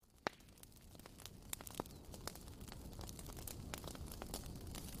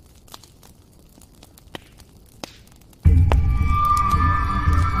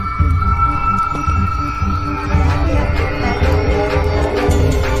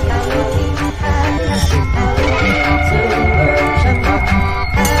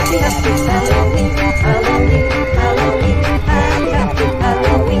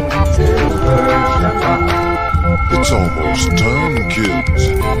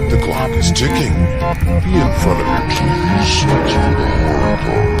The clock is ticking. Be in front of your TV set for the hard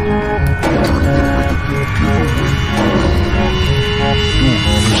part. During the riveting giveaway.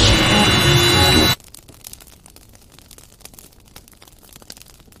 Don't miss it.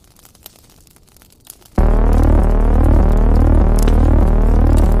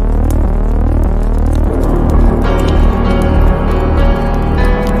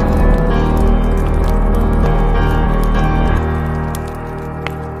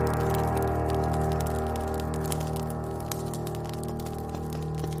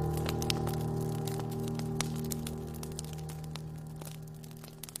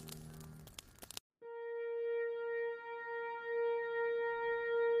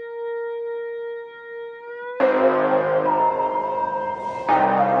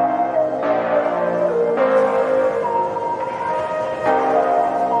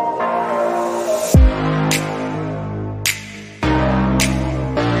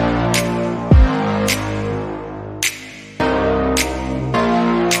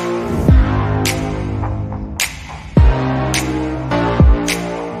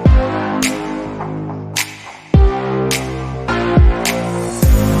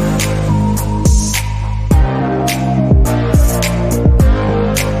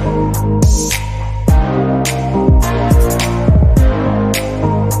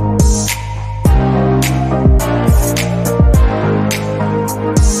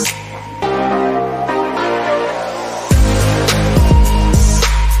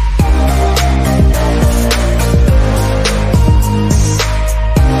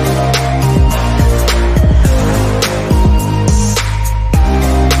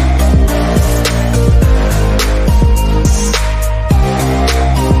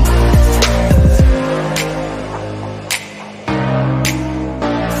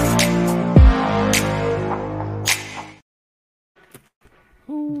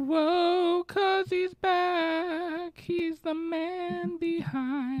 Whoa, 'cause he's back. He's the man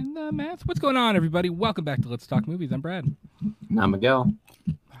behind the mask. What's going on, everybody? Welcome back to Let's Talk Movies. I'm Brad. And I'm Miguel.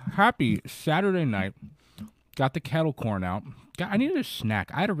 Happy Saturday night. Got the kettle corn out. I needed a snack.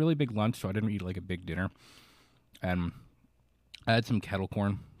 I had a really big lunch, so I didn't eat like a big dinner. And I had some kettle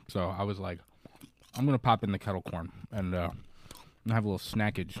corn, so I was like, I'm gonna pop in the kettle corn and have a little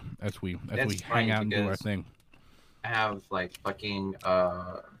snackage as we hang out and do our thing. I have like fucking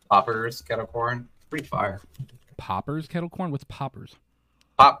poppers kettle corn. Pretty fire. Poppers kettle corn? What's poppers?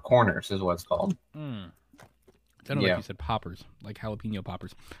 Popcorners is what it's called. I don't know if you said poppers, like jalapeno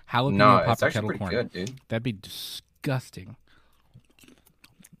poppers. Jalapeno No, popper it's actually kettle pretty corn. good, dude. That'd be disgusting.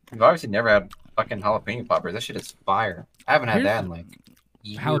 You've obviously never had fucking jalapeno poppers. That shit is fire. I haven't had that in like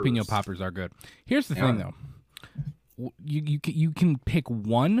years. Jalapeno poppers are good. Here's the thing, though. You can pick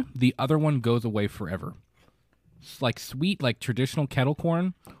one. The other one goes away forever. It's like sweet, like traditional kettle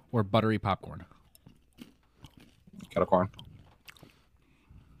corn, or buttery popcorn. Kettle corn.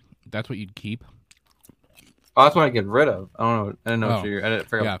 That's what you'd keep. Oh, that's what I get rid of. I don't know. I didn't know what I didn't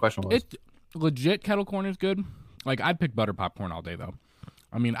figure out what the question was. It's legit kettle corn is good. Like I'd pick butter popcorn all day though.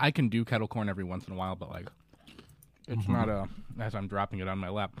 I mean, I can do kettle corn every once in a while, but like, it's not as I'm dropping it on my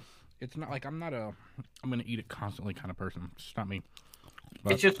lap. It's not like I'm gonna eat it constantly kind of person. It's just not me.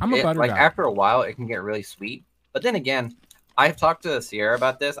 But It's just I'm a butter like guy. after a while it can get really sweet. But then again, I've talked to Sierra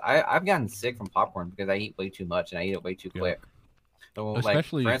about this. I've gotten sick from popcorn because I eat way too much and I eat it way too quick. So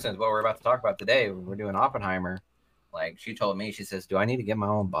Especially, like for instance, what we're about to talk about today, we're doing Oppenheimer. Like she told me, she says, "Do I need to get my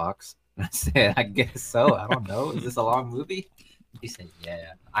own box?" And I said, "I guess so. I don't know. Is this a long movie?" She said,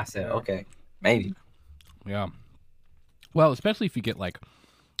 "Yeah." I said, "Okay, maybe." Yeah. Well, especially if you get like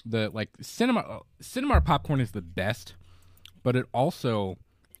the cinema popcorn is the best, but it also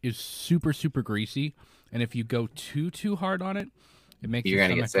is super super greasy, and if you go too hard on it, it makes You're your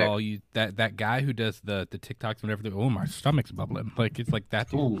gonna stomach get all you that guy who does the TikToks whenever they, oh, my stomach's bubbling, like it's like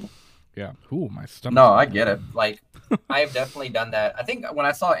that. Ooh. Yeah. Ooh, my stomach. No, I get it. Like I have definitely done that. I think when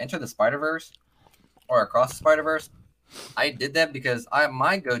I saw Enter the Spider-Verse or Across the Spider-Verse, I did that because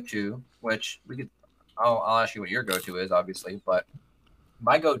my go-to, which I'll ask you what your go-to is, obviously, but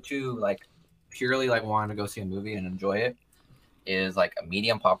my go-to, like purely like wanting to go see a movie and enjoy it, is like a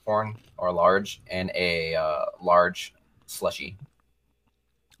medium popcorn or a large and a large slushy.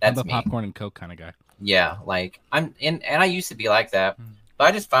 That's I'm a me. popcorn and Coke kind of guy. Yeah, like and I used to be like that, but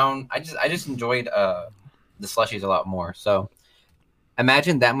I just enjoyed the slushies a lot more. So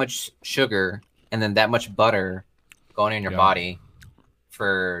imagine that much sugar and then that much butter going in your body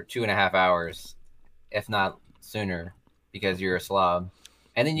for 2.5 hours, if not sooner, because you're a slob.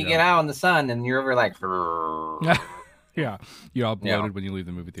 And then you get out in the sun and you're over like Yeah, you're all Yeah. bloated when you leave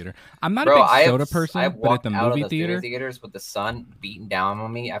the movie theater. I'm not Bro, a big soda person, I've but at walked the out of movie the theater, theaters with the sun beating down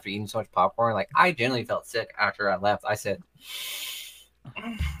on me after eating so much popcorn. Like, I genuinely felt sick after I left. I said,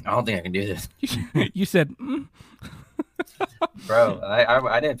 I don't think I can do this. you said, mm. Bro,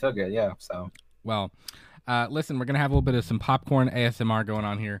 I didn't feel good. Yeah, so. Well, listen, we're going to have a little bit of some popcorn ASMR going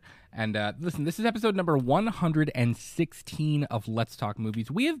on here. And listen, this is episode number 116 of Let's Talk Movies.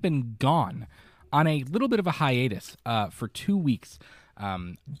 We have been gone on a little bit of a hiatus for 2 weeks.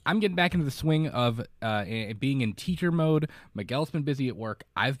 I'm getting back into the swing of being in teacher mode. Miguel's been busy at work.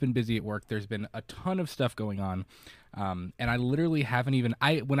 I've been busy at work. There's been a ton of stuff going on. And I literally haven't even...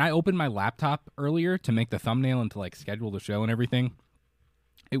 when I opened my laptop earlier to make the thumbnail and to like schedule the show and everything,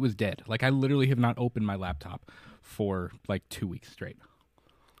 it was dead. Like, I literally have not opened my laptop for like 2 weeks straight.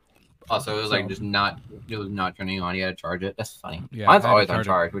 Also, it was like just not turning on. You had to charge it. That's funny. Yeah, Mine's I had to always on charge it.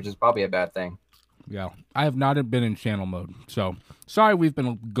 charge, which is probably a bad thing. Yeah, I have not been in channel mode. So, sorry we've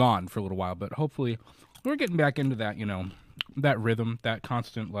been gone for a little while, but hopefully we're getting back into that, you know, that rhythm, that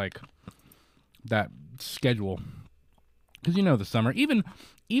constant, like, that schedule. Because, you know, the summer, even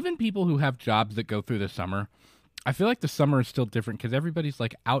people who have jobs that go through the summer, I feel like the summer is still different because everybody's,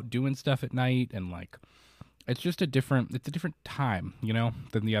 like, out doing stuff at night and, like, it's a different time, you know,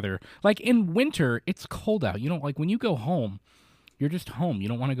 than the other. Like, in winter, it's cold out. You don't, like, when you go home, you're just home. You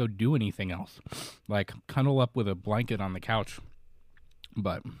don't want to go do anything else. Like, cuddle up with a blanket on the couch.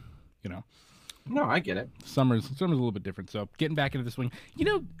 But, you know. No, I get it. Summer's a little bit different. So, getting back into the swing. You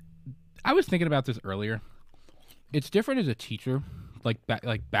know, I was thinking about this earlier. It's different as a teacher, like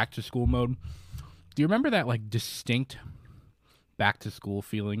back to school mode. Do you remember that, like, distinct back to school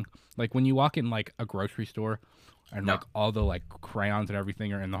feeling? Like, when you walk in, like, a grocery store and, like, all the, like, crayons and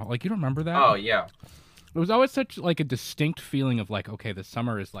everything are in the... Like, you don't remember that? Oh, yeah. It was always such, like, a distinct feeling of, like, okay, the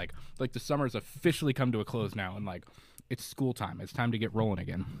summer is, like the summer has officially come to a close now, and, like, it's school time. It's time to get rolling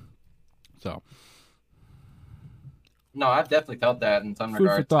again. So. No, I've definitely felt that in some Food for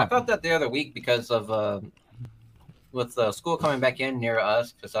regards. thought. I felt that the other week because of, with school coming back in near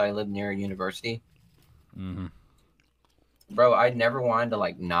us, because I live near a university. Mm-hmm. Bro, I never wanted to,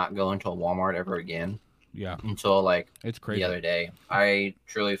 like, not go into a Walmart ever again. Yeah. Until, like, It's crazy. the other day. I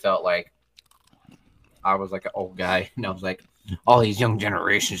truly felt like I was like an old guy, and I was like, all these young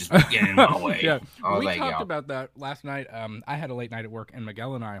generations just getting in my way. Yeah, I was we like, talked yo. about that last night. I had a late night at work, and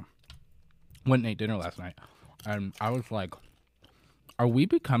Miguel and I went and ate dinner last night. And I was like, are we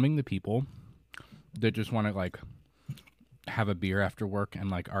becoming the people that just want to, like, have a beer after work and,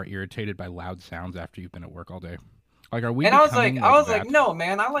 like, are irritated by loud sounds after you've been at work all day? Like, are we? And I was becoming like, that? no,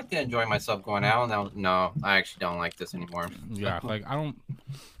 man, I like to enjoy myself going out. And no, I actually don't like this anymore. Yeah, like,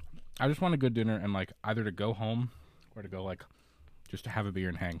 I just want a good dinner and, like, either to go home or to go, like, just to have a beer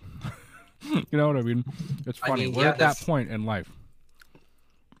and hang. You know what I mean? It's funny. We're at that point in life.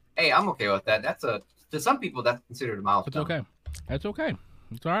 Hey, I'm okay with that. To some people that's considered a milestone. It's okay. It's okay.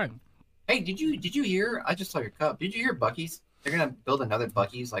 It's all right. Hey, did you hear? I just saw your cup. Did you hear Buc-ee's? They're gonna build another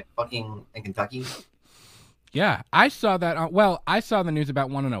Buc-ee's, like fucking in Kentucky. Yeah, I saw that. Well, I saw the news about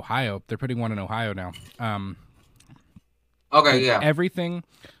one in Ohio. They're putting one in Ohio now. Okay, yeah. Everything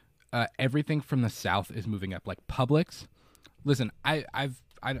from the South is moving up. Like Publix. Listen, I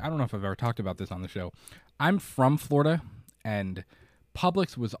don't know if I've ever talked about this on the show. I'm from Florida, and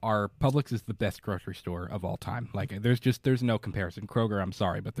Publix is the best grocery store of all time. Like, there's no comparison. Kroger, I'm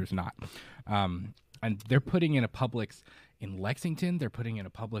sorry, but there's not. And they're putting in a Publix in Lexington. They're putting in a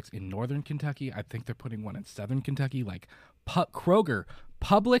Publix in Northern Kentucky. I think they're putting one in Southern Kentucky. Like, Kroger,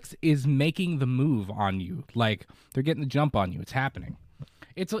 Publix is making the move on you. Like, they're getting the jump on you. It's happening.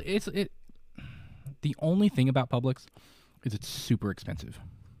 The only thing about Publix is it's super expensive.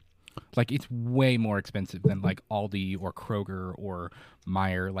 Like, it's way more expensive than, like, Aldi or Kroger or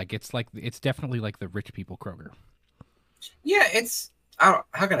Meijer. Like, it's definitely like the rich people Kroger. Yeah,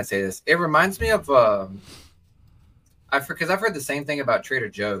 how can I say this? It reminds me of because I've heard the same thing about Trader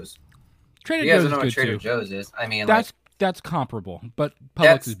Joe's. Trader You guys Joe's don't know is what good Trader too. Joe's is. I mean, That's comparable, but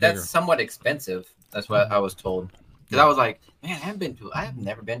Publix is bigger. that's somewhat expensive. That's what I was told. Because I was like, man, I have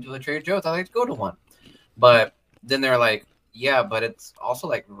never been to a Trader Joe's. I'd like to go to one. But then they're like, yeah, but it's also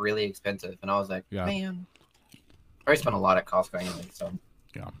like really expensive. And I was like, man, I already spent a lot at Costco anyway. So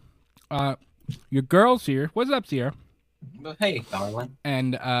yeah. Your girl's here. What's up, Sierra? But hey, darling.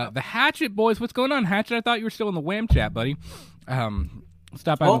 And the Hatchet boys, what's going on, Hatchet? I thought you were still in the Wham chat, buddy.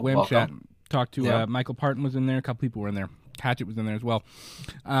 Stop by the Wham welcome. chat. Talked to Yeah. Michael Parton was in there. A couple people were in there. Hatchet was in there as well.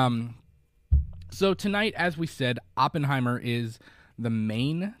 So tonight, as we said, Oppenheimer is the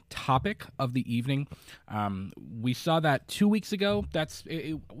main topic of the evening. We saw that 2 weeks ago.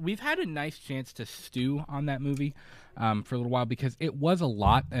 We've had a nice chance to stew on that movie for a little while because it was a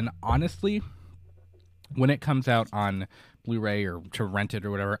lot. And honestly, when it comes out on Blu-ray or to rent it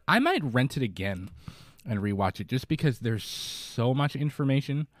or whatever, I might rent it again and rewatch it just because there's so much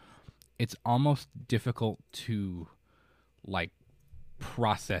information. It's almost difficult to like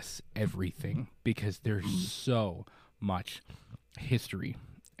process everything because there's so much history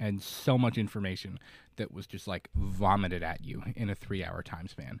and so much information that was just like vomited at you in a 3-hour time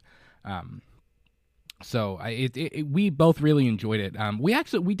span. So we both really enjoyed it.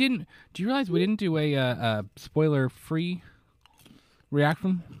 We didn't. Do you realize we didn't do a spoiler-free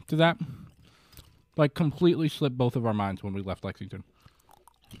reaction to that? Like completely slipped both of our minds when we left Lexington.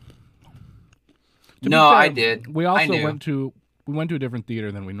 No, I did. We also went to a different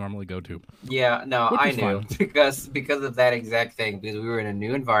theater than we normally go to. Yeah, no, I knew fun. because of that exact thing. Because we were in a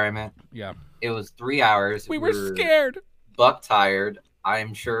new environment. Yeah, it was 3 hours. We were scared. Buck tired.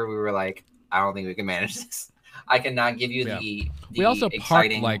 I'm sure we were like, I don't think we can manage this. I cannot give you the we also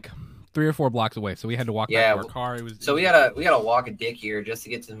exciting... parked like 3 or 4 blocks away, so we had to walk back to our car. We gotta walk a dick here just to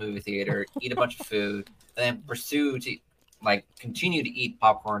get to the movie theater, eat a bunch of food, and then continue to eat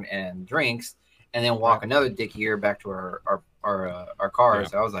popcorn and drinks, and then walk another dick here back to our cars.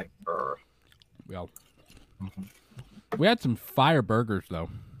 Yeah. I was like, brr. Well, we had some fire burgers though.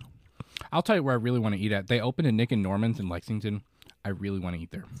 I'll tell you where I really want to eat at. They opened a Nick and Norman's in Lexington. I really want to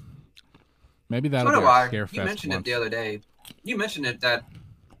eat there. Maybe that'll be a scare fest. You mentioned it the other day. You mentioned it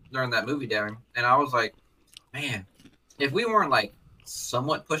during that movie down, and I was like, man, if we weren't like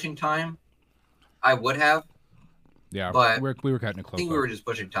somewhat pushing time, I would have. Yeah, but we were cutting it close. I think we were just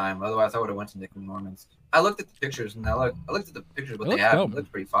pushing time. Otherwise, I would have went to Nick and Norman's. I looked at the pictures, and I looked at the pictures what they have. It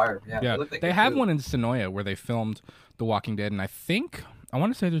looked pretty fire. Yeah, they have one in Sonoya where they filmed The Walking Dead, and I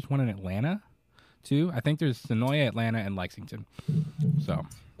want to say there's one in Atlanta too. I think there's Sonoya, Atlanta, and Lexington. So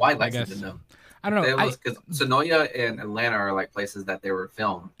why Lexington though? I don't know. Because Sonoya and Atlanta are like places that they were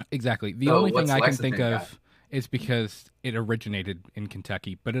filmed. Exactly. The only thing I can think of is because it originated in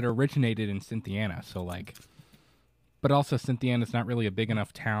Kentucky, but it originated in Cynthiana. So like, but also Cynthiana's not really a big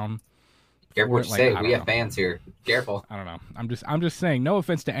enough town. Careful what you say. We have fans here. Careful. I don't know. I'm just saying. No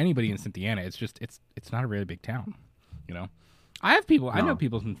offense to anybody in Cynthiana. It's just it's not a really big town. You know, I have people. No. I know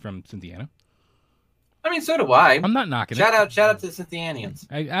people from Cynthiana. I mean, so do I. I'm not knocking it. Shout out to the Cynthianians.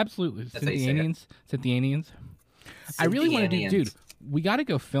 Absolutely. Cynthianians. I really want to do, dude, we got to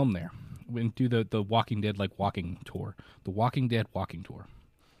go film there and do the Walking Dead, like, walking tour. The Walking Dead walking tour.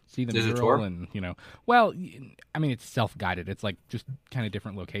 See the mural and, you know. Well, I mean, it's self-guided. It's, like, just kind of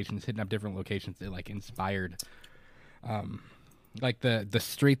different locations, hitting up different locations that, like, inspired, like, the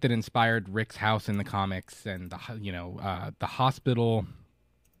street that inspired Rick's house in the comics and, the hospital...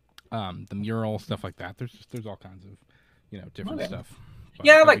 the mural, stuff like that. There's all kinds of, different stuff. But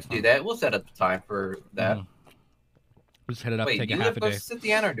yeah, I'd like to do that. We'll set up the time for that. We'll just head it up, take a half a day.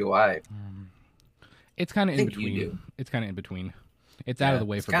 Cynthiana or do I? It's kind of in between. It's kind of in between. It's out of the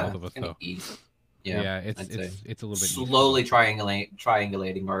way for both of us, though. East. Yeah, it's a little bit slowly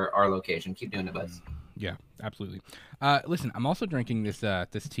triangulating our location. Keep doing it, buzz. Yeah, absolutely. Listen, I'm also drinking this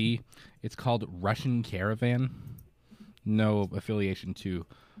tea. It's called Russian Caravan. No affiliation to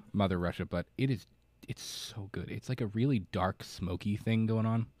Mother Russia, but it's so good. It's like a really dark, smoky thing going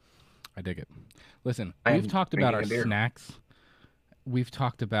on. I dig it. Listen, we've talked about our snacks. We've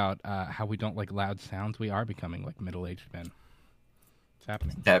talked about how we don't like loud sounds. We are becoming like middle-aged men. It's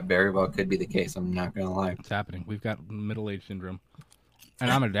happening. That very well could be the case. I'm not gonna lie. It's happening. We've got middle-age syndrome,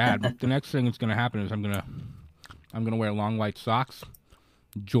 and I'm a dad. The next thing that's gonna happen is I'm gonna wear long white socks,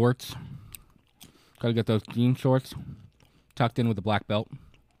 jorts. Gotta get those jean shorts tucked in with a black belt.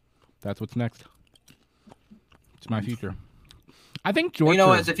 That's what's next. It's my future. I think George.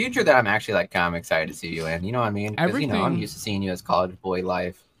 It's a future that I'm actually like kind of excited to see you in. You know what I mean? Because I'm used to seeing you as college boy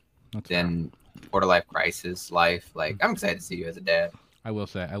life, then quarter life crisis life. Like I'm excited to see you as a dad. I will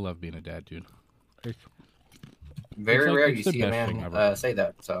say I love being a dad, dude. It's very rare you see a man say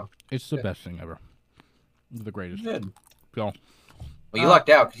that. So it's the best thing ever. It's the greatest. Good. So. Well, you lucked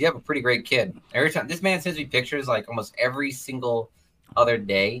out because you have a pretty great kid. Every time this man sends me pictures like almost every single other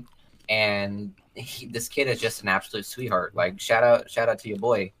day, and this kid is just an absolute sweetheart. Like shout out to your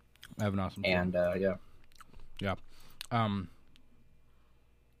boy. I have an awesome kid. And yeah.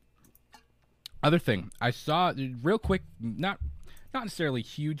 Other thing I saw real quick, not necessarily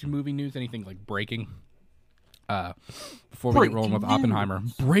huge movie news, anything like breaking. Before we get rolling with Oppenheimer,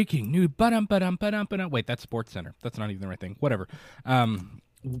 breaking news. Wait, that's Sports Center. That's not even the right thing. Whatever.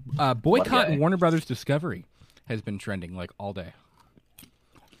 Boycott Warner Brothers Discovery has been trending like all day.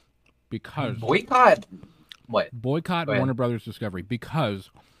 because Boycott what? boycott Go ahead. Warner Brothers Discovery because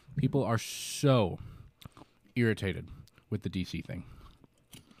people are so irritated with the DC thing.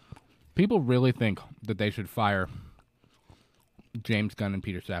 People really think that they should fire James Gunn and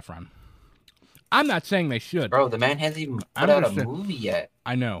Peter Safran. I'm not saying they should. Bro, the man hasn't even put I'm out a just saying- movie yet.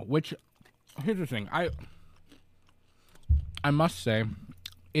 I know. Which, here's the thing. I must say,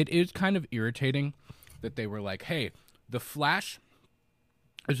 it is kind of irritating that they were like, hey, The Flash,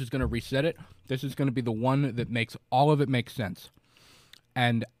 this is going to reset it. This is going to be the one that makes all of it make sense.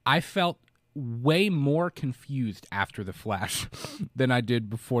 And I felt way more confused after The Flash than I did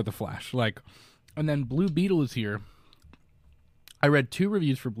before The Flash. Like, and then Blue Beetle is here. I read 2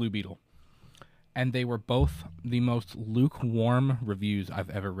 reviews for Blue Beetle, and they were both the most lukewarm reviews I've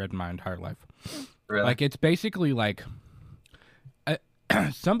ever read in my entire life. Really? Like, it's basically like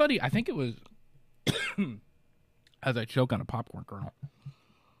somebody, I think it was, as I choke on a popcorn kernel,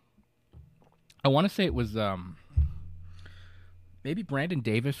 I want to say it was maybe Brandon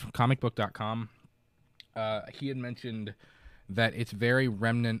Davis from comicbook.com. He had mentioned that it's very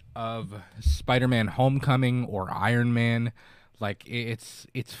remnant of Spider-Man Homecoming or Iron Man. Like, it's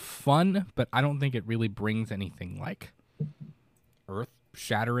fun, but I don't think it really brings anything like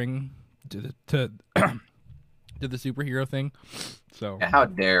earth-shattering to the superhero thing. So Yeah, how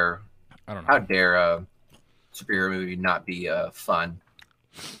dare I don't know. how dare a superhero movie not be fun?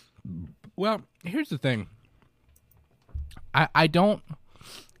 Well, here's the thing. I don't.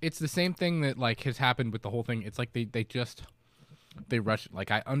 It's the same thing that like has happened with the whole thing. It's like they rush it.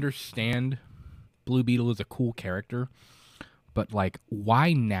 Like, I understand Blue Beetle is a cool character, but like,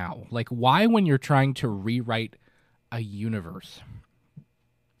 why now? Like, why when you're trying to rewrite a universe?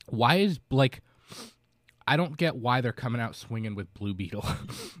 Why is like? I don't get why they're coming out swinging with Blue Beetle.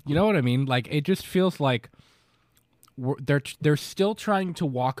 You know what I mean? Like, it just feels like they're still trying to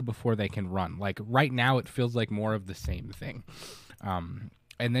walk before they can run. Like, right now, it feels like more of the same thing.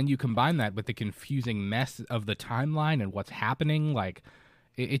 And then you combine that with the confusing mess of the timeline and what's happening. Like,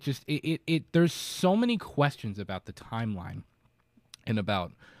 it just there's so many questions about the timeline and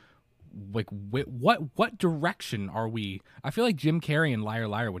about like what direction are we? I feel like Jim Carrey in Liar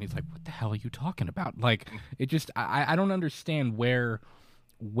Liar when he's like, what the hell are you talking about? Like, it just I don't understand where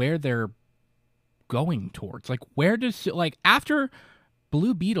they're going towards. Like, where does, like, after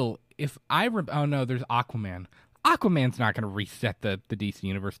Blue Beetle, if I oh no, there's Aquaman. Aquaman's not going to reset the DC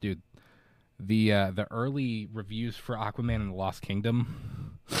universe, dude. The early reviews for Aquaman and the Lost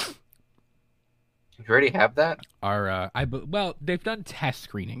Kingdom You already have that? are well, they've done test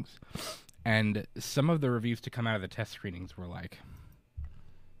screenings, and some of the reviews to come out of the test screenings were like,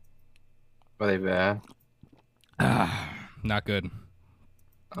 Were they bad? not good,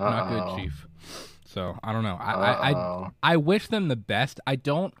 not good, Chief. So I don't know. Uh-oh. I wish them the best. I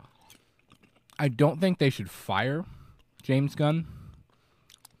don't think they should fire James Gunn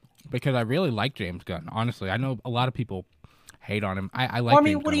because I really like James Gunn. Honestly, I know a lot of people hate on him. I like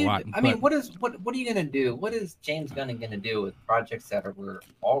James Gunn a lot. What are you gonna do? What is James Gunn gonna do with projects that were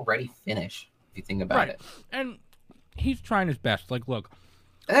already finished? If you think about it, and he's trying his best. Like, look,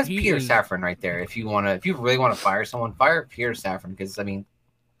 and that's he Peter is- Safran right there. If you really want to fire someone, fire Peter Safran because I mean,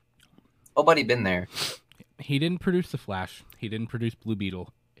 nobody been there. he didn't produce The Flash. He didn't produce Blue Beetle.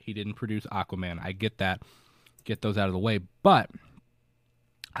 He didn't produce Aquaman. I get that. Get those out of the way. But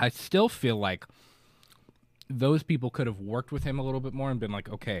I still feel like those people could have worked with him a little bit more and been like,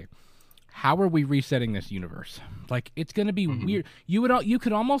 okay, how are we resetting this universe? Like, it's going to be weird. You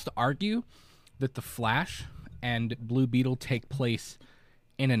could almost argue that The Flash and Blue Beetle take place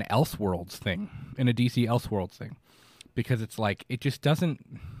in an Elseworlds thing, in a DC Elseworlds thing, because it's like, it just doesn't.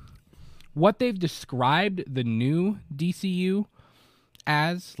 What they've described the new DCU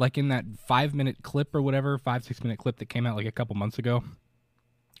as, like in that 5-minute clip or whatever, 5-6 minute clip that came out like a couple months ago,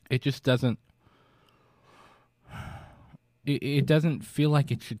 it just doesn't. It doesn't feel like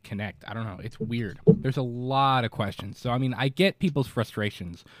it should connect. I don't know. It's weird. There's a lot of questions. So I mean, I get people's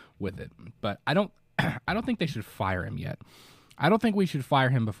frustrations with it, but I don't think they should fire him yet. I don't think we should fire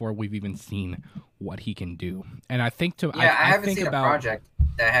him before we've even seen what he can do. And I think I haven't think seen about a project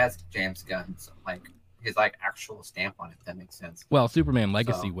that has James Gunn's like his like actual stamp on it. If that makes sense. well, Superman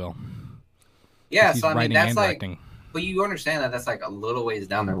Legacy So- will. Yeah, He's so I mean writing that's and like, directing. but you understand that that's like a little ways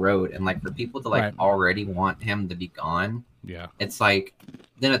down the road, and like for people to like Right. already want him to be gone, Yeah. it's like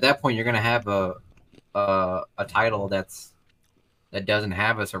then at that point you're gonna have a title that doesn't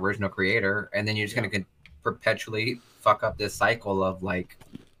have its original creator, and then you're just gonna perpetually fuck up this cycle of like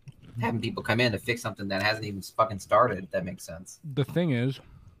having people come in to fix something that hasn't even fucking started. If that makes sense. The thing is,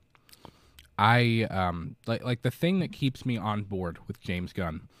 I like the thing that keeps me on board with James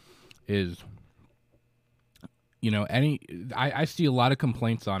Gunn is, I see a lot of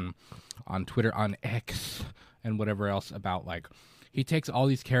complaints on Twitter, on X, and whatever else about, like, he takes all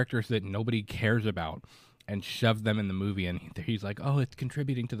these characters that nobody cares about and shoves them in the movie, and he's like, oh, it's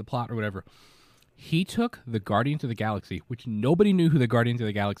contributing to the plot or whatever. He took the Guardians of the Galaxy, which nobody knew who the Guardians of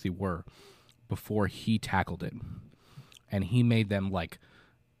the Galaxy were before he tackled it, and he made them, like,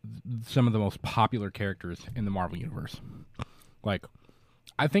 some of the most popular characters in the Marvel Universe. Like,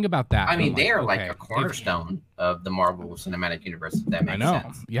 I think about that. I mean, they are okay, like a cornerstone of the Marvel Cinematic Universe. If that makes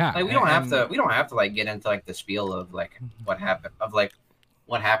sense. Yeah. Like, we don't have to like get into like the spiel of like what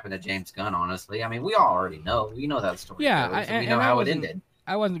happened to James Gunn. Honestly, I mean, we all already know. We know that story. Yeah, we know how it ended.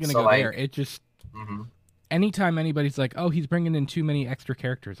 I wasn't gonna go there. It just anytime anybody's like, "Oh, he's bringing in too many extra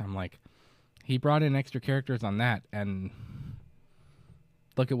characters," I'm like, he brought in extra characters on that, and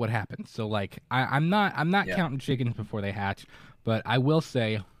look at what happened. So, like, I'm not counting chickens before they hatch, but I will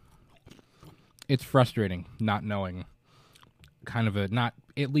say it's frustrating not knowing, kind of not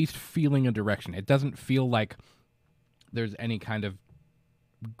at least feeling a direction. It doesn't feel like there's any kind of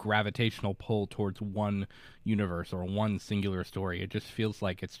gravitational pull towards one universe or one singular story. It just feels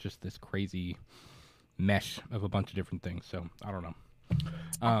like it's just this crazy mesh of a bunch of different things. So I don't know.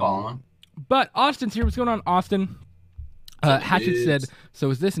 I'm following. But Austin's here. What's going on, Austin? Hatchet said, so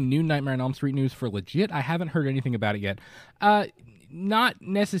is this new Nightmare on Elm Street news for legit? I haven't heard anything about it yet. Not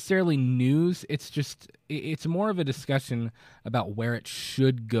necessarily news. It's just, it's more of a discussion about where it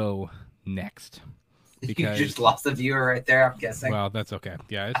should go next. Because, you just lost a viewer right there, I'm guessing. Well, that's okay.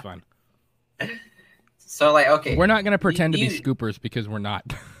 Yeah, it's fine. So, like, okay. We're not going to pretend to be scoopers because we're not.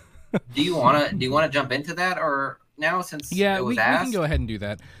 do you want to jump into that or now since it was asked? We can go ahead and do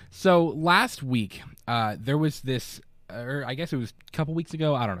that. So last week, there was this, or I guess it was a couple weeks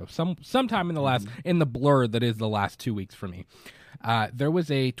ago. I don't know. Sometime in the in the blur that is the last 2 weeks for me. There was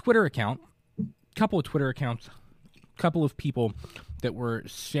a Twitter account, couple of Twitter accounts, couple of people that were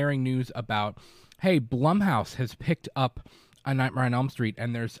sharing news about, hey, Blumhouse has picked up A Nightmare on Elm Street,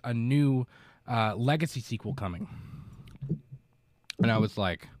 and there's a new Legacy sequel coming. And I was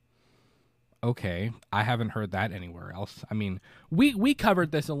like, okay, I haven't heard that anywhere else. I mean, we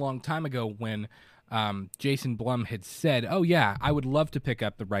covered this a long time ago when Jason Blum had said, oh, yeah, I would love to pick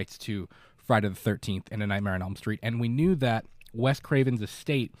up the rights to Friday the 13th and A Nightmare on Elm Street. And we knew that Wes Craven's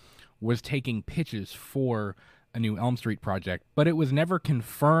estate was taking pitches for a new Elm Street project, but it was never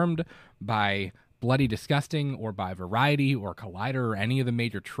confirmed by Bloody Disgusting or by Variety or Collider or any of the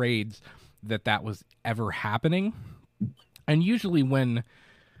major trades that was ever happening. And usually when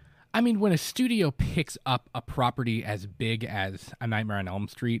a studio picks up a property as big as A Nightmare on Elm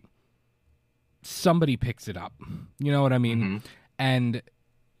Street, somebody picks it up. You know what I mean? Mm-hmm. And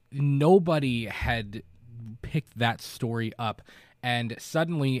nobody had picked that story up. And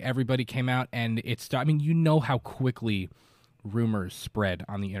suddenly everybody came out and you know how quickly rumors spread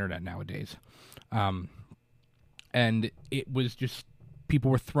on the internet nowadays. And it was just,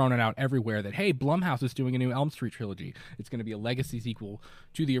 people were throwing it out everywhere that, hey, Blumhouse is doing a new Elm Street trilogy. It's going to be a legacy sequel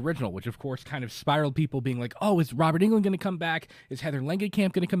to the original, which of course kind of spiraled people being like, oh, is Robert Englund going to come back? Is Heather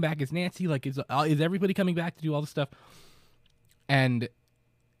Langenkamp going to come back? Is Nancy, like, is everybody coming back to do all this stuff? And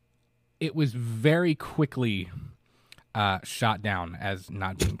it was very quickly shot down as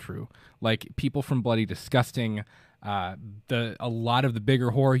not being true. Like, people from Bloody Disgusting, a lot of the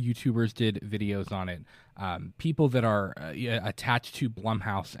bigger horror YouTubers did videos on it. People that are attached to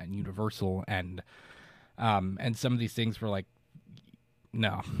Blumhouse and Universal and some of these things were like,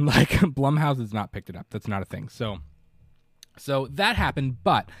 no, like Blumhouse has not picked it up. That's not a thing. So that happened,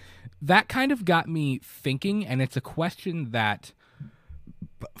 but that kind of got me thinking, and it's a question that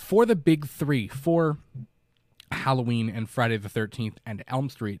for the big three, for Halloween and Friday the 13th and Elm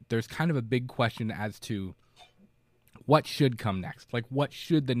Street, there's kind of a big question as to what should come next. Like, what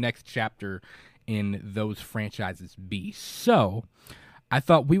should the next chapter in those franchises be? So I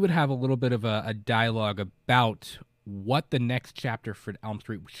thought we would have a little bit of a dialogue about what the next chapter for Elm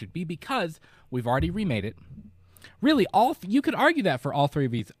Street should be, because we've already remade it. Really, you could argue that for all three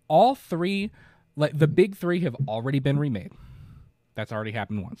of these. All three, like the big three, have already been remade. That's already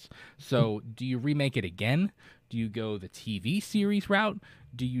happened once. So do you remake it again? Do you go the TV series route?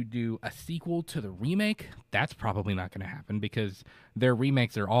 Do you do a sequel to the remake? That's probably not going to happen because their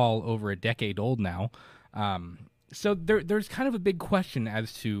remakes are all over a decade old now. So there's kind of a big question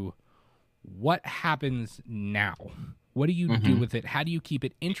as to what happens now. What do you do with it? How do you keep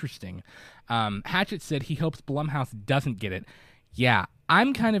it interesting? Hatchet said he hopes Blumhouse doesn't get it. Yeah,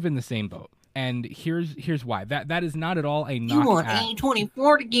 I'm kind of in the same boat. And here's why. That is not at all a knock. You want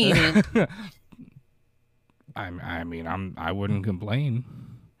A24 to get it. I mean, I wouldn't complain.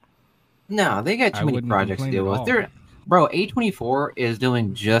 No, they got I too many wouldn't projects to complain deal at with. all. Bro, A24 is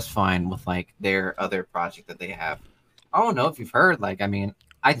doing just fine with like their other project that they have. I don't know if you've heard. Like, I mean,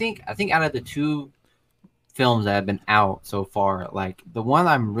 I think out of the two films that have been out so far, like the one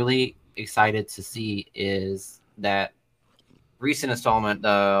I'm really excited to see is that recent installment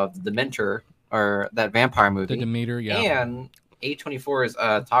of The Mentor or that vampire The movie, Demeter, yeah. and A24 is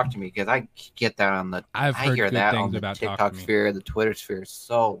Talk to Me because get that on the I've I heard hear good that on things the about Talk to TikTok Me. sphere, the Twitter sphere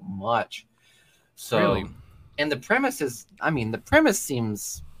so much. So, Really? and the premise is, I mean, the premise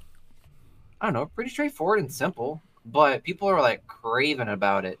seems, I don't know, pretty straightforward and simple, but people are like craving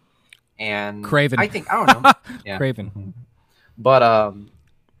about it. And Craven. I think, I don't know. Yeah. Craven. Mhm. But,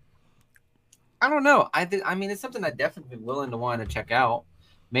 I don't know. I mean, it's something I definitely be willing to want to check out,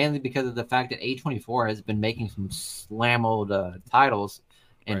 mainly because of the fact that A24 has been making some slam old titles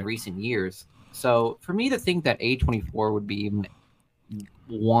in Right. recent years. So for me to think that A24 would be even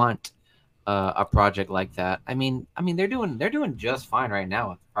want a project like that, I mean they're doing just fine right now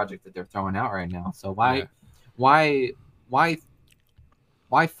with the project that they're throwing out right now. So Yeah. why why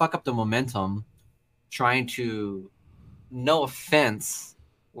why fuck up the momentum trying to, no offense,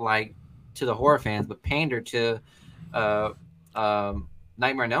 like to the horror fans, but pander to uh,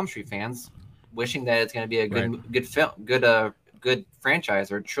 Nightmare on Elm Street fans, wishing that it's going to be a Right. good film, good franchise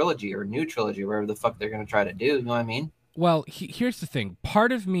or trilogy or new trilogy, whatever the fuck they're going to try to do. You know what I mean? Well, here's the thing.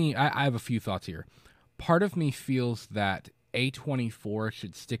 Part of me, I have a few thoughts here. Part of me feels that A24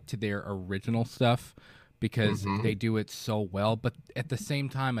 should stick to their original stuff because they do it so well. But at the same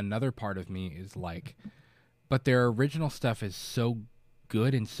time, another part of me is like, but their original stuff is so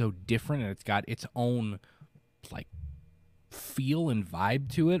good and so different, and it's got its own like feel and vibe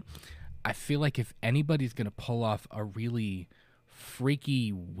to it. I feel like if anybody's gonna pull off a really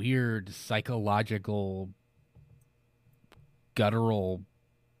freaky, weird, psychological, guttural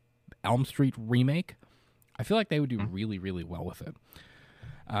Elm Street remake, I feel like they would do really, really well with it.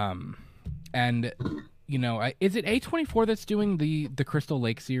 And you know, is it A24 that's doing the Crystal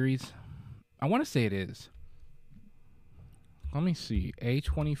Lake series? I want to say it is. Let me see.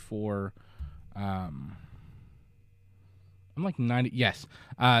 A24. I'm like 90. Yes.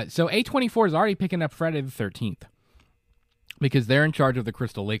 So A24 is already picking up Friday the 13th because they're in charge of the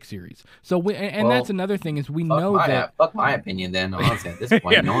Crystal Lake series. So and Well, that's another thing is we know that. Fuck my opinion. Then honestly, at this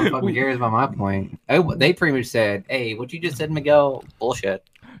point, Yeah, no one fucking cares about my point. They pretty much said, "Hey, what you just said, Miguel, bullshit."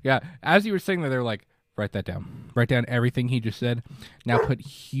 Yeah. As you were saying that, they're like, write that down. Write down everything he just said. Now put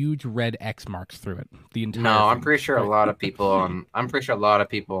huge red X marks through it. The entire. No, I'm thing. pretty sure a lot of people on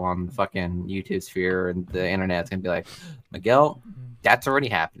the fucking YouTube sphere and the internet's gonna be like, Miguel, that's already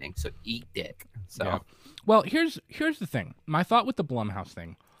happening. So eat dick. So Yeah. Well, here's the thing. My thought with the Blumhouse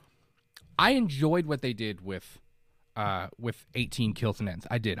thing. I enjoyed what they did with 18 Kills and Ends.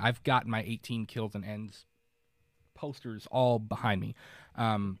 I did. I've got my 18 Kills and Ends posters all behind me.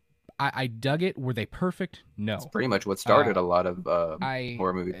 I dug it. Were they perfect? No. it's pretty much what started a lot of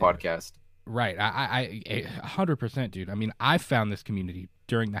horror movie podcasts. Right. I 100%, dude. I mean, I found this community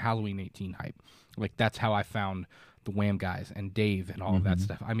during the Halloween 18 hype. Like, that's how I found the Wham guys and Dave and all of that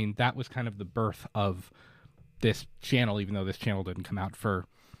stuff. I mean, that was kind of the birth of this channel, even though this channel didn't come out for,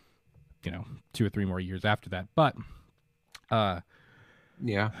 2 or 3 more years after that. But,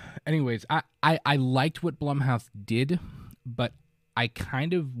 Yeah. anyways, I liked what Blumhouse did, but I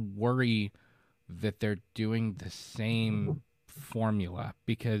kind of worry that they're doing the same formula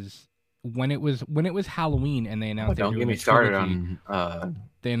because when it was Halloween and they announced they were Don't doing get me a started trilogy, on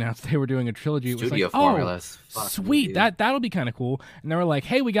they announced they were doing a trilogy. It was studio like, formulas. oh, Fuck me, sweet, dude. that'll be kind of cool. And they were like,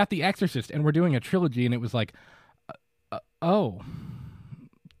 hey, we got The Exorcist and we're doing a trilogy, and it was like, oh.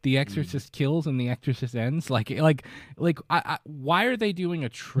 The Exorcist kills and The Exorcist ends. Why are they doing a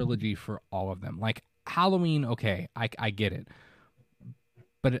trilogy for all of them? Like Halloween, okay, I get it,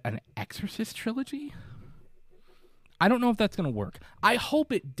 but an Exorcist trilogy? I don't know if that's going to work. I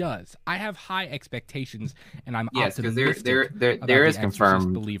hope it does. I have high expectations, and I'm Yes, because optimistic. there about is The Exorcist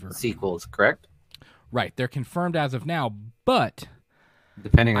confirmed Believer. sequels, correct? Right, they're confirmed as of now, but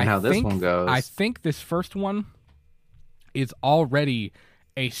Depending on I how this think- one goes. I think this first one is already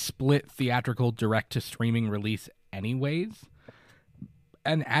a split theatrical direct-to-streaming release anyways.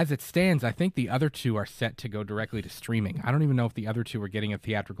 And as it stands, I think the other two are set to go directly to streaming. I don't even know if the other two are getting a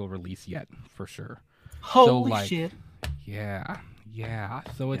theatrical release yet, for sure. Holy like, shit. Yeah.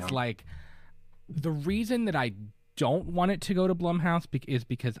 So it's Yeah. like, the reason that I don't want it to go to Blumhouse is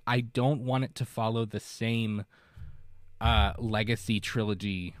because I don't want it to follow the same legacy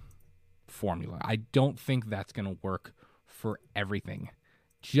trilogy formula. I don't think that's going to work for everything.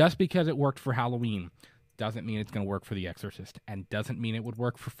 Just because it worked for Halloween doesn't mean it's going to work for The Exorcist, and doesn't mean it would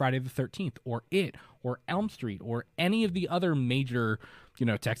work for Friday the 13th or It or Elm Street or any of the other major,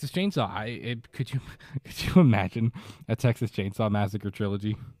 Texas Chainsaw. Could you imagine a Texas Chainsaw Massacre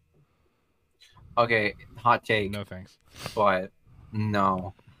trilogy? Okay, hot take. No thanks. But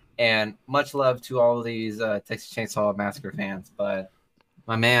no. And much love to all of these Texas Chainsaw Massacre fans, but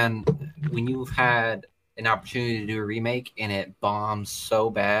my man, when you've had an opportunity to do a remake and it bombs so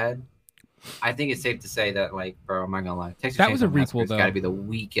bad, I think it's safe to say that, like, bro, I'm not gonna lie, Texas That was a Chainsaw Massacre requel, has though. got to be the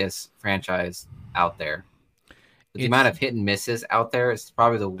weakest franchise out there. The It's- amount of hit and misses out there is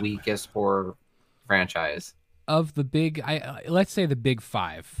probably the weakest horror franchise. Of the big, let's say the big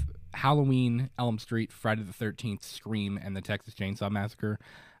five: Halloween, Elm Street, Friday the 13th, Scream, and the Texas Chainsaw Massacre.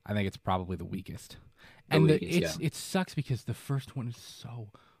 I think it's probably the weakest. It sucks because the first one is so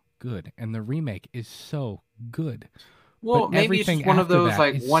good, and the remake is so good. Well, But maybe it's just everything one of after those that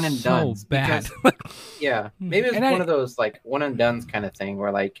like is one and so dones. bad. Yeah, maybe it's And one of those like one and dones kind of thing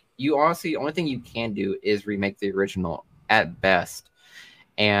where like you honestly, the only thing you can do is remake the original at best.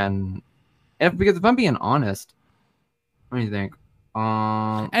 And because if I'm being honest, what do you think? And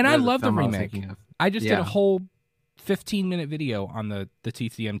I there's a love the film I was remake. thinking of. I just did Yeah. a whole 15-minute video on the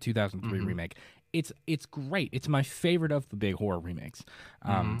TCM 2003 Mhm. remake. It's great. It's my favorite of the big horror remakes.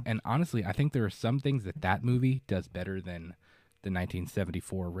 And honestly, I think there are some things that movie does better than the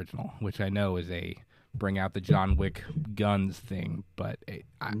 1974 original, which I know is a bring out the John Wick guns thing, but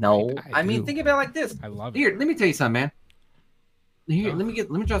I mean, do. think about it like this. I love it. Here, let me tell you something, man. Here, Ugh.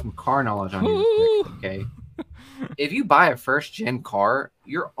 let me drop some car knowledge on you real quick, okay? If you buy a first gen car,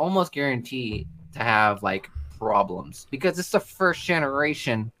 you're almost guaranteed to have like problems because it's the first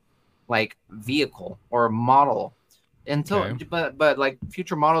generation like vehicle or model. Okay. But like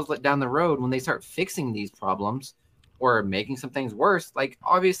future models down the road, when they start fixing these problems or making some things worse, like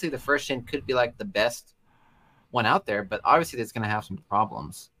obviously the first gen could be like the best one out there, but obviously it's going to have some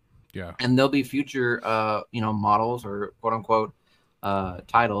problems. Yeah. And there'll be future models or quote unquote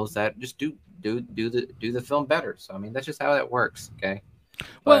titles that just do the film better. So I mean that's just how that works. Okay.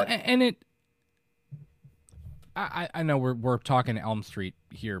 Well, But and it. I know we're talking Elm Street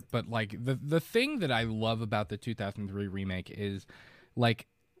here, but like the thing that I love about the 2003 remake is like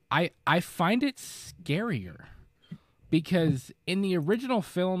I find it scarier because in the original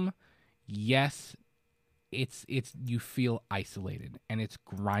film, yes, it's you feel isolated and it's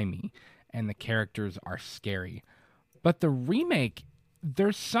grimy and the characters are scary. But the remake,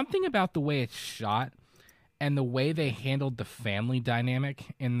 there's something about the way it's shot and the way they handled the family dynamic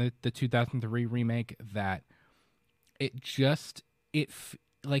in the 2003 remake that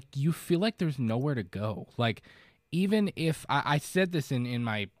like you feel like there's nowhere to go. Like even if I said this in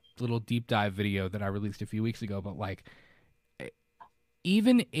my little deep dive video that I released a few weeks ago, but like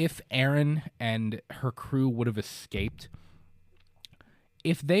even if Erin and her crew would have escaped,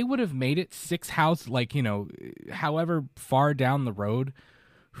 if they would have made it however far down the road,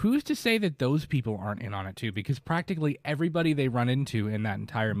 who's to say that those people aren't in on it too? Because practically everybody they run into in that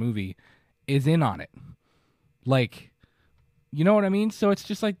entire movie is in on it. Like, you know what I mean? So it's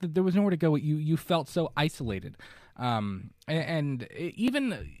just like there was nowhere to go. You felt so isolated. And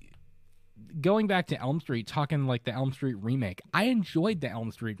even going back to Elm Street, talking like the Elm Street remake, I enjoyed the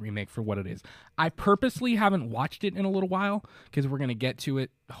Elm Street remake for what it is. I purposely haven't watched it in a little while because we're going to get to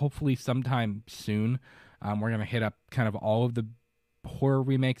it hopefully sometime soon. We're going to hit up kind of all of the horror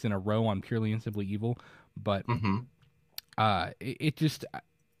remakes in a row on Purely and Simply Evil. But it just...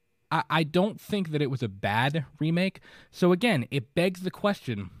 I don't think that it was a bad remake. So again, it begs the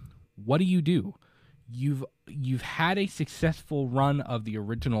question, what do you do? You've had a successful run of the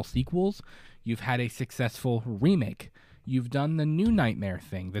original sequels. You've had a successful remake. You've done the New Nightmare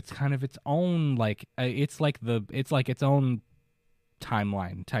thing that's kind of its own it's like its own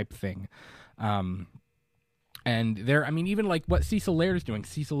timeline type thing. And there, I mean, even like what Cecil Laird is doing.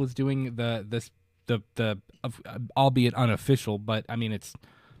 Cecil is doing the albeit unofficial, but I mean it's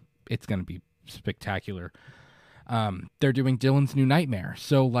going to be spectacular. They're doing Dylan's New Nightmare.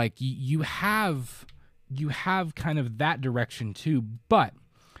 So like you have kind of that direction too. But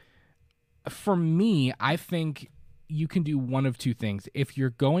for me, I think you can do one of two things. If you're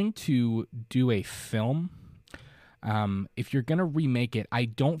going to do a film, if you're going to remake it, I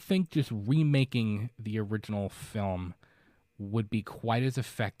don't think just remaking the original film would be quite as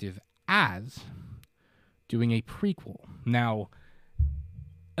effective as doing a prequel. Now,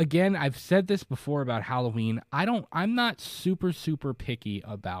 again, I've said this before about Halloween. I'm not super picky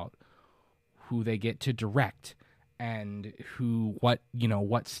about who they get to direct and what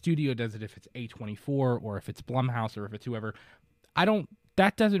studio does it, if it's A24 or if it's Blumhouse or if it's whoever. I don't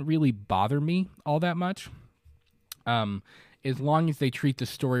that doesn't really bother me all that much. As long as they treat the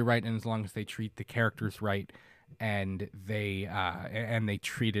story right, and as long as they treat the characters right, and they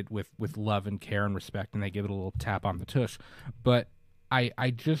treat it with love and care and respect, and they give it a little tap on the tush. But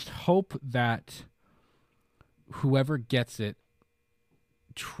I just hope that whoever gets it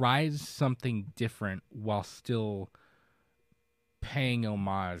tries something different while still paying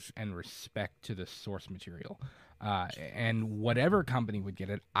homage and respect to the source material. And whatever company would get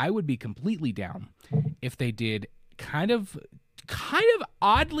it, I would be completely down if they did kind of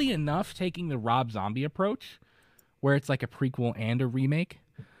oddly enough taking the Rob Zombie approach, where it's like a prequel and a remake.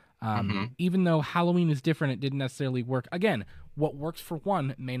 Even though Halloween is different, it didn't necessarily work. Again, what works for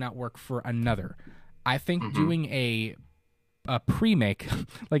one may not work for another. I think doing a pre-make,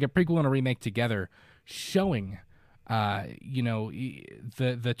 like a prequel and a remake together, showing,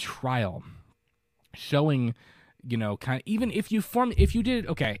 the trial, showing, kind of, even if you did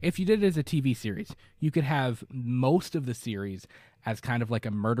it as a TV series, you could have most of the series as kind of like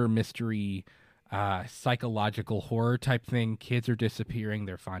a murder mystery, psychological horror type thing. Kids are disappearing,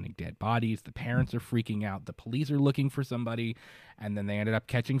 they're finding dead bodies, the parents are freaking out, the police are looking for somebody, and then they ended up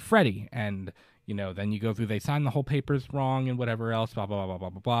catching Freddy, and then you go through, they signed the whole papers wrong and whatever else, blah blah blah blah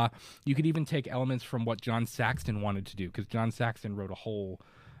blah blah. You could even take elements from what John Saxton wanted to do, because John Saxton wrote a whole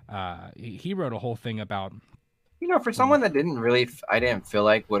thing about, for someone that I didn't feel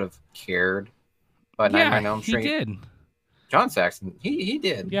like would have cared about Nightmare on Elm Street. He did. John Saxton, he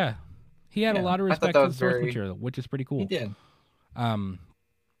did. Yeah. He had a lot of respect for the source material, which is pretty cool. He did.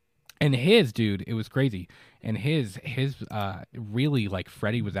 And his, dude, it was crazy. And his really, like,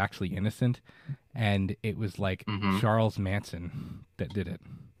 Freddy was actually innocent, and it was like Charles Manson that did it.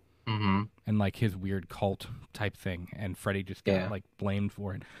 And like his weird cult type thing, and Freddy just got like blamed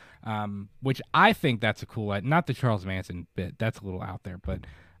for it. Which I think that's a cool, not the Charles Manson bit, that's a little out there, but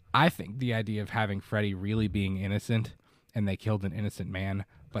I think the idea of having Freddy really being innocent, and they killed an innocent man,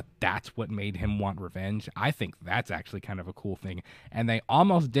 but that's what made him want revenge, I think that's actually kind of a cool thing. And they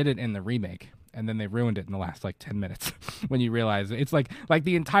almost did it in the remake, and then they ruined it in the last like 10 minutes when you realize it's like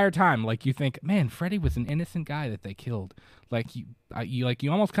the entire time, like, you think, man, Freddy was an innocent guy that they killed. Like,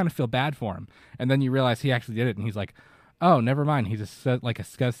 you almost kind of feel bad for him, and then you realize he actually did it, and he's like, oh, never mind, he's a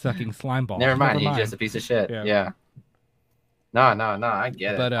scuzz-sucking slime ball. Never mind, he's just a piece of shit. Yeah. No, I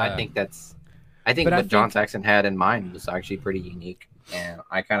get it. But, I think what John Saxon had in mind was actually pretty unique, and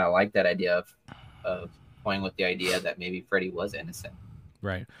I kind of like that idea of playing with the idea that maybe Freddy was innocent.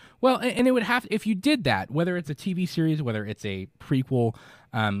 Right. Well, and it would have, if you did that, whether it's a TV series, whether it's a prequel,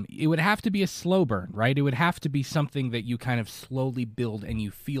 it would have to be a slow burn, right? It would have to be something that you kind of slowly build, and you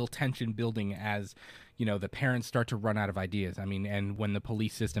feel tension building as, the parents start to run out of ideas. I mean, and when the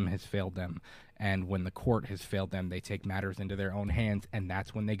police system has failed them, and when the court has failed them, they take matters into their own hands, and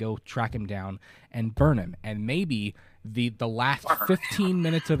that's when they go track him down and burn him. And maybe the last 15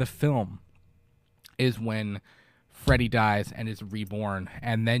 minutes of the film is when Freddy dies and is reborn,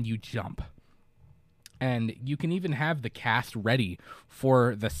 and then you jump. And you can even have the cast ready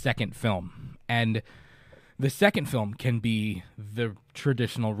for the second film. And the second film can be the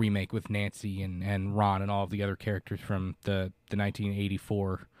traditional remake with Nancy and Ron and all of the other characters from the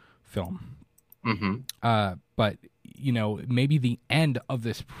 1984 film. But, maybe the end of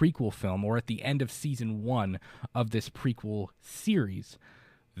this prequel film, or at the end of season 1 of this prequel series,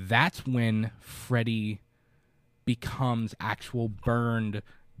 that's when Freddy becomes actual burned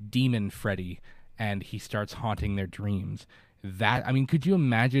demon Freddy, and he starts haunting their dreams. Could you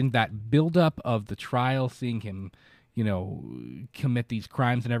imagine that buildup of the trial, seeing him, commit these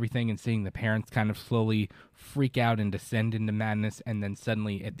crimes and everything, and seeing the parents kind of slowly freak out and descend into madness, and then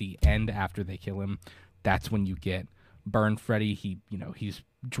suddenly at the end, after they kill him, that's when you get Burn Freddy. He's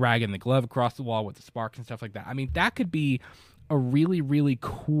dragging the glove across the wall with the sparks and stuff like that. I mean, that could be a really, really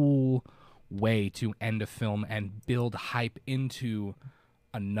cool way to end a film and build hype into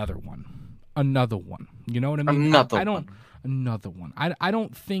another one. You know what I mean? Another one. I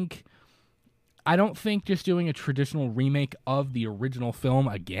don't think just doing a traditional remake of the original film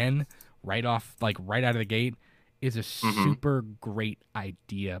again, right out of the gate, is a super great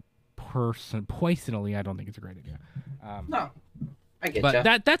idea. Personally, I don't think it's a great idea. No, I get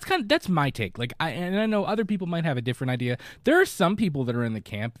but that's my take. Like, I know other people might have a different idea. There are some people that are in the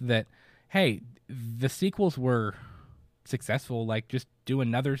camp that, hey, the sequels were successful, like, just do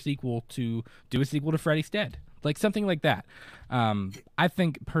a sequel to Freddy's Dead, like something like that. I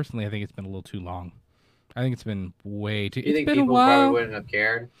think it's been a little too long. I think it's been way too. You think been people a while. Probably wouldn't have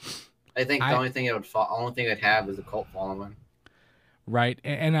cared? I think the only thing it would have is a cult following. Right,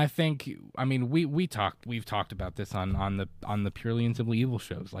 and I think, I mean, we've talked about this on the Purely and Simply Evil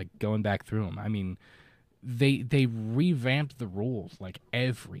shows, like going back through them. I mean, they revamped the rules like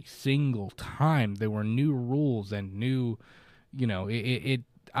every single time. There were new rules and new,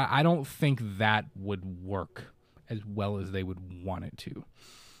 I don't think that would work as well as they would want it to.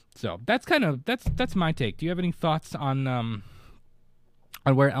 So that's my take. Do you have any thoughts on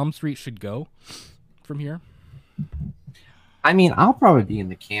where Elm Street should go from here? I mean, I'll probably be in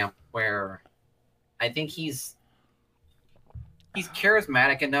the camp where I think he's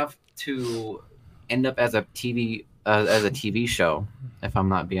charismatic enough to end up as a TV show. If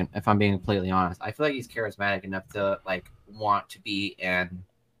I'm being completely honest, I feel like he's charismatic enough to like want to be in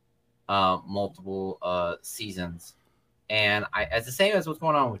multiple seasons. And as the same as what's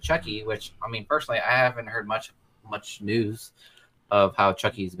going on with Chucky, which I mean, personally, I haven't heard much news of how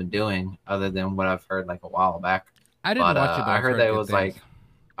Chucky's been doing, other than what I've heard like a while back. I didn't watch it. But I heard that it was things.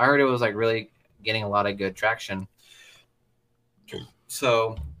 I heard it was like really getting a lot of good traction.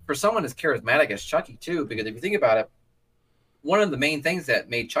 So for someone as charismatic as Chucky too, because if you think about it, one of the main things that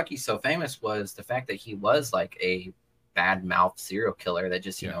made Chucky so famous was the fact that he was like a bad mouth serial killer that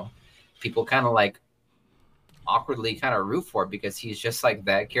just, people kind of like awkwardly kind of root for, because he's just like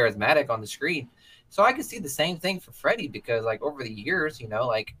that charismatic on the screen. So I could see the same thing for Freddy, because like over the years,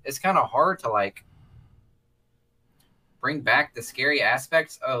 like it's kind of hard to like bring back the scary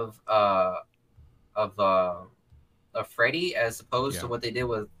aspects of Freddy as opposed to what they did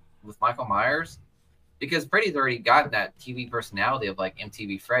with Michael Myers, because Freddy's already got that TV personality of like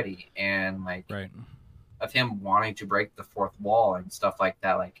MTV Freddy, and like of him wanting to break the fourth wall and stuff like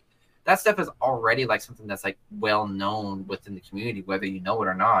that. Like that stuff is already like something that's like well known within the community, whether you know it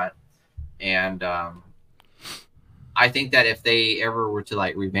or not. And I think that if they ever were to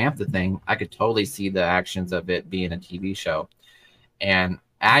like revamp the thing, I could totally see the actions of it being a TV show. And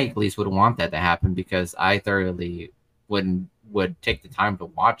I at least would want that to happen, because I thoroughly would take the time to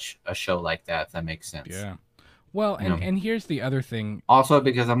watch a show like that, if that makes sense. Yeah. Well, and here's the other thing. Also,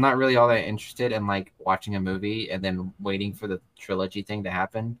 because I'm not really all that interested in like watching a movie and then waiting for the trilogy thing to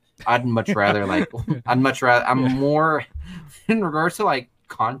happen. I'd much rather I'm more in regards to like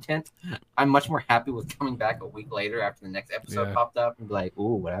content, I'm much more happy with coming back a week later after the next episode popped up and be like,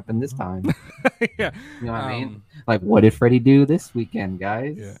 ooh, what happened this time? Yeah. You know what I mean? Like, what did Freddy do this weekend,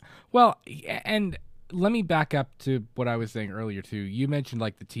 guys? Yeah. Well, and let me back up to what I was saying earlier too. You mentioned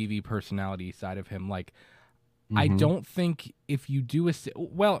like the TV personality side of him. Like, I don't think if you do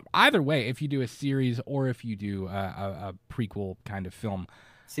either way, if you do a series or if you do a prequel kind of film.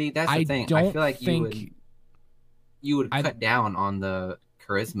 See, that's the thing. I feel like you would cut down on the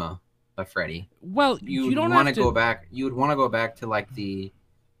charisma of Freddy. Well, you don't want to go back. You would want to go back to like the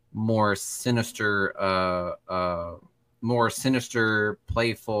more sinister,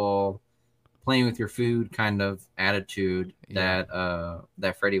 playful, playing with your food kind of attitude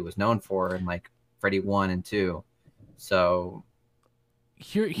that Freddy was known for, and like Freddy 1 and 2. So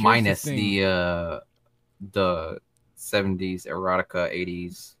here's minus the 70s erotica,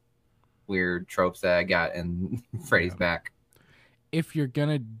 80s weird tropes that I got in Freddy's back. If you're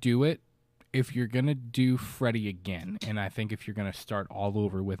gonna do it, if you're gonna do Freddy again, and I think if you're gonna start all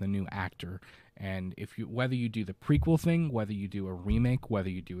over with a new actor, and whether you do the prequel thing, whether you do a remake, whether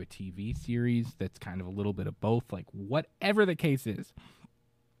you do a TV series that's kind of a little bit of both, like whatever the case is,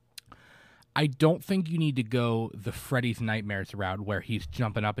 I don't think you need to go the Freddy's Nightmares route where he's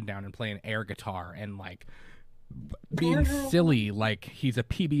jumping up and down and playing air guitar and like being silly like he's a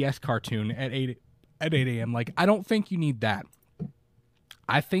PBS cartoon at 8 a.m. Like, I don't think you need that.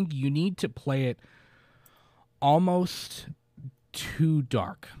 I think you need to play it almost too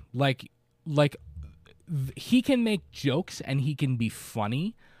dark. Like he can make jokes and he can be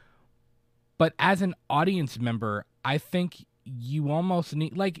funny, but as an audience member, I think you almost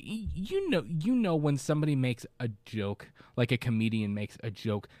need, like, you know when somebody makes a joke, like a comedian makes a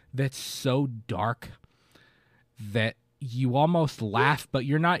joke that's so dark that you almost laugh, but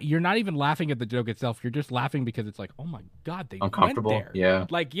you're not even laughing at the joke itself. You're just laughing because it's like, oh my God, they went there. Yeah.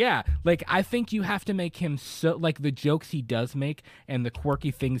 Like I think you have to make him so, like, the jokes he does make and the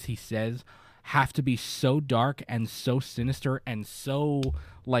quirky things he says have to be so dark and so sinister and so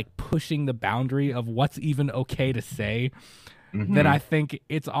like pushing the boundary of what's even okay to say that I think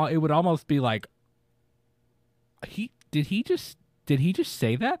it would almost be like, did he just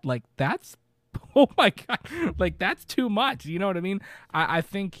say that? Like, that's, oh my God, like that's too much. You know what I mean? I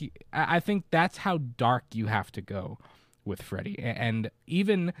think that's how dark you have to go with Freddy. And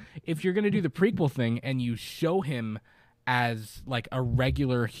even if you're going to do the prequel thing and you show him as like a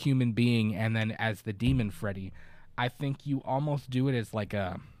regular human being and then as the demon Freddy, I think you almost do it as like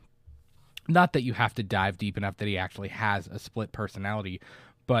a, not that you have to dive deep enough that he actually has a split personality,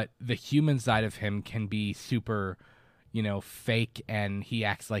 but the human side of him can be super, fake, and he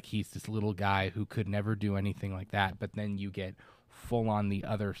acts like he's this little guy who could never do anything like that. But then you get full on the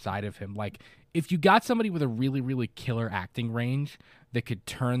other side of him. Like, if you got somebody with a really, really killer acting range that could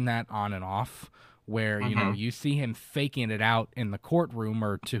turn that on and off, where, you see him faking it out in the courtroom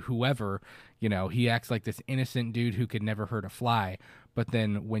or to whoever, he acts like this innocent dude who could never hurt a fly. But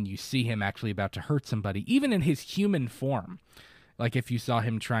then when you see him actually about to hurt somebody, even in his human form, like if you saw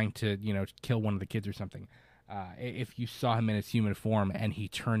him trying to, kill one of the kids or something, if you saw him in his human form and he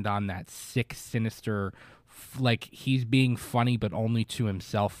turned on that sick, sinister, like he's being funny but only to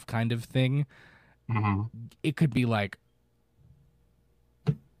himself kind of thing, it could be like,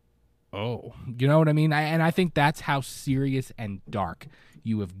 oh, you know what I mean? And I think that's how serious and dark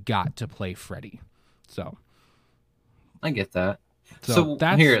you have got to play Freddy. So I get that. So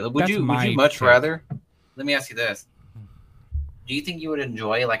would you much rather? Let me ask you this: do you think you would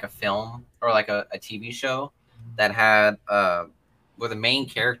enjoy like a film or like a TV show that had where the main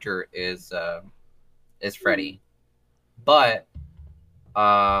character is Freddy, but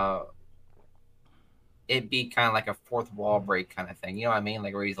it'd be kind of like a fourth wall break kind of thing? You know what I mean?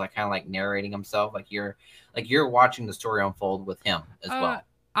 Like where he's like kind of like narrating himself, like you're watching the story unfold with him as well.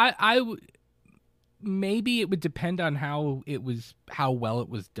 I would. Maybe it would depend on how well it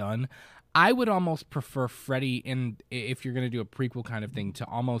was done. I would almost prefer Freddy, if you're going to do a prequel kind of thing, to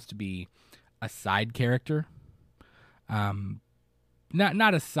almost be a side character.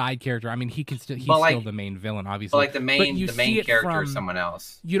 Not a side character. I mean, he's still the main villain, obviously. But like the main character is someone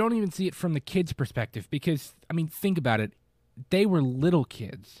else. You don't even see it from the kid's perspective because, I mean, think about it. They were little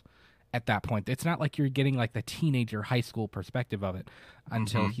kids at that point. It's not like you're getting like the teenager high school perspective of it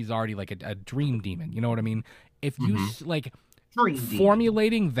until he's already like a dream demon. You know what I mean? If you like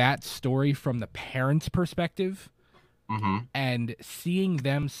formulating that story from the parents' perspective and seeing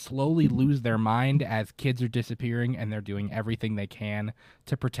them slowly lose their mind as kids are disappearing and they're doing everything they can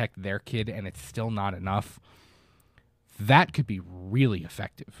to protect their kid and it's still not enough, that could be really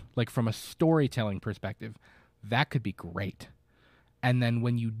effective. Like from a storytelling perspective, that could be great. And then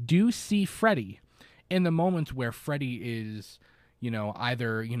when you do see Freddy, in the moments where Freddy is,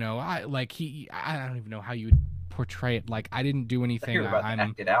 either, I don't even know how you would portray it. Like, I didn't do anything. You're about to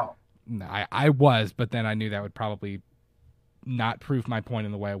act it out. I was, but then I knew that would probably not prove my point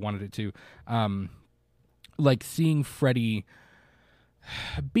in the way I wanted it to. Like seeing Freddy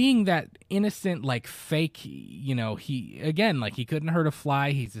being that innocent, like fake, he couldn't hurt a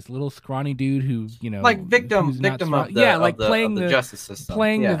fly. He's this little scrawny dude who, like victim of the justice system,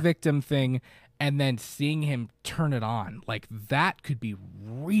 playing the victim thing, and then seeing him turn it on, like that could be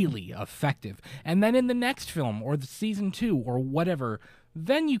really effective. And then in the next film or the season 2 or whatever,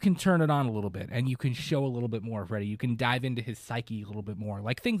 then you can turn it on a little bit and you can show a little bit more of Freddy. You can dive into his psyche a little bit more,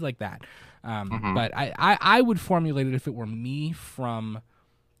 like things like that. But I would formulate it if it were me from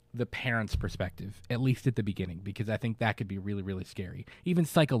the parents' perspective, at least at the beginning, because I think that could be really, really scary. Even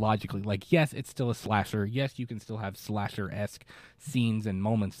psychologically, like, yes, it's still a slasher. Yes, you can still have slasher-esque scenes and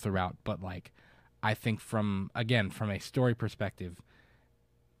moments throughout, but like, I think from a story perspective,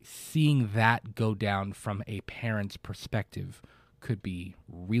 seeing that go down from a parent's perspective could be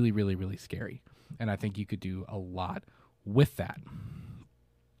really, really, really scary. And I think you could do a lot with that.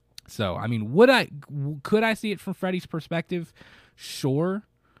 So, I mean, could I see it from Freddy's perspective? Sure.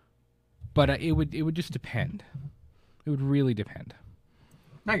 But it would just depend. It would really depend.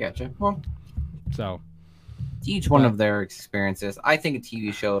 I gotcha. Well, so each one of their experiences. I think a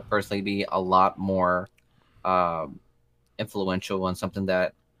TV show would personally be a lot more influential and something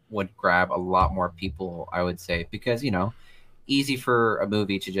that would grab a lot more people, I would say, because, easy for a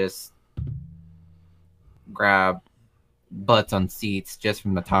movie to just grab butts on seats just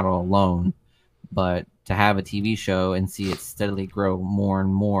from the title alone, but to have a TV show and see it steadily grow more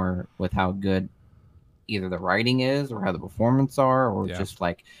and more with how good either the writing is or how the performance are or just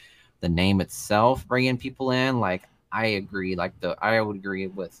like the name itself bringing people in, like I agree, I would agree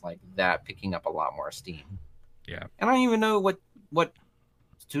with like that picking up a lot more steam. Yeah. And I don't even know what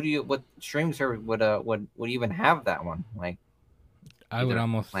streaming service would even have that one. Like I would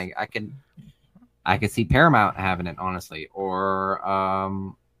almost like I could see Paramount having it, honestly, or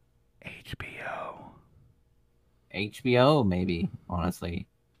HBO maybe, honestly,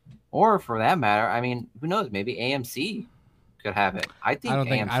 or for that matter, I mean, who knows? Maybe AMC could have it. I don't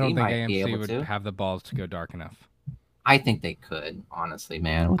think AMC would have the balls to go dark enough. I think they could, honestly,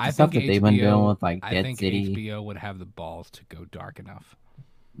 man. With the stuff that they've been doing with like Dead City, HBO would have the balls to go dark enough.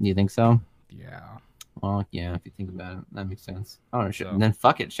 You think so? Yeah. Well, yeah, if you think about it, that makes sense. Oh, So. then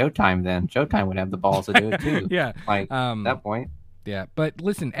fuck it, Showtime. Then Showtime would have the balls to do it too. Yeah. Like at that point. Yeah, but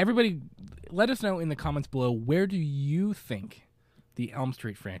listen, everybody, let us know in the comments below, where do you think the Elm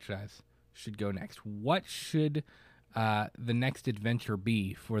Street franchise should go next? What should the next adventure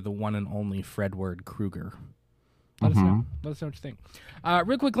be for the one and only Fredward Krueger? Let us know. Let us know what you think.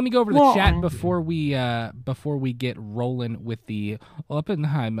 Real quick, let me go over the chat before we get rolling with the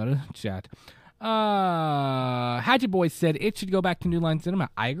Oppenheimer chat. Hatchet Boys said it should go back to New Line Cinema.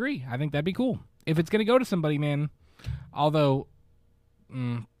 I agree. I think that'd be cool if it's gonna go to somebody, man. Although,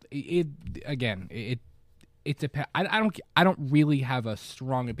 I don't really have a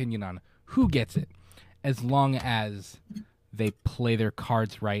strong opinion on who gets it, as long as they play their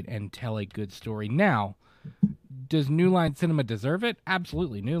cards right and tell a good story. Now, does New Line Cinema deserve it?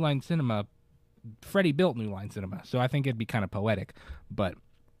 Absolutely. New Line Cinema, Freddie built New Line Cinema, so I think it'd be kind of poetic. But,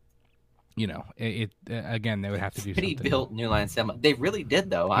 you know, again, they would have to do Freddie something. built New Line Cinema. They really did,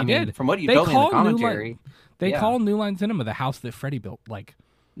 though. He did. Mean, from what you told me in the commentary. They call New Line Cinema the house that Freddie built. Like,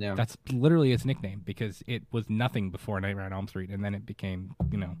 yeah. That's literally its nickname, because it was nothing before Nightmare on Elm Street, and then it became,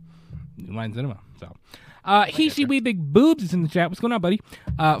 you know, New Line Cinema. So, He, She, We, Big Boobs is in the chat. What's going on, buddy?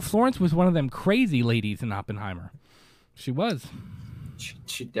 Florence was one of them crazy ladies in Oppenheimer. She was.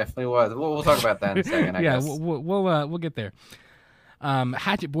 She definitely was. We'll talk about that in a second, I guess. We'll get there.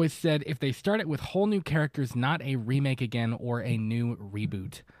 Hatchet Boys said if they start it with whole new characters, not a remake again or a new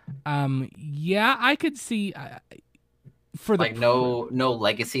reboot. Yeah, I could see for the like no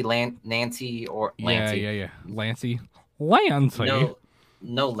legacy Nancy or Lancey. Yeah. Lancey.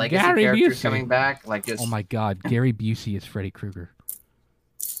 No legacy Gary characters Busey coming back. Like just oh my God, Gary Busey is Freddy Krueger.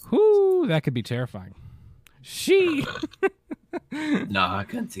 Whoo, that could be terrifying. No, I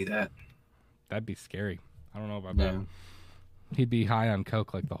couldn't see that. That'd be scary. I don't know about that. He'd be high on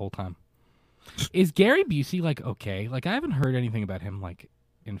coke like the whole time. Is Gary Busey like okay? Like I haven't heard anything about him like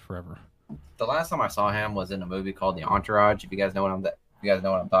in forever. The last time I saw him was in a movie called The Entourage. If you guys know what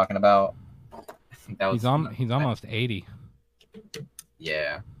I'm talking about. He's almost 80.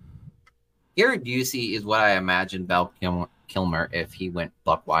 Yeah. Gary Busey is what I imagine Val Kilmer if he went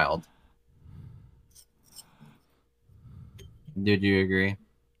buck wild. Did you agree?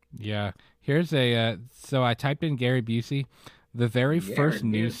 Yeah. Here's a so I typed in Gary Busey. The very first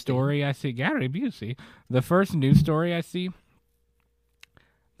news story I see, Gary Busey. The first news story I see,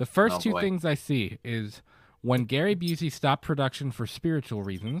 the first two things I see is when Gary Busey stopped production for spiritual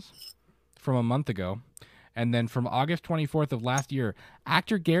reasons from a month ago, and then from August 24th of last year,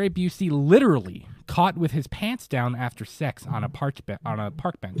 actor Gary Busey literally caught with his pants down after sex on a park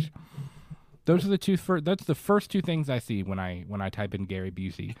bench. Those are the two. That's the first two things I see when I type in Gary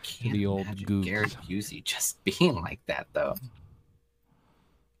Busey. The old Google. Gary Busey just being like that, though.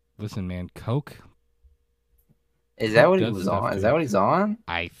 Listen, man, coke. Is that what he was on? Is that what he's on?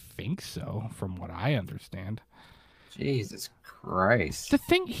 I think so, from what I understand. Jesus Christ. The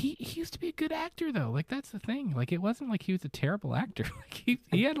thing, he used to be a good actor, though. Like, that's the thing. Like, it wasn't like he was a terrible actor. Like,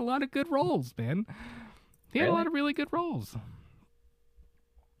 he had a lot of good roles, man. He had a lot of really good roles.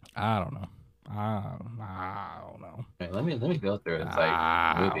 I don't know. I don't know. Wait, let me go through his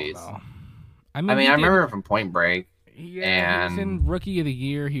movies. I mean, I remember from Point Break. Yeah, he was in Rookie of the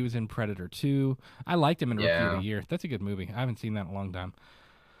Year. He was in Predator 2. I liked him in Rookie of the Year. That's a good movie. I haven't seen that in a long time.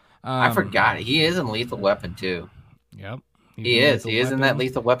 I forgot. He is in Lethal Weapon, too. Yep. He is in that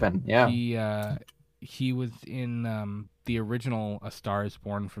Lethal Weapon. Yeah. He was in the original A Star is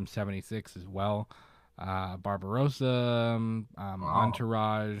Born from '76 as well. Barbarossa,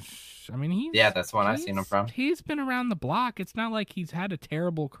 Entourage. I mean, that's one I've seen him from. He's been around the block. It's not like he's had a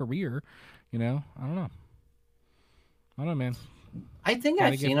terrible career. You know, I don't know, man. I think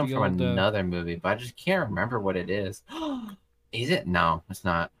I've seen him from another movie, but I just can't remember what it is. Is it? No, it's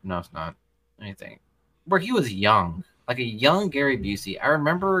not. No, it's not. Anything. Where he was young, like a young Gary Busey. I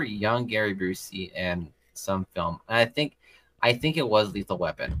remember young Gary Busey in some film. And I think it was Lethal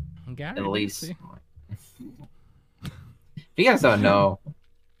Weapon. Gary at least. Busey. If you guys don't know,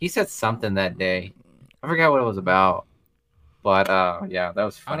 he said something that day. I forgot what it was about. But yeah, that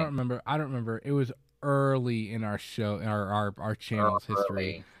was funny. I don't remember. It was early in our show, our channel's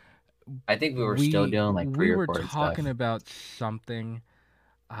history. I think we were still doing like pre-recorded stuff. We were talking about something,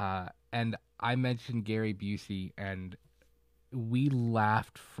 and I mentioned Gary Busey, and we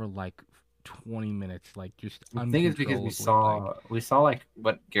laughed for like 20 minutes, like just. I think it's because we saw like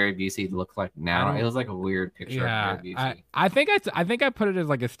what Gary Busey looked like now. It was like a weird picture of Gary Busey. I think I put it as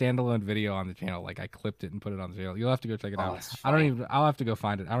like a standalone video on the channel. Like I clipped it and put it on the channel. You'll have to go check it out. I'll have to go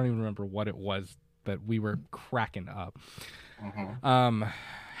find it. I don't even remember what it was, but we were cracking up.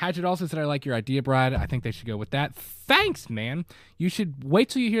 Hatchet also said, I like your idea, Brad. I think they should go with that. Thanks, man. You should wait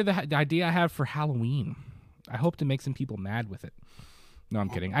till you hear the idea I have for Halloween. I hope to make some people mad with it. No, I'm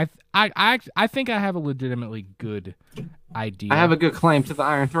kidding. I think I have a legitimately good idea. I have a good claim to the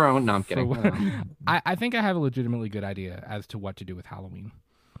Iron Throne. No, I'm kidding. I think I have a legitimately good idea as to what to do with Halloween.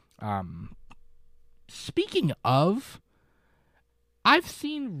 Speaking of, I've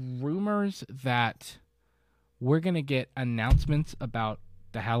seen rumors that we're going to get announcements about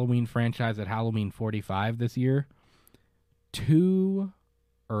the Halloween franchise at Halloween 45 this year. Too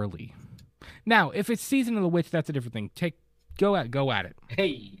early. Now, if it's Season of the Witch, that's a different thing. Go at it.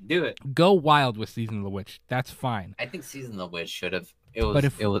 Hey, do it. Go wild with Season of the Witch. That's fine. I think Season of the Witch should have. It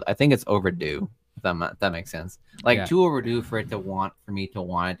was. I think it's overdue. If that makes sense. Like too overdue for me to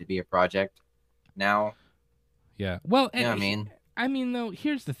want it to be a project. Now. Yeah. Well, you know what I mean. I mean, though,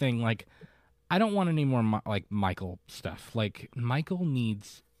 here's the thing. Like, I don't want any more like Michael stuff. Like, Michael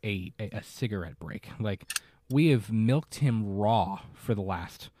needs a cigarette break. Like, we have milked him raw for the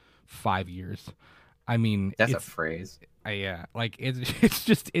last 5 years. I mean, that's a phrase. Yeah, like it's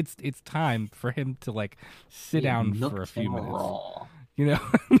just it's time for him to like sit down for a few minutes. Raw. You know,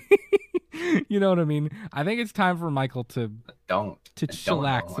 you know what I mean. I think it's time for Michael to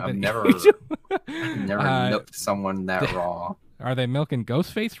chillax. I've never milked someone that raw. Are they milking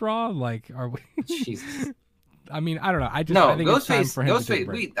Ghostface raw? Like, are we? Jesus. I mean, I don't know. I think Ghostface. It's time for him to take a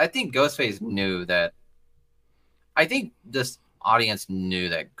break. I think Ghostface knew that. I think this audience knew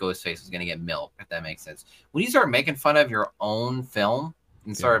that Ghostface was going to get milked, if that makes sense. When you start making fun of your own film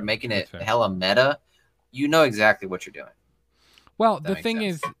and start making it hella meta, you know exactly what you're doing. Well, the thing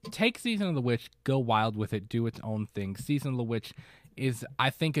is, take Season of the Witch, go wild with it, do its own thing. Season of the Witch is,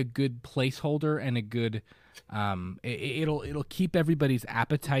 I think, a good placeholder and a good it'll keep everybody's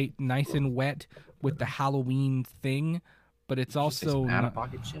appetite nice and wet with the Halloween thing, but it's also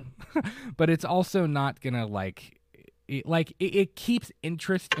out-of-pocket shit. But it's also not gonna it keeps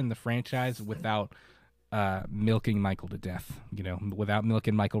interest in the franchise without milking Michael to death, you know, without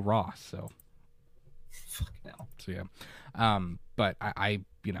milking Michael raw. So yeah. But I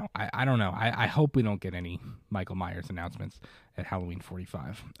don't know. I hope we don't get any Michael Myers announcements at Halloween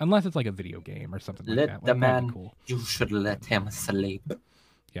 45, unless it's like a video game or something like that. Let the man. Cool. You should let him sleep.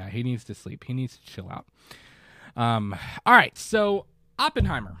 Yeah, he needs to sleep. He needs to chill out. All right. So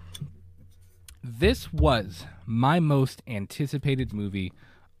Oppenheimer. This was my most anticipated movie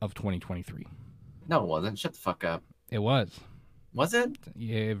of 2023. No, it wasn't. Shut the fuck up. It was. Was it?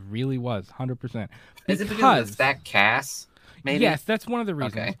 Yeah, it really was. 100%. Is it because it's that cast? Maybe? Yes, that's one of the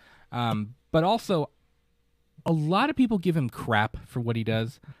reasons. Okay. But also, a lot of people give him crap for what he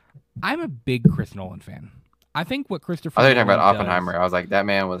does. I'm a big Chris Nolan fan. I think what Christopher I thought you were talking about Oppenheimer. I was like, that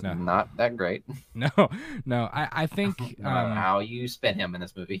man was not that great. No. I think... I don't know how you spin him in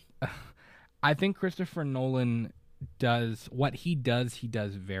this movie. I think Christopher Nolan does what he does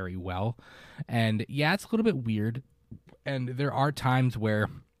very well. And yeah, it's a little bit weird. And there are times where,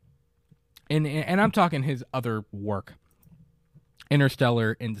 and I'm talking his other work,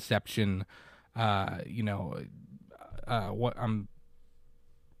 Interstellar, Inception, what's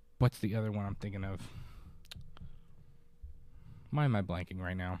the other one I'm thinking of? Why am I blanking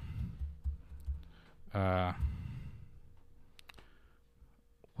right now?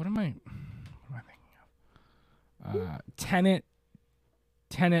 What am I thinking of?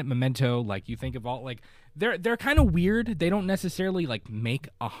 Tenet, Memento. Like, you think of all, like, they're kind of weird. They don't necessarily like make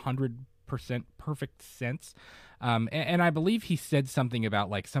 100% perfect sense. And I believe he said something about,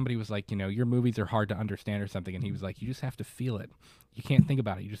 like, somebody was like, you know, your movies are hard to understand or something, and he was like, you just have to feel it. You can't think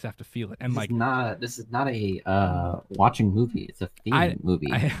about it. You just have to feel it. And this is not a watching movie. It's a feeling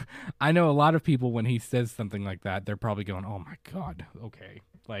movie. I know a lot of people, when he says something like that, they're probably going, oh my God, okay.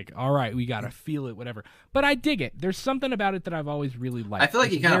 Like, all right, we got to feel it, whatever. But I dig it. There's something about it that I've always really liked. I feel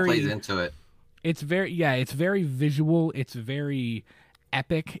like he kind of plays into it. It's it's very visual. It's very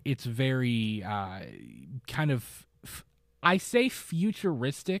epic. It's very kind of, I say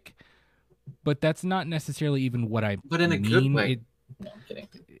futuristic, but that's not necessarily even what I But in a good way. No, I'm kidding.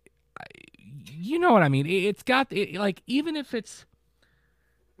 You know what I mean? It's got, like, even if it's...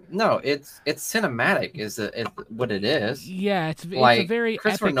 No, it's cinematic is what it is. Yeah, it's like, a very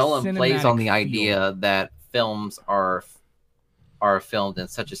Christopher epic Nolan plays on the feel. idea that films are filmed in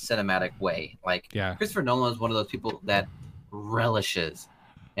such a cinematic way. Like, Christopher Nolan is one of those people that relishes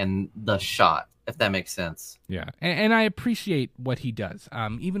in the shot, if that makes sense. Yeah, and I appreciate what he does.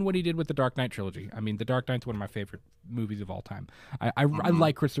 Even what he did with the Dark Knight trilogy. I mean, the Dark Knight's one of my favorite movies of all time. I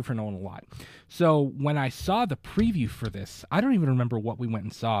like Christopher Nolan a lot. So when I saw the preview for this, I don't even remember what we went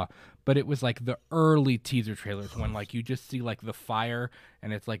and saw, but it was like the early teaser trailers when like you just see like the fire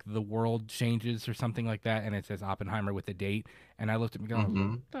and it's like the world changes or something like that, and it says Oppenheimer with a date. And I looked at me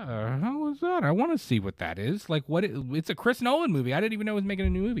going, what the hell is that? I want to see what that is. Like, it's a Chris Nolan movie. I didn't even know he was making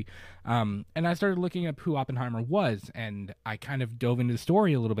a new movie. And I started looking up who Oppenheimer was, and I kind of dove into the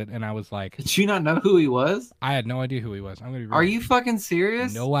story a little bit, and I was like, Did you not know who he was? I had no idea who he was. I'm gonna be real. Are you fucking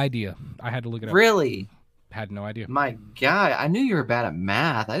serious? No idea. I had to look it up. Really? Had no idea. My God, I knew you were bad at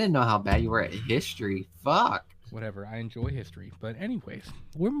math. I didn't know how bad you were at history. Fuck. Whatever. I enjoy history. But anyways,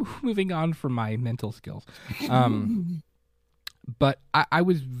 we're moving on from my mental skills. But I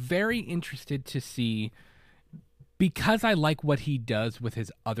was very interested to see, because I like what he does with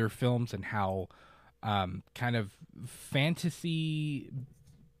his other films and how kind of fantasy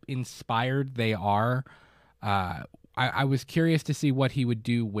inspired they are. I was curious to see what he would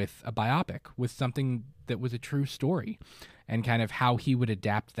do with a biopic, with something that was a true story, and kind of how he would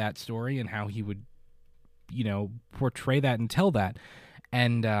adapt that story and how he would, portray that and tell that.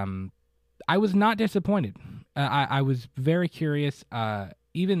 And I was not disappointed. I was very curious.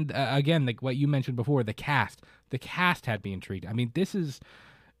 Even again, like what you mentioned before, the cast had me intrigued. I mean, this is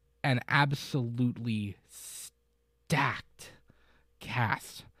an absolutely stacked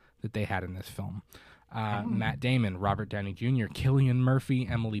cast that they had in this film. Matt Damon, Robert Downey Jr., Cillian Murphy,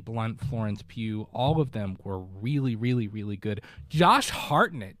 Emily Blunt, Florence Pugh, all of them were really, really, really good. Josh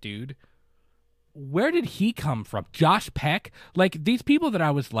Hartnett, dude. Where did he come from? Josh Peck? Like, these people that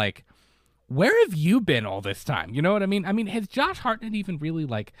I was like, where have you been all this time? You know what I mean? I mean, has Josh Hartnett even really,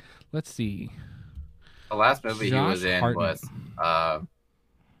 like, let's see. The last movie he was in was, I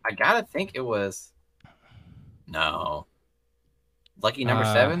gotta think it was, Lucky Number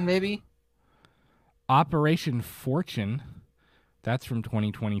 7, maybe? Operation Fortune. That's from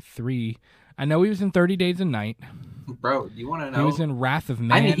 2023. I know he was in 30 Days a Night. Bro, do you want to know? He was in Wrath of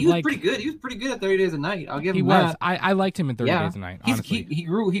Man. I mean, he was pretty good. He was pretty good at 30 Days a Night. I'll give him that. He was. I liked him in 30 Days a Night, honestly. He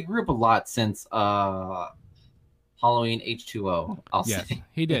grew up a lot since Halloween H2O. I'll say.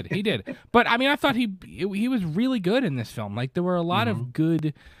 He did. But I mean, I thought he was really good in this film. Like, there were a lot of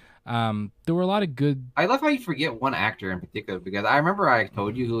good. I love how you forget one actor in particular, because I remember I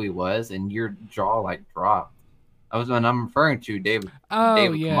told you who he was and your jaw like dropped. That was when I'm referring to David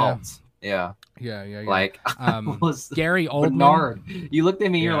Maltz. Yeah. Like, was Gary Oldman. Bernard. You looked at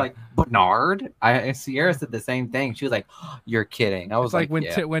me, you're like, Bernard? Sierra said the same thing. She was like, you're kidding. I was like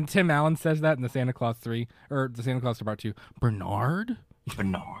when Tim Allen says that in the Santa Claus 3 or the Santa Claus Part 2, Bernard?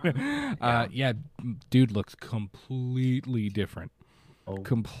 Dude looks completely different.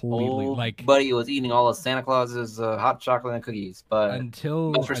 Completely like buddy was eating all of Santa Claus's hot chocolate and cookies, but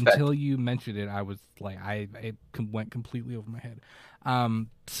until you mentioned it, I was like, it went completely over my head.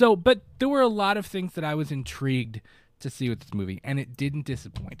 But there were a lot of things that I was intrigued to see with this movie, and it didn't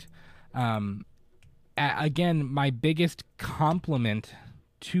disappoint. Again, my biggest compliment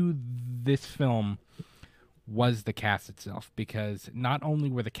to this film was the cast itself, because not only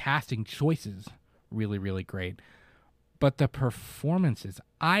were the casting choices really, really great, but the performances,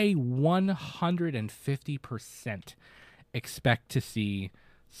 I 150% expect to see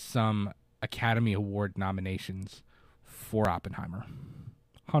some Academy Award nominations for Oppenheimer.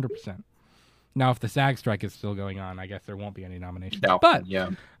 100%. Now, if the SAG strike is still going on, I guess there won't be any nominations. No, but yeah.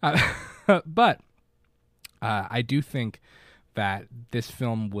 I do think that this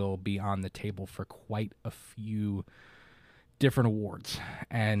film will be on the table for quite a few different awards.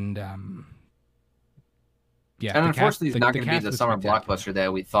 And and unfortunately, it's not going to be the summer blockbuster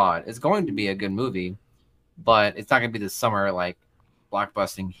that we thought. It's going to be a good movie, but it's not going to be the summer like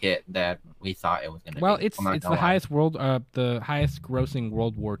blockbusting hit that we thought it was going to be. Well, it's the highest grossing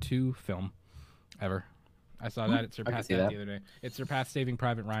World War II film ever. I saw that. It surpassed that the other day. It surpassed Saving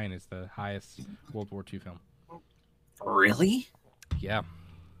Private Ryan as the highest World War II film. Really? Yeah.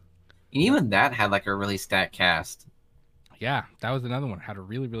 And even that had like a really stacked cast. Yeah, that was another one. It had a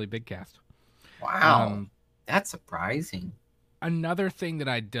really, really big cast. Wow. That's surprising. Another thing that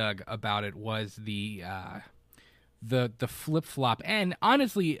I dug about it was the flip flop. And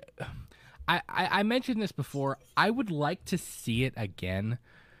honestly, I mentioned this before. I would like to see it again,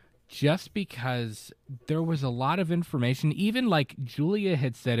 just because there was a lot of information. Even like Julia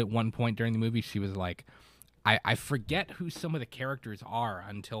had said at one point during the movie, she was like, I forget who some of the characters are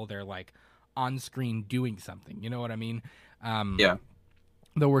until they're like on screen doing something. You know what I mean? Yeah.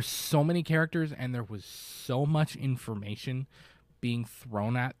 There were so many characters and there was so much information being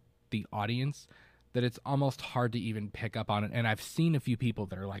thrown at the audience that it's almost hard to even pick up on it. And I've seen a few people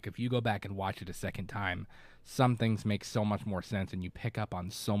that are like, if you go back and watch it a second time, some things make so much more sense and you pick up on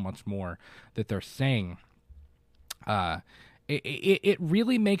so much more that they're saying. It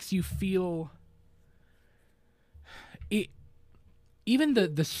really makes you feel it. Even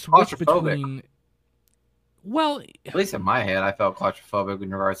the switch between, well, at least in my head, I felt claustrophobic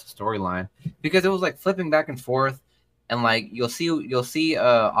in regards to storyline because it was like flipping back and forth, and like you'll see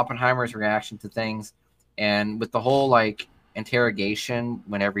Oppenheimer's reaction to things, and with the whole like interrogation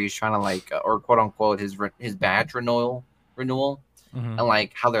whenever he's trying to like or quote unquote his badge renewal, mm-hmm. and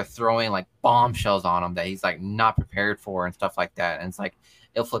like how they're throwing like bombshells on him that he's like not prepared for and stuff like that, and it's like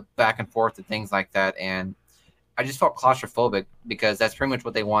it'll flip back and forth to things like that, and I just felt claustrophobic because that's pretty much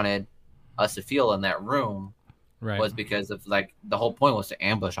what they wanted us to feel in that room. Right. Was because of like the whole point was to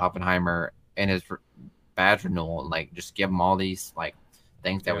ambush Oppenheimer and his badge renewal and like just give him all these like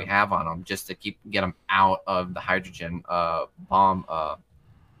things that we have on him just to get him out of the hydrogen bomb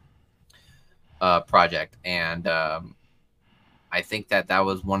project. And I think that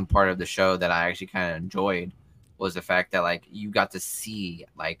was one part of the show that I actually kind of enjoyed was the fact that like you got to see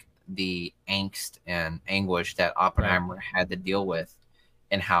like the angst and anguish that Oppenheimer had to deal with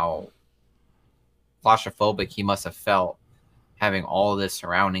and how claustrophobic he must have felt having all of this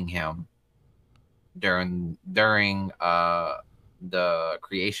surrounding him during the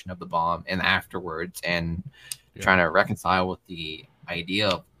creation of the bomb and afterwards and trying to reconcile with the idea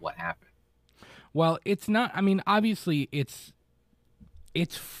of what happened. Well, it's not, I mean, obviously it's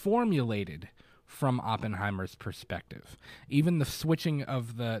formulated from Oppenheimer's perspective. Even the switching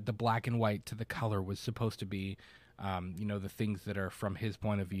of the black and white to the color was supposed to be, the things that are from his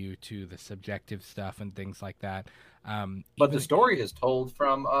point of view to the subjective stuff and things like that. But the story is told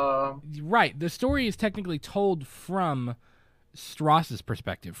from... Right. The story is technically told from Strauss's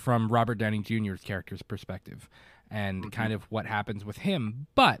perspective, from Robert Downey Jr.'s character's perspective, and kind of what happens with him.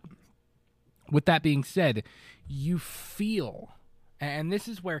 But with that being said, you feel... And this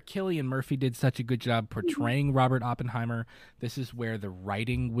is where Cillian Murphy did such a good job portraying Robert Oppenheimer. This is where the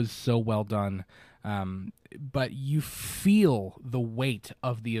writing was so well done. But you feel the weight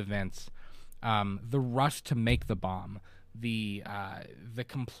of the events, the rush to make the bomb, the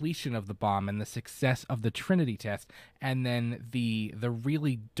completion of the bomb, and the success of the Trinity test, and then the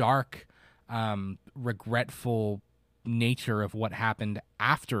really dark, regretful nature of what happened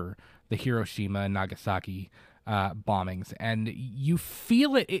after the Hiroshima and Nagasaki bombings, and you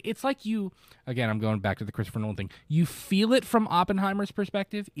feel it. It's like again, I'm going back to the Christopher Nolan thing. You feel it from Oppenheimer's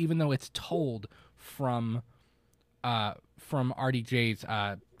perspective, even though it's told from RDJ's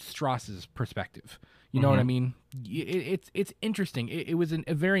Strauss's perspective. You know what I mean? It's interesting. It was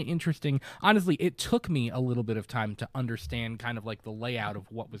a very interesting. Honestly, it took me a little bit of time to understand kind of like the layout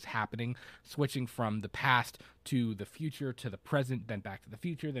of what was happening, switching from the past to the future to the present, then back to the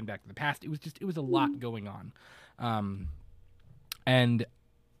future, then back to the past. It was a lot going on, and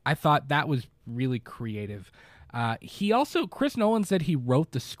I thought that was really creative. Chris Nolan said he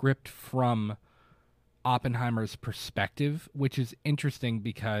wrote the script from Oppenheimer's perspective, which is interesting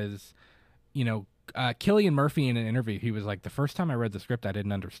because, Cillian Murphy in an interview, he was like, the first time I read the script, I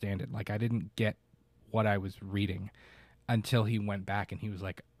didn't understand it. Like, I didn't get what I was reading until he went back and he was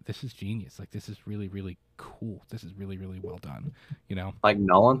like, this is genius. Like, this is really, really cool. This is really, really well done. Like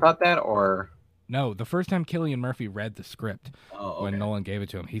Nolan thought that, or? No, the first time Cillian Murphy read the script when Nolan gave it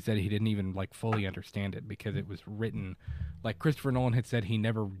to him, he said he didn't even like fully understand it because it was written like Christopher Nolan had said he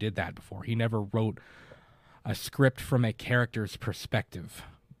never did that before. He never wrote a script from a character's perspective,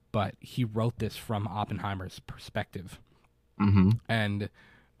 but he wrote this from Oppenheimer's perspective. And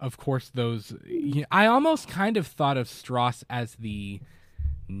of course, I almost kind of thought of Strauss as the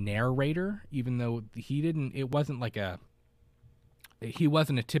narrator, even though he wasn't a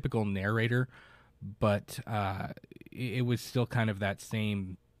typical narrator, but it was still kind of that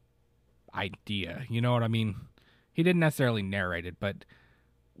same idea. You know what I mean? He didn't necessarily narrate it, but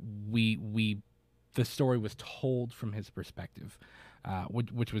the story was told from his perspective,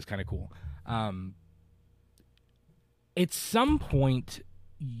 which was kind of cool. At some point,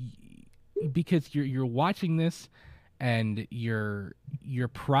 because you're watching this and you're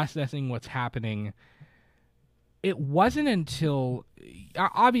processing what's happening, it wasn't until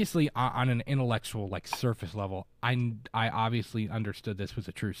obviously on an intellectual like surface level, I obviously understood this was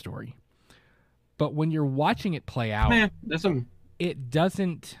a true story. But when you're watching it play out, it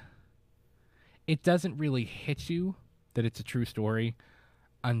doesn't really hit you that it's a true story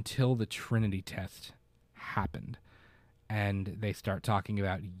until the Trinity test happened and they start talking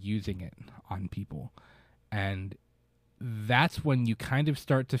about using it on people. And that's when you kind of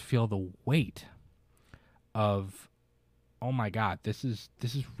start to feel the weight of, oh my God, this is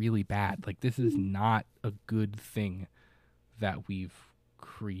really bad. Like, this is not a good thing that we've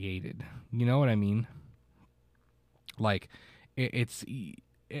created. You know what I mean? Like, it's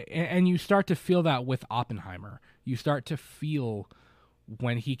and you start to feel that with Oppenheimer. You start to feel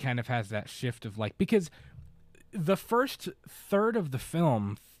when he kind of has that shift of like, because the first third of the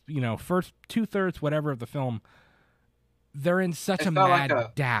film, first 2/3, whatever of the film, they're in such It a felt like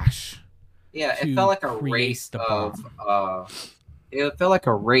mad dash yeah, it to felt like a create race the of bomb. it felt like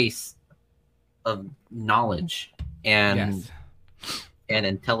a race of knowledge and Yes.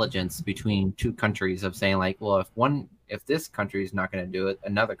 intelligence between two countries of saying like, well, if this country is not going to do it,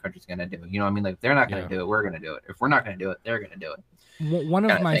 another country's going to do it. You know what I mean? Like, if they're not going Yeah. to do it, we're going to do it. If we're not going to do it, they're going to do it. One of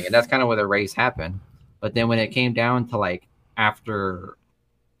Kind of my thing. And that's kind of where the race happened. But then when it came down to like after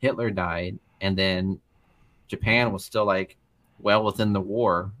Hitler died, and then Japan was still like well within the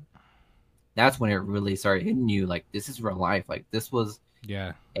war, that's when it really started hitting you like, this is real life. Like, this was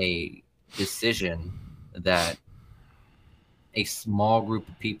yeah. a decision that a small group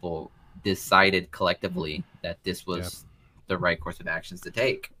of people decided collectively that this was the right course of actions to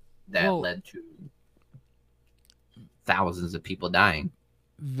take that led to thousands of people dying.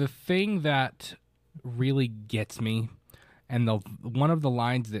 The thing that really gets me, and one of the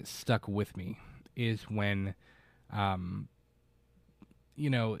lines that stuck with me, is when I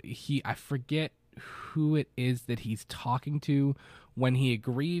forget who it is that he's talking to when he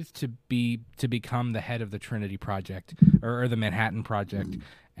agrees to become the head of the Trinity Project or the Manhattan Project,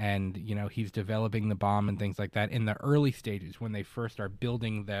 and he's developing the bomb and things like that in the early stages when they first are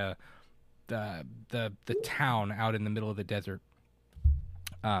building the town out in the middle of the desert.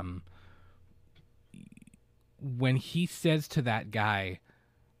 When he says to that guy,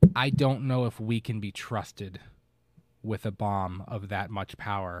 I don't know if we can be trusted with a bomb of that much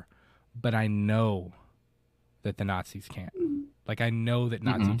power, but I know that the Nazis can't. Like, I know that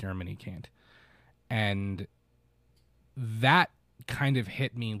Nazi Germany can't. And that kind of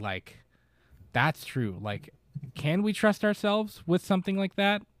hit me like, that's true. Like, can we trust ourselves with something like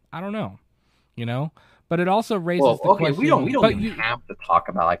that? I don't know, But it also raises the question. We don't even have to talk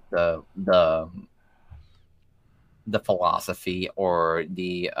about like the philosophy or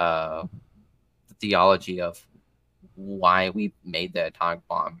the theology of why we made the atomic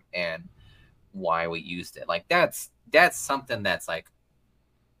bomb and why we used it. Like, that's something that's like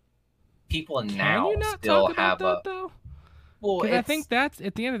people now still have that, though? Well, I think that's,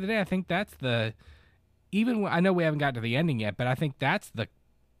 at the end of the day, I think that's I know we haven't got to the ending yet, but I think that's the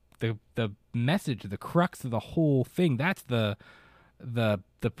message, the crux of the whole thing. That's the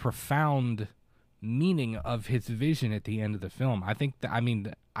profound meaning of his vision at the end of the film. I think I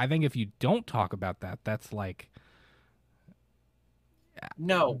think if you don't talk about that, that's like,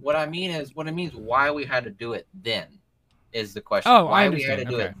 no, what I mean is why we had to do it then is the question. Oh, why I we had to understand.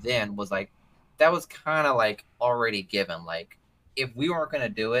 do it then was like, that was kind of like already given. Like, if we weren't going to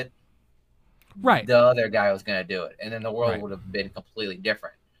do it, right, the other guy was going to do it, and then the world right. would have been completely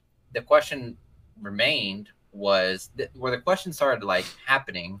different. The question remained was where the question started like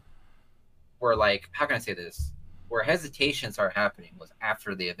happening, where like, how can I say this? Where hesitation started happening was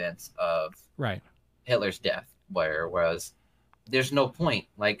after the events of Hitler's death, where was there's no point.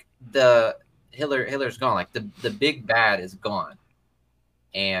 Like, the Hitler's gone. Like, the big bad is gone.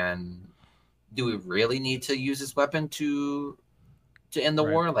 And do we really need to use this weapon to end the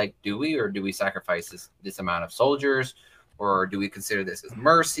war? Like, do we, or do we sacrifice this amount of soldiers, or do we consider this as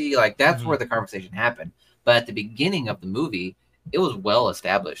mercy? Like, that's where the conversation happened. But at the beginning of the movie, it was well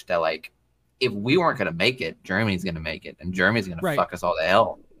established that like, if we weren't going to make it, Germany's going to make it, and Germany's going to fuck us all to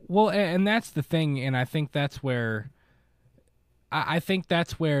hell. Well, and that's the thing, and I think that's where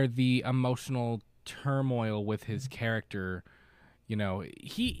the emotional turmoil with his character,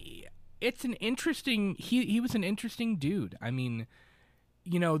 it's an interesting, he was an interesting dude. I mean,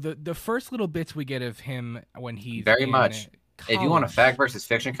 the first little bits we get of him when he's very in much. college. If you want a fact versus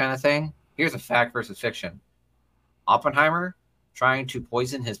fiction kind of thing, here's a fact versus fiction. Oppenheimer trying to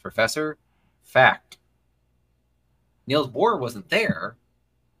poison his professor, fact. Niels Bohr wasn't there,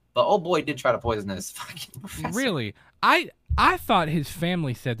 but old boy did try to poison his fucking professor. Really? I thought his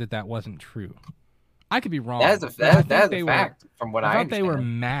family said that wasn't true. I could be wrong. That is a fact from what I understand. I thought they were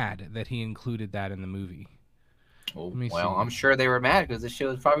mad that he included that in the movie. Well, I'm sure they were mad because this shit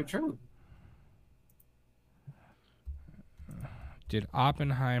was probably true. Did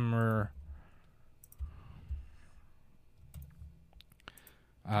Oppenheimer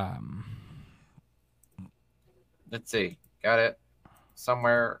let's see. Got it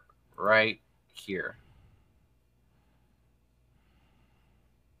somewhere right here.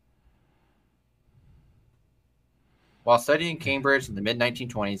 While studying Cambridge in the mid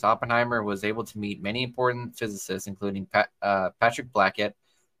 1920s, Oppenheimer was able to meet many important physicists, including Patrick Blackett,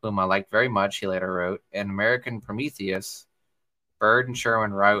 whom I liked very much, he later wrote, and American Prometheus. Bird and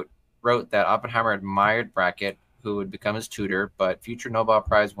Sherwin wrote that Oppenheimer admired Brackett, who would become his tutor, but future Nobel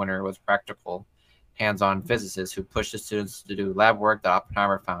Prize winner was practical, hands-on physicist who pushed his students to do lab work that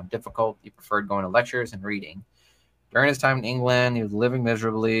Oppenheimer found difficult. He preferred going to lectures and reading. During his time in England, he was living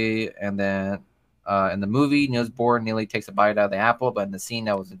miserably, and then in the movie, Niels Bohr nearly takes a bite out of the apple, but in the scene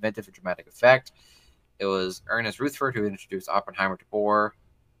that was invented for dramatic effect, it was Ernest Rutherford who introduced Oppenheimer to Bohr.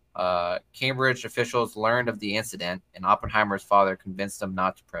 Cambridge officials learned of the incident, and Oppenheimer's father convinced them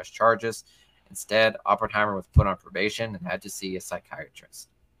not to press charges. Instead, Oppenheimer was put on probation and had to see a psychiatrist.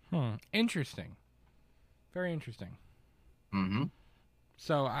 Interesting. Very interesting. Mm-hmm.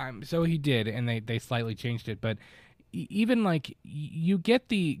 So he did, and they slightly changed it, but even like you get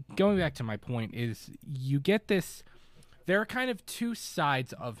going back to my point is you get this. There are kind of two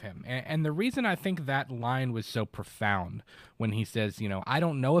sides of him. And the reason I think that line was so profound when he says, I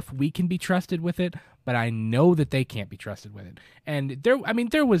don't know if we can be trusted with it, but I know that they can't be trusted with it. And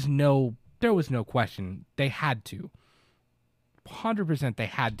there was no question. They had to. 100% they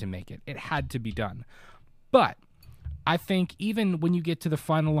had to make it. It had to be done. But I think even when you get to the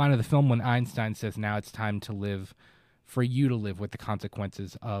final line of the film when Einstein says, now it's time to live, for you to live with the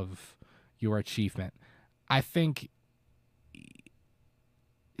consequences of your achievement, I think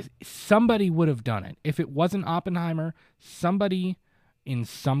somebody would have done it. If it wasn't Oppenheimer, somebody in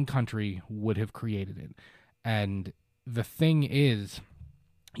some country would have created it. And the thing is,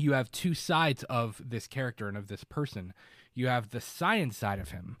 you have two sides of this character and of this person. You have the science side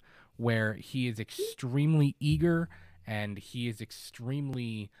of him, where he is extremely eager and he is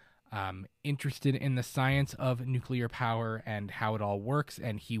extremely interested in the science of nuclear power and how it all works,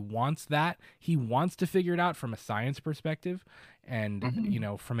 and he wants that. He wants to figure it out from a science perspective and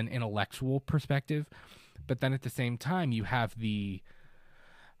from an intellectual perspective. But then at the same time, you have the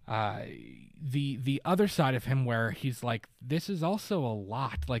other side of him where he's like, this is also a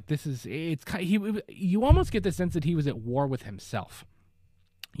lot. Like you almost get the sense that he was at war with himself.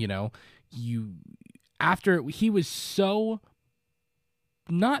 After he was so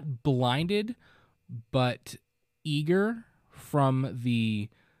not blinded, but eager from the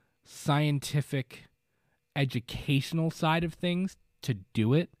scientific educational side of things to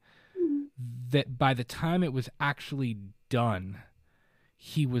do it, that by the time it was actually done,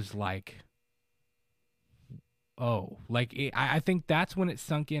 he was like, oh, like I think that's when it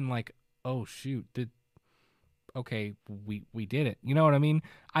sunk in, like, oh shoot, okay, we did it. You know what I mean?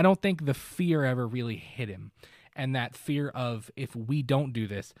 I don't think the fear ever really hit him. And that fear of, if we don't do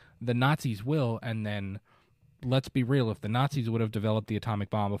this, the Nazis will. And then, let's be real, if the Nazis would have developed the atomic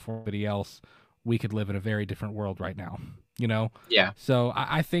bomb before anybody else, we could live in a very different world right now, Yeah. So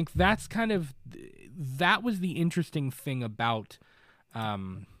I think that's that was the interesting thing about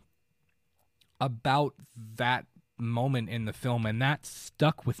that moment in the film, and that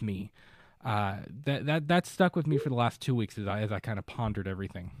stuck with me. That stuck with me for the last 2 weeks as I kind of pondered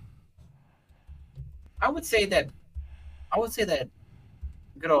everything. I would say that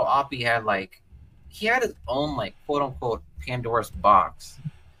good old Oppie had he had his own quote unquote Pandora's box,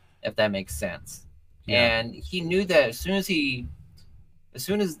 if that makes sense. Yeah. And he knew that as soon as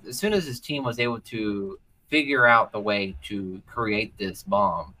his team was able to figure out the way to create this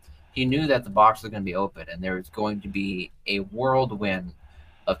bomb, he knew that the box was going to be open and there was going to be a whirlwind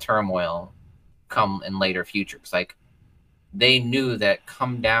of turmoil come in later futures. Like, they knew that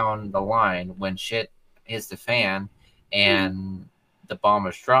come down the line when shit hits the fan and the bomb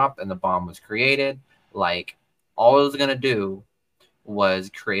was dropped and the bomb was created, all it was going to do was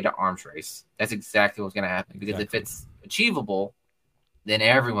create an arms race. That's exactly what's going to happen, because if it's achievable, then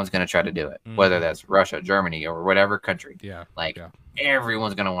everyone's going to try to do it, whether that's Russia, Germany, or whatever country.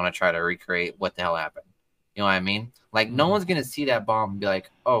 Everyone's going to want to try to recreate what the hell happened. You know what I mean? No one's going to see that bomb and be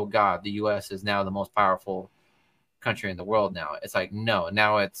like, oh God, the U.S. is now the most powerful country in the world now. It's like, no,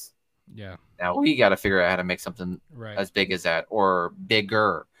 now it's, now we got to figure out how to make something as big as that, or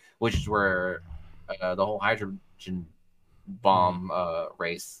bigger, which is where the whole hydrogen bomb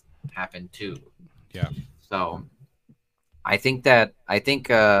race happened too. Yeah. So I think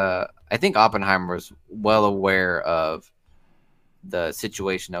Oppenheimer was well aware of the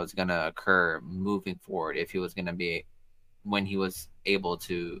situation that was going to occur moving forward, if he was going to be, when he was able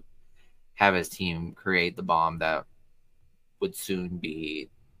to have his team create the bomb that would soon be,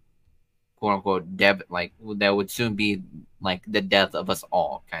 quote unquote, that would soon be the death of us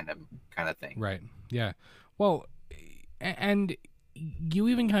all, kind of thing. Right. Yeah. Well, and you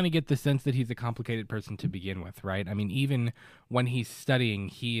even kind of get the sense that he's a complicated person to begin with, right? I mean, even when he's studying,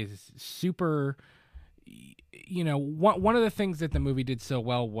 he is super. One of the things that the movie did so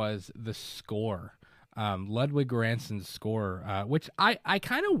well was the score. Ludwig Göransson's score, which I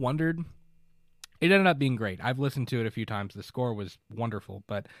kind of wondered. It ended up being great. I've listened to it a few times. The score was wonderful,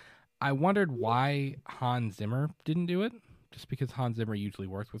 but I wondered why Hans Zimmer didn't do it. Just because Hans Zimmer usually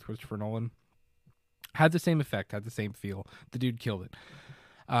works with Christopher Nolan. Had the same effect, had the same feel. The dude killed it.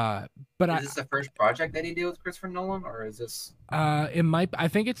 Is this the first project that he did with Christopher Nolan, or is this? It might. I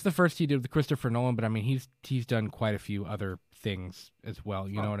think it's the first he did with Christopher Nolan, but I mean, he's done quite a few other things as well.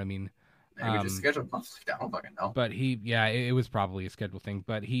 You know what I mean? Maybe just schedule conflict. I don't fucking know. But it was probably a schedule thing.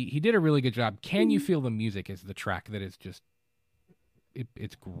 But he did a really good job. Can You Feel the Music is the track that is just,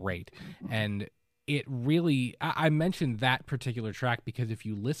 it's great. And it really, I mentioned that particular track because if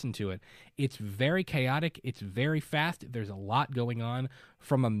you listen to it, it's very chaotic. It's very fast. There's a lot going on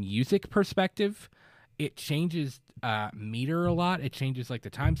from a music perspective. It changes meter a lot. It changes like the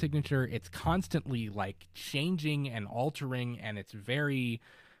time signature. It's constantly like changing and altering, and it's very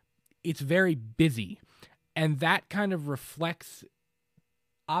busy. And that kind of reflects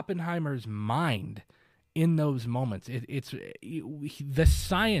Oppenheimer's mind in those moments. It's the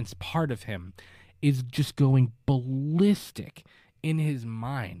science part of him is just going ballistic in his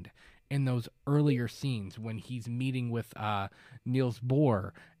mind in those earlier scenes when he's meeting with Niels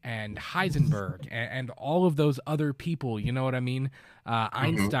Bohr and Heisenberg and all of those other people. You know what I mean?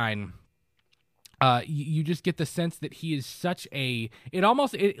 Einstein. You just get the sense that he is such a.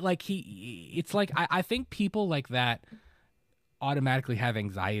 It's like I think people like that automatically have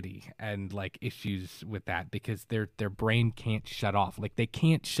anxiety and like issues with that because their brain can't shut off. Like they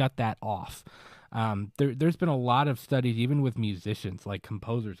can't shut that off. There's been a lot of studies, even with musicians, like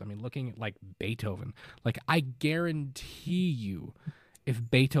composers. I mean, looking at like Beethoven, like I guarantee you, if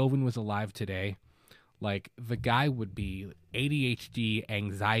Beethoven was alive today, like the guy would be ADHD,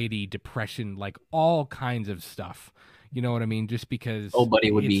 anxiety, depression, like all kinds of stuff. You know what I mean? Just because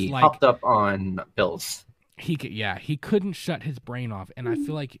buddy would be like, hopped up on pills. He couldn't shut his brain off. And I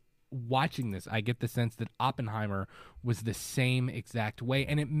feel like watching this, I get the sense that Oppenheimer was the same exact way.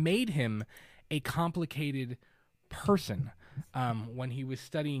 And it made him a complicated person when he was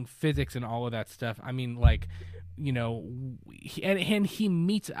studying physics and all of that stuff. I mean, like, you know, and he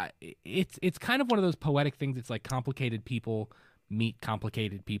meets, it's kind of one of those poetic things. It's like complicated people meet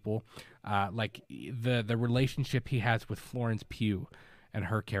complicated people. Like the relationship he has with Florence Pugh and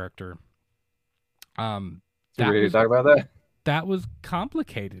her character. Did we really talk about that? That was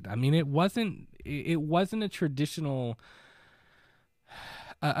complicated. I mean, it wasn't a traditional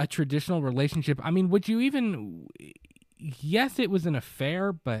relationship. I mean, would you even? Yes, it was an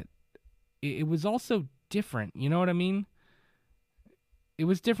affair, but it was also different. You know what I mean? It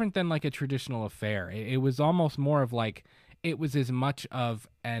was different than like a traditional affair. It was almost more of like it was as much of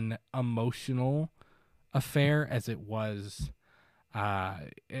an emotional affair as it was a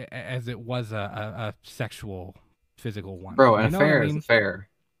sexual, physical one. Bro, an affair is a fair.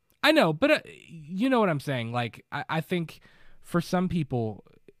 I know, but you know what I'm saying. Like, I think for some people,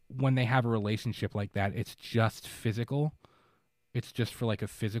 when they have a relationship like that, it's just physical. It's just for like a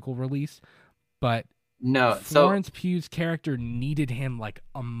physical release. But no, Florence Pugh's character needed him like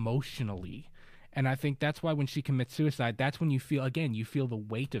emotionally. And I think that's why when she commits suicide, that's when you feel the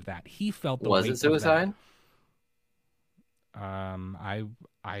weight of that. He felt the weight of that. Was it suicide?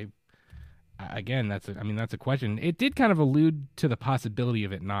 Again, that's a question. It did kind of allude to the possibility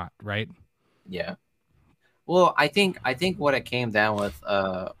of it not, right? Yeah. Well, I think what it came down with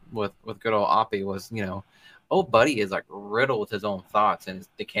good old Oppie was, you know, old buddy is like riddled with his own thoughts and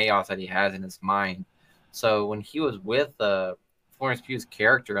the chaos that he has in his mind. So when he was with Florence Pugh's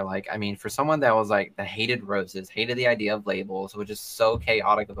character, like, I mean, for someone that was like that hated roses, hated the idea of labels, was just so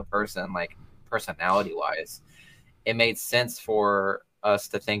chaotic of a person, like personality wise, it made sense for us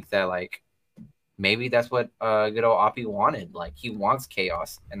to think that like maybe that's what good old Oppie wanted. Like he wants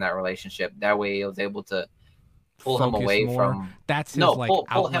chaos in that relationship. That way he was able to pull him away from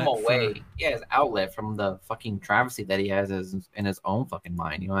pull him away. Yeah, his outlet from the fucking travesty that he has in his own fucking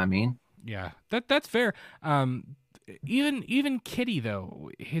mind. You know what I mean? Yeah, that's fair. Even Kitty though,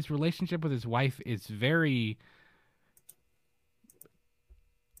 his relationship with his wife is very.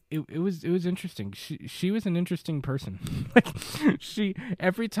 It was interesting. She was an interesting person. Like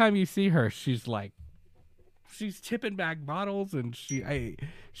every time you see her, she's tipping back bottles, and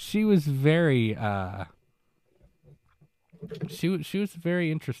she was very she was very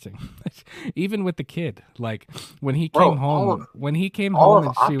interesting. Even with the kid, like when he came home, and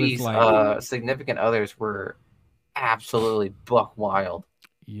she was like, significant others were absolutely buck wild.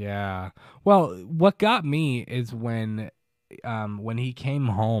 Yeah. Well, what got me is when he came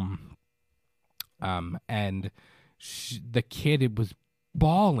home, and the kid it was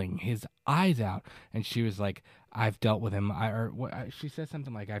bawling his eyes out, and she was like, "I've dealt with him." She said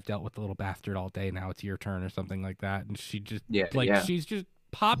something like, "I've dealt with the little bastard all day. Now it's your turn," or something like that. And she just Yeah, like yeah. she's just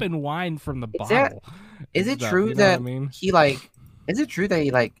popping wine from the Is that bottle is and it stuff. true You know what I that mean? he like? Is it true that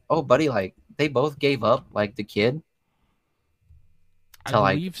he like? Oh, buddy, like they both gave up like the kid I to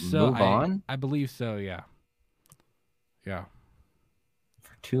like believe so. move on I believe so. Yeah. Yeah.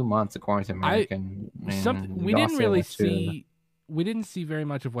 for 2 months, according to I American. something Man, we you don't didn't say really that too. see. We didn't see very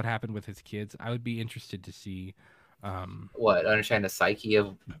much of what happened with his kids. I would be interested to see. What understand the psyche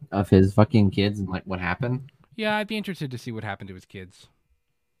of his fucking kids and like what happened? Yeah, I'd be interested to see what happened to his kids,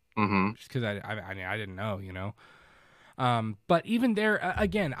 Mm-hmm. just because I mean I didn't know, you know. But even there,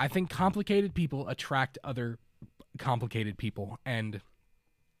 again, I think complicated people attract other complicated people, and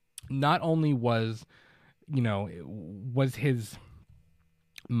not only was his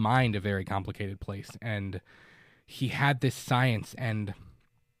mind a very complicated place, and he had this science and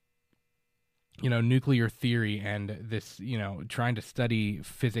nuclear theory and this trying to study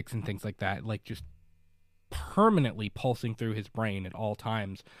physics and things like that, like just permanently pulsing through his brain at all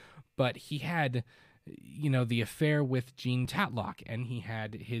times. But he had the affair with Jean Tatlock, and he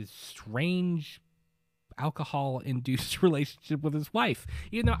had his strange alcohol induced relationship with his wife,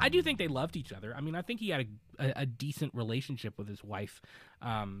 even though I do think they loved each other. I mean, I think he had a decent relationship with his wife.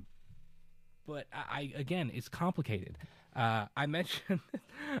 But I again, it's complicated. I mentioned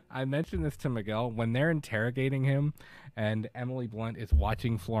I mentioned this to Miguel when they're interrogating him, and Emily Blunt is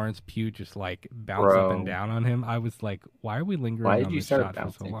watching Florence Pugh just like bounce up and Bro, down on him. I was like, why are we why lingering did on you this start shot for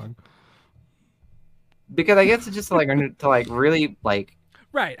so bouncing? long? Because I guess it's just like to like really like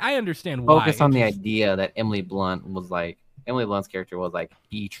Right, I understand why. focus It on the just idea that Emily Blunt's character was like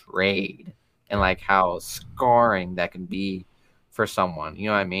betrayed and like how scarring that can be for someone. You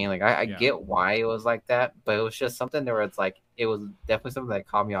know what I mean? Like I yeah, get why it was like that, but it was just something where it's like it was definitely something that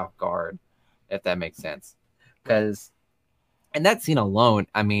caught me off guard, if that makes sense. right, Because in that scene alone,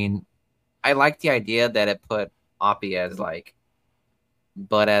 I mean, I like the idea that it put Oppie as like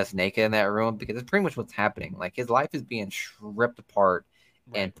butt ass naked in that room because it's pretty much what's happening. Like his life is being stripped apart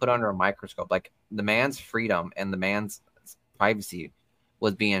right, and put under a microscope. Like the man's freedom and the man's privacy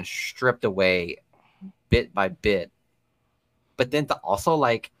was being stripped away bit by bit. But then to also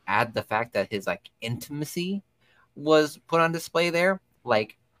like add the fact that his like intimacy was put on display there,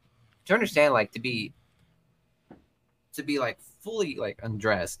 like to understand like to be like fully like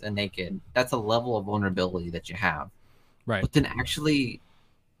undressed and naked, that's a level of vulnerability that you have. right. But then actually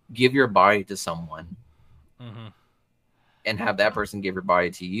give your body to someone Mm-hmm. and have that person give your body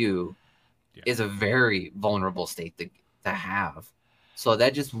to you Yeah. is a very vulnerable state to have. So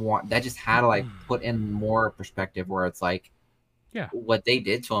that just had to like put in more perspective where it's like Yeah. what they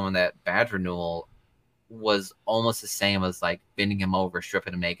did to him in that badge renewal was almost the same as like bending him over,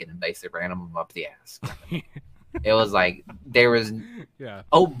 stripping him naked, and basically ran him up the ass. It was like there was Yeah.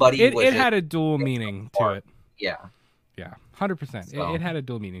 oh buddy It was it just had a dual meaning to it. yeah. Yeah, 100%. So It had a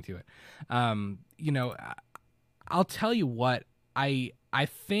dual meaning to it. I'll tell you what. I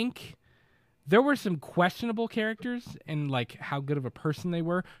think there were some questionable characters and like how good of a person they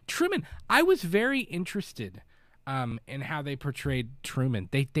were. Truman, I was very interested in how they portrayed Truman.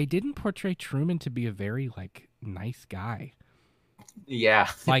 They didn't portray Truman to be a very like nice guy. yeah,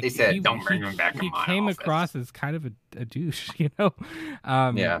 Like they said don't bring him back he in my came office. across as kind of a douche,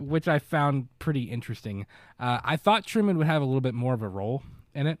 Yeah. which I found pretty interesting. I thought Truman would have a little bit more of a role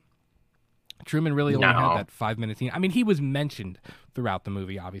in it. Truman really only had No. that 5 minute scene. I mean, he was mentioned throughout the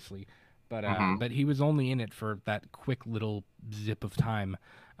movie, obviously, but Mhm. but he was only in it for that quick little zip of time.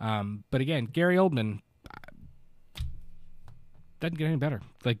 But again, Gary Oldman doesn't get any better.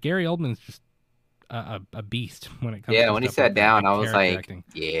 Like Gary Oldman's just a beast when it comes Yeah, to when he stuff sat like that, down, like I was character like, acting.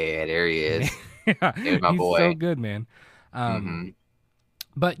 yeah, there he is. Yeah, There's my he's boy. so good, man. Hmm.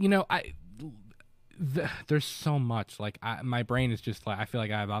 But there's so much. Like my brain is just like I feel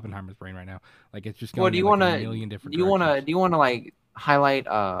like I have Oppenheimer's brain right now. Like it's just going Well, do in you like want a to million different do you want to directions. do you want to like highlight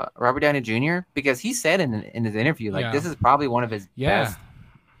Robert Downey Jr. because he said in his interview like Yeah, this is probably one of his yeah. best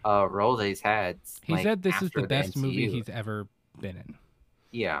roles that he's had He like said this is the after the best movie MCU. he's ever been in.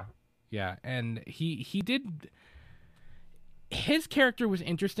 Yeah. Yeah, and he did. His character was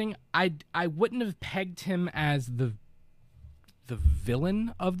interesting. I wouldn't have pegged him as the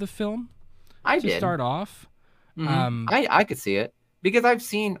villain of the film I to did. start off. I could see it because I've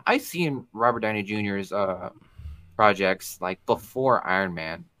seen Robert Downey Jr.'s projects like before Iron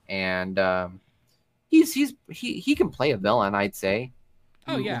Man, and he can play a villain, I'd say.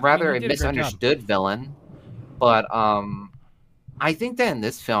 Oh yeah, I mean Rather he a did a great job. misunderstood villain. But I think that in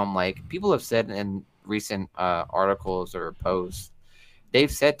this film, like people have said in recent articles or posts, they've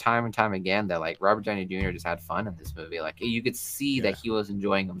said time and time again that like Robert Downey Jr. just had fun in this movie. Like you could see Yeah. that he was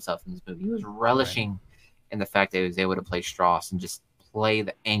enjoying himself in this movie. He was Right. relishing in the fact that he was able to play Strauss and just play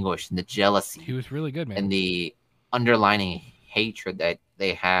the anguish and the jealousy He was really good, man. and the underlining hatred that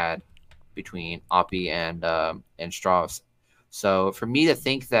they had between Oppie and Strauss. So for me to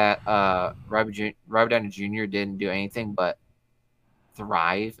think that Robert Downey Jr. didn't do anything but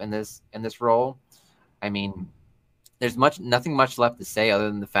thrive in this role, I mean, there's nothing much left to say other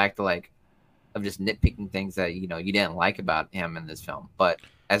than the fact that like of just nitpicking things that you didn't like about him in this film, but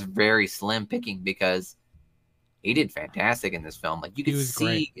as very slim picking because he did fantastic in this film. Like you He could was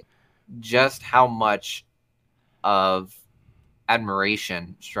see great. just how much of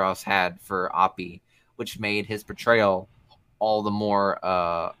admiration Strauss had for Oppie, which made his portrayal all the more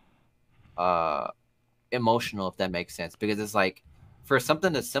emotional, if that makes sense. Because it's like for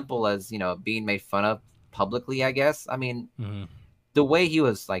something as simple as being made fun of publicly, I guess. I mean, Mhm. the way he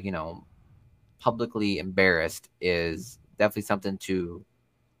was like publicly embarrassed is definitely something to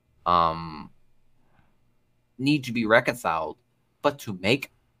need to be reconciled, but to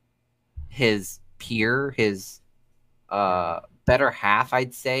make his peer, his better half,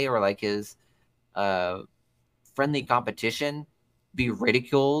 I'd say, or like his friendly competition be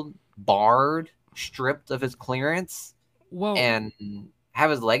ridiculed, barred, stripped of his clearance, Well, and have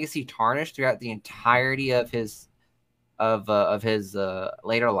his legacy tarnished throughout the entirety of his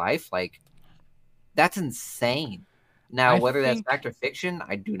later life, like that's insane. Now, I whether that's think fact or fiction,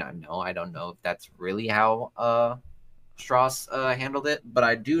 I do not know. I don't know if that's really how Strauss handled it, but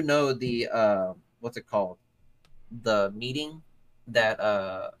I do know the what's it called? The meeting that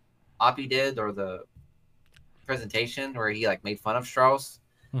Oppie did, or the presentation where he like made fun of Strauss.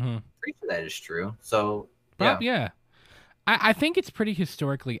 mhm. Pretty sure that is true. So Prob yeah, yeah. I think it's pretty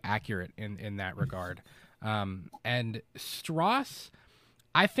historically accurate in that regard. And Strauss,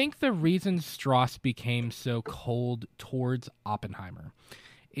 I think the reason Strauss became so cold towards Oppenheimer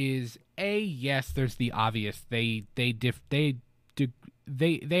is yes, there's the obvious. They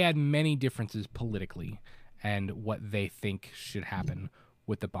had many differences politically and what they think should happen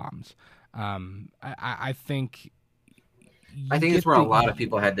with the bombs. I think I you think it's get where a the. lot of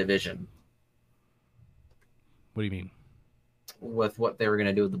people had division What do you mean? with what they were going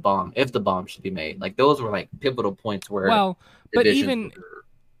to do with the bomb, if the bomb should be made. Like those were like pivotal points where Well, but divisions even were.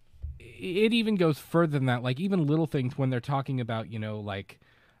 it even goes further than that. Like even little things when they're talking about like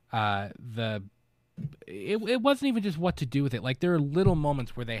the it wasn't even just what to do with it. Like there are little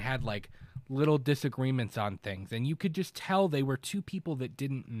moments where they had like little disagreements on things, and you could just tell they were two people that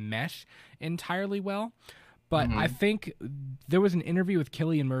didn't mesh entirely well. But I Mhm. think there was an interview with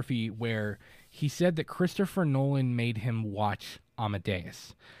Cillian Murphy where he said that Christopher Nolan made him watch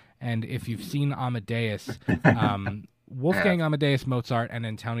Amadeus. And if you've seen Amadeus, Yeah. Wolfgang Amadeus Mozart and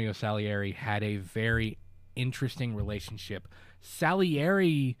Antonio Salieri had a very interesting relationship.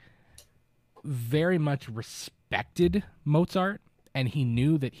 Salieri very much respected Mozart, and he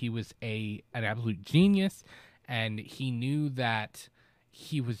knew that he was an absolute genius, and he knew that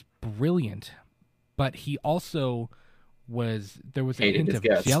he was brilliant, but he also there was a Hated hint his of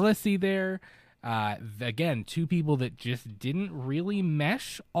guts. jealousy there. Again, two people that just didn't really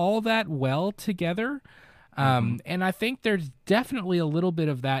mesh all that well together. And I think there's definitely a little bit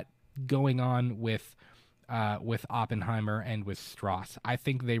of that going on with Oppenheimer and with Strauss. I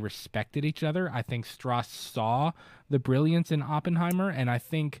think they respected each other. I think Strauss saw the brilliance in Oppenheimer, and I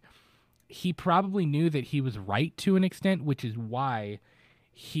think he probably knew that he was right to an extent, which is why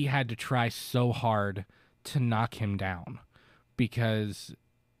he had to try so hard to knock him down. Because,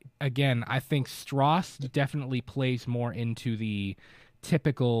 again, I think Strauss definitely plays more into the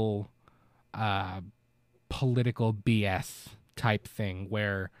typical political BS type thing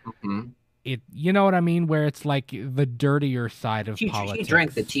where Mhm. you know what I mean, where it's like the dirtier side of He politics.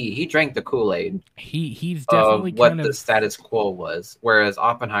 drank the tea. He drank the Kool-Aid He's of definitely what kind the of status quo was, whereas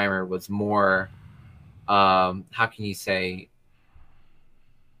Oppenheimer was more, how can you say,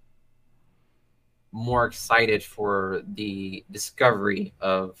 more excited for the discovery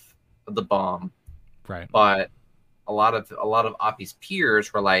of the bomb. right. But a lot of Oppie's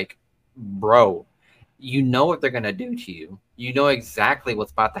peers were like, "Bro, you know what they're gonna do to you. You know exactly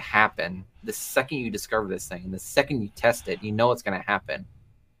what's about to happen the second you discover this thing. The second you test it, you know what's gonna happen.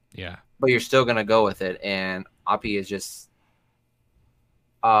 Yeah. But you're still gonna go with it." And Oppie is just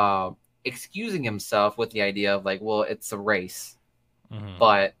excusing himself with the idea of like, well, it's a race, Mhm.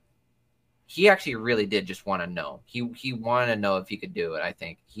 but he actually really did just want to know. He wanted to know if he could do it. I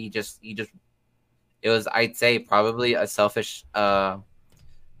think he just it was, I'd say, probably a selfish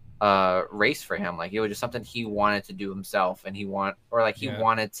race for him. Like it was just something he wanted to do himself, and Yeah.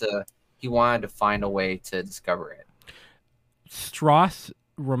 he wanted to find a way to discover it. Strauss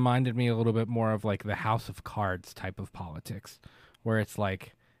reminded me a little bit more of like the House of Cards type of politics, where it's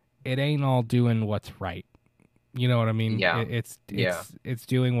like it ain't all doing what's right. You know what I mean? Yeah. It's Yeah. it's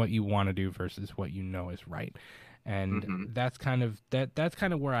doing what you want to do versus what you know is right, and Hmm. that's kind of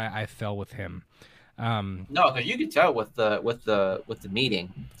where I fell with him. No, because you could tell with the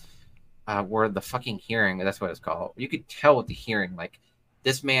meeting, where the fucking hearing, that's what it's called. You could tell with the hearing, like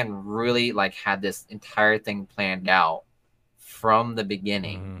this man really like had this entire thing planned out from the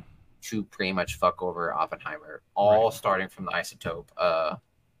beginning Mhm. to pretty much fuck over Oppenheimer, Right. all starting from the isotope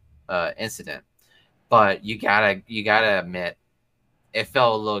incident. But you gotta admit, it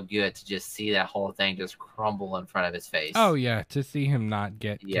felt a little good to just see that whole thing just crumble in front of his Oh face. yeah, to see him not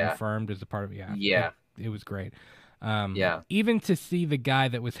get Yeah, confirmed as a part of yeah, it was great. yeah. Even to see the guy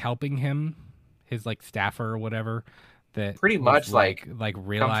that was helping him, his like staffer or whatever, that Pretty was much like like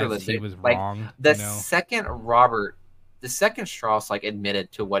come to realized he realization, was like wrong, the second Robert, the second Strauss like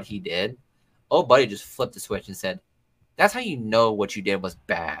admitted to what he did, old buddy just flipped the switch and said, "That's how you know what you did was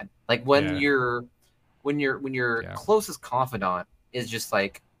bad." Like when Yeah, your yeah, closest confidant is just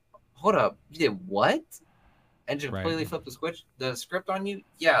like, "Hold up, you did what?" And just right. completely flip the script on you.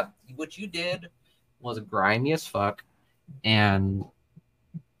 Yeah, what you did was grimy as fuck, and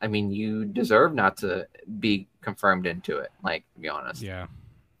I mean, you deserve not to be confirmed into it. Like, to be honest. Yeah,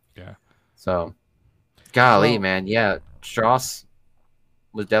 yeah. So, golly, Well, man, yeah, Strauss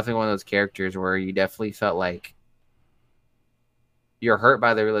was definitely one of those characters where you definitely felt like you're hurt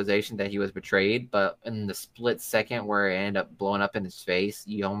by the realization that he was betrayed, but in the split second where it ended up blowing up in his face,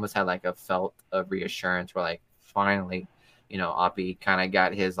 you almost had like a felt of reassurance where like finally, Oppie kind of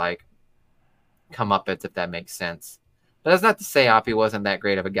got his like comeuppance, if that makes sense. But that's not to say Oppie wasn't that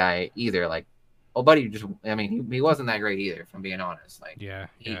great of a guy either. Like, oh, buddy, just I mean, he wasn't that great either, if I'm being honest. Like, yeah,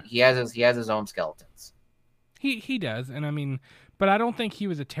 yeah. he has his own skeletons. He does, and I mean, but I don't think he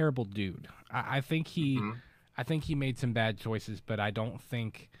was a terrible dude. I think Hmm. I think he made some bad choices, but I don't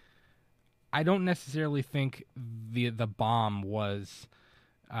necessarily think the bomb was.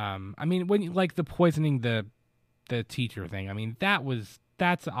 I mean, when like the poisoning the teacher thing. I mean,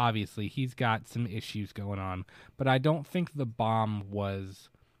 that's obviously he's got some issues going on, but I don't think the bomb was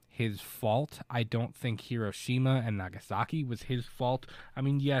his fault. I don't think Hiroshima and Nagasaki was his fault. I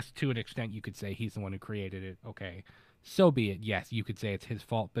mean, yes, to an extent you could say he's the one who created it. Okay. So be it. Yes, you could say it's his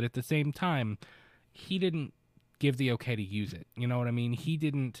fault, but at the same time, he didn't give the okay to use it. You know what I mean? He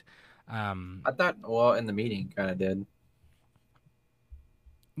didn't I thought, well, in the meeting, kind of did.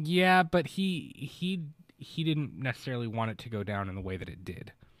 yeah, but he didn't necessarily want it to go down in the way that it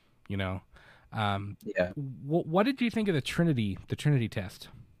did. You know, Yeah. what did you think of the Trinity test?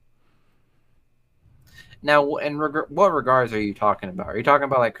 Now, in what regards are you talking about? Are you talking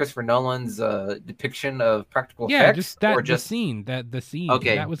about like Christopher Nolan's depiction of practical Yeah, effects, just or that just the scene because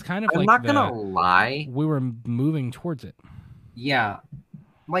okay? that was kind of I'm like not gonna the lie. we were moving towards it. Yeah,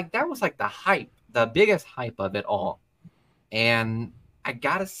 like that was like the hype, the biggest hype of it all. And I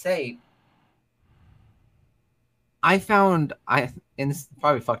gotta say, and this is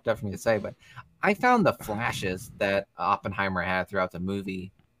probably fucked up for me to say, but I found the flashes that Oppenheimer had throughout the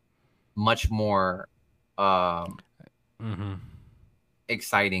movie much more um, Mm-hmm.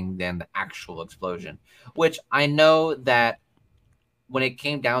 exciting than the actual explosion. Which I know that when it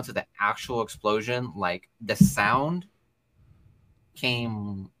came down to the actual explosion, like the sound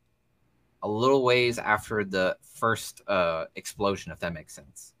came a little ways after the first explosion, if that makes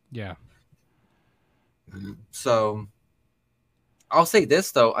sense. Yeah, So I'll say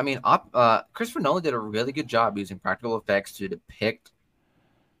this though. I mean, Christopher Nolan did a really good job using practical effects to depict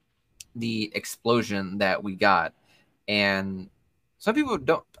the explosion that we got. And some people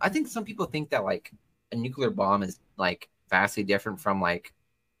don't. I think some people think that like a nuclear bomb is like vastly different from like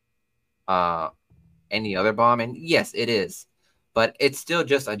uh any other bomb, and yes, it is. But it's still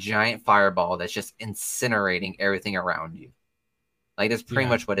just a giant fireball that's just incinerating everything around you. Like that's pretty yeah,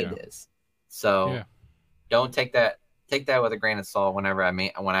 much what it yeah, is. So yeah. don't take that with a grain of salt whenever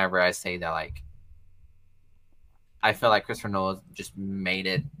I say that like I feel like Christopher Nolan just made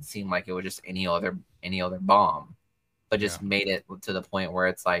it seem like it was just any other bomb, but Yeah. just made it to the point where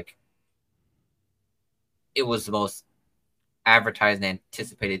it's like it was the most advertised and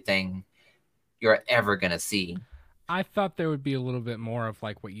anticipated thing you're ever gonna see. I thought there would be a little bit more of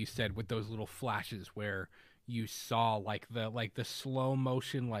like what you said with those little flashes where you saw like the slow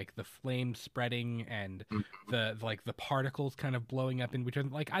motion, like the flames spreading and the like the particles kind of blowing up in between.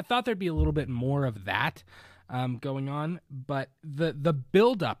 Like I thought there'd be a little bit more of that going on, but the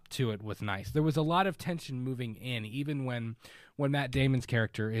build up to it was nice. There was a lot of tension moving in, even when Matt Damon's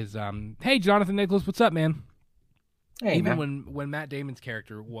character is hey Jonathan Nicholas, what's up, man? Hey, Even man. when Matt Damon's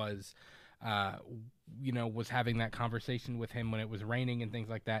character was was having that conversation with him when it was raining and things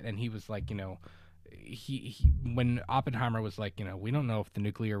like that, and he was like, he when Oppenheimer was like, we don't know if the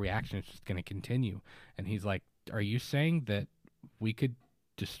nuclear reaction is just going to continue, and he's like, are you saying that we could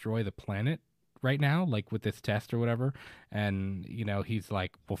destroy the planet right now, like with this test or whatever? And he's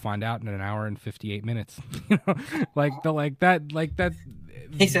like, we'll find out in an hour and 58 minutes. Like that.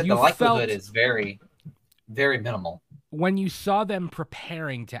 He said You the likelihood felt is very, very minimal. when you saw them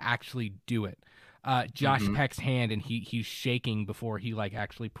preparing to actually do it. Josh Mhm. Peck's hand, and he's shaking before he like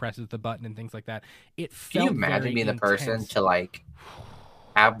actually presses the button and things like that. It Can you felt imagine very being the person intense. to like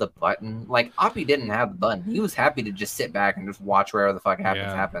have the button? Like Oppie didn't have the button. He was happy to just sit back and just watch wherever the fuck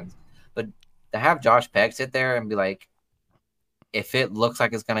happens. But to have Josh Peck sit there and be like, if it looks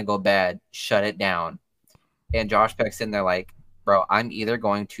like it's gonna go bad, shut it down. And Josh Peck's sitting there like, bro, I'm either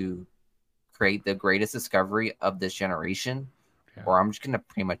going to create the greatest discovery of this generation, or I'm just gonna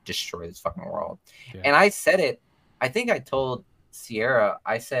pretty much destroy this fucking world. Yeah. And I said it. I think I told Sierra.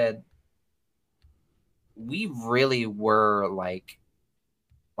 I said we really were like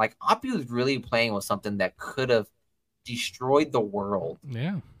Oppie was really playing with something that could have destroyed the world,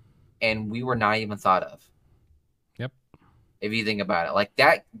 Yeah. and we were not even thought of. Yep. If you think about it, like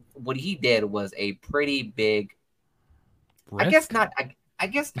that, what he did was a pretty big. Risk? I guess not. I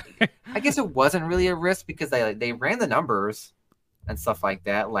guess it wasn't really a risk because they ran the numbers and stuff like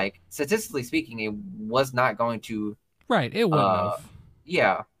that. Like statistically speaking, it was not going to. Right. It wouldn't have.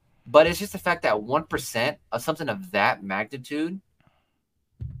 Yeah, but it's just the fact that 1% of something of that magnitude.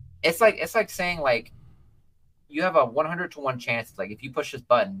 It's like saying like you have a 100-to-1 chance. Like if you push this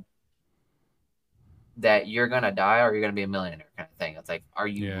button, that you're gonna die or you're gonna be a millionaire kind of thing. It's like, are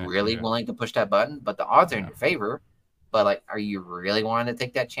you really willing to push that button? But the odds are in your favor. But like, are you really wanting to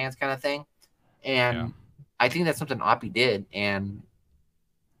take that chance kind of thing? And I think that's something Oppie did. And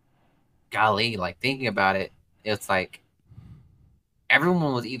golly, like thinking about it, it's like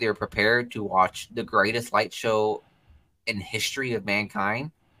everyone was either prepared to watch the greatest light show in history of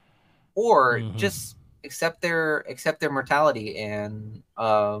mankind, or just accept their mortality and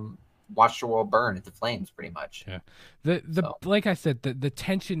watch the world burn into flames, pretty much. Yeah. Like I said, the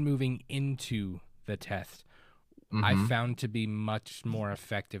tension moving into the test, I found to be much more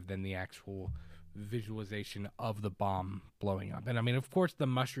effective than the actual visualization of the bomb blowing up. And I mean, of course, the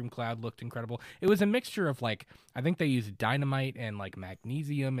mushroom cloud looked incredible. It was a mixture of like, I think they used dynamite and like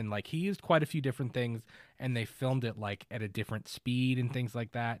magnesium, and like he used quite a few different things, and they filmed it like at a different speed and things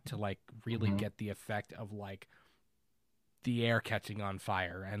like that to like really get the effect of like the air catching on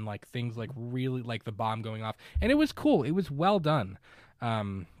fire and like things like really like the bomb going off. And it was cool. It was well done.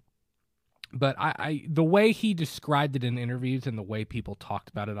 But I the way he described it in interviews and the way people talked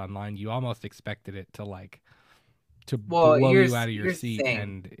about it online, you almost expected it to like to blow you out of your seat,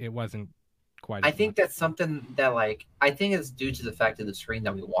 and it wasn't quite. I think that's something that like I think is due to the fact of the screen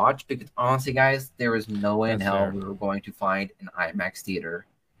that we watched. Because honestly, guys, there was no way in hell we were going to find an IMAX theater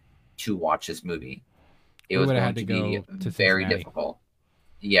to watch this movie. It was going to be very difficult.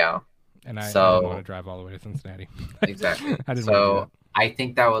 Yeah, and I didn't want to drive all the way to Cincinnati. Exactly. I didn't want to do that. I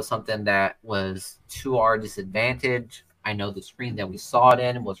think that was something that was to our disadvantage. I know the screen that we saw it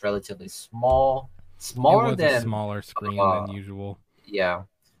in was relatively smaller than a smaller screen than usual. Yeah.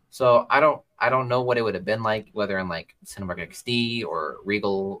 So I don't know what it would have been like, whether in like Cinemark XD or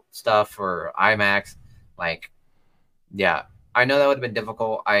Regal stuff or IMAX. Like, yeah, I know that would have been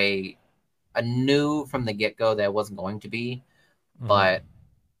difficult. I knew from the get-go that it wasn't going to be, but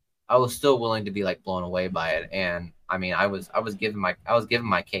I was still willing to be like blown away by it. And I mean, I was given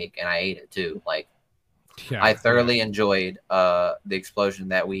my cake, and I ate it too. Like, I thoroughly enjoyed the explosion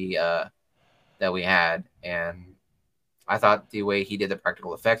that we had, and I thought the way he did the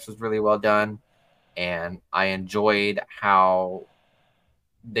practical effects was really well done, and I enjoyed how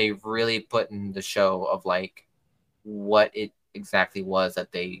they really put in the show of like what it exactly was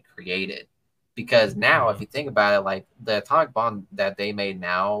that they created. Because now, if you think about it, like the atomic bomb that they made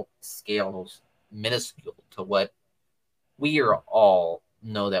now scales minuscule to what we are all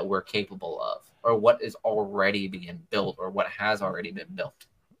know that we're capable of, or what is already being built, or what has already been built.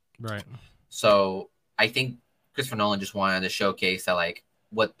 Right. So I think Christopher Nolan just wanted to showcase that like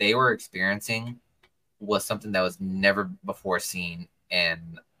what they were experiencing was something that was never before seen,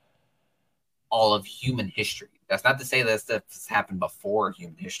 and all of human history. That's not to say that this happened before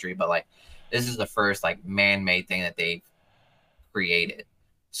human history, but like this is the first like man-made thing that they've created.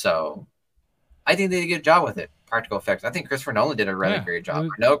 So I think they did a good job with it. Practical effects. I think Christopher Nolan did a really Yeah, great job.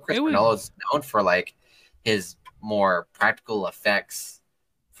 it I know it Christopher was Nolan is known for like his more practical effects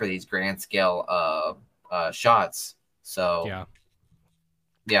for these grand scale shots. So yeah.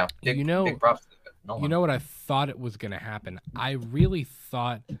 yeah, You big know, props to you Nolan. know what I thought it was going to happen? I really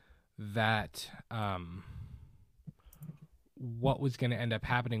thought that what was going to end up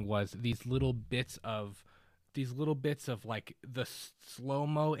happening was these little bits of like the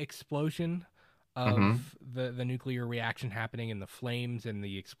slow-mo explosion Mm-hmm. of the nuclear reaction happening and the flames and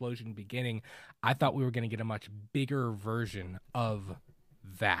the explosion beginning. I thought we were going to get a much bigger version of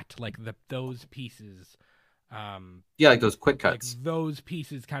that, like those pieces, Yeah, like those quick like cuts. those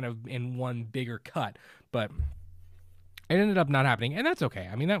pieces kind of in one bigger cut, but it ended up not happening, and that's okay.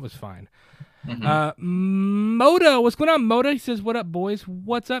 I mean, that was fine. Mm-hmm. Moda, what's going on, Moda? He says, "What up, boys?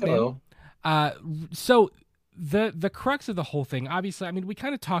 What's up, man?" Hello. So the crux of the whole thing, obviously, I mean, we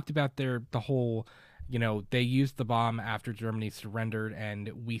kind of talked about the whole, they used the bomb after Germany surrendered, and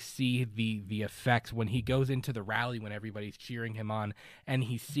we see the effects when he goes into the rally when everybody's cheering him on, and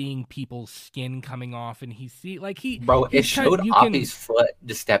he's seeing people's skin coming off, and Bro, it showed you can, Oppie's foot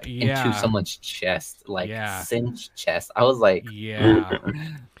to step into yeah, someone's chest, like yeah, cinch chest. I was like, yeah,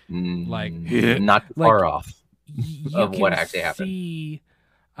 like not too like far off you of what can actually happened. see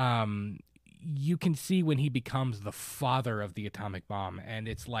you can see when he becomes the father of the atomic bomb, and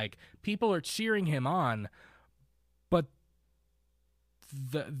it's like people are cheering him on, but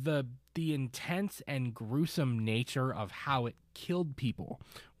the intense and gruesome nature of how it killed people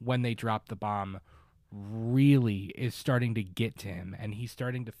when they dropped the bomb really is starting to get to him, and he's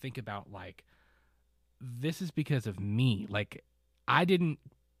starting to think about, like, this is because of me. Like, I didn't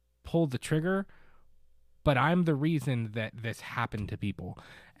pull the trigger, but I'm the reason that this happened to people.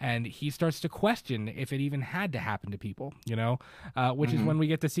 And he starts to question if it even had to happen to people, which is when we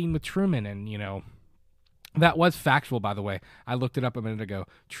get the scene with Truman. And, that was factual, by the way. I looked it up a minute ago.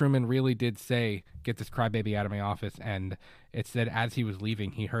 Truman really did say, "Get this crybaby out of my office." And it said as he was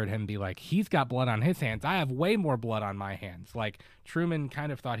leaving, he heard him be like, "He's got blood on his hands. I have way more blood on my hands." Like, Truman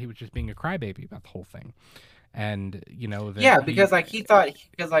kind of thought he was just being a crybaby about the whole thing. And, Yeah, because like he thought,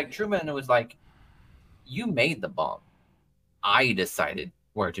 because like Truman was like, you made the bomb. I decided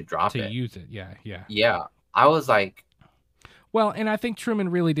where to drop to it. use it. Yeah, yeah. Yeah. I was like, Well, and I think Truman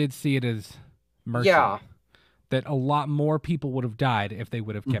really did see it as mercy. yeah. That a lot more people would have died if they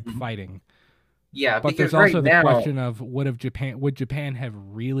would have kept fighting. Yeah, But because there's also right the now, question of would Japan have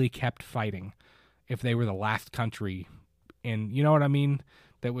really kept fighting if they were the last country in, you know what I mean?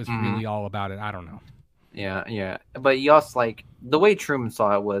 That was really all about it. I don't know. yeah. But he also, like, the way Truman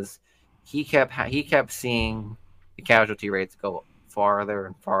saw it was he kept seeing the casualty rates go farther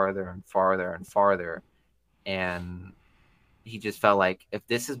and farther and farther and farther, and he just felt like, if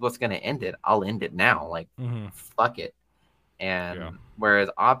this is what's going to end it, I'll end it now. Like, fuck it. And whereas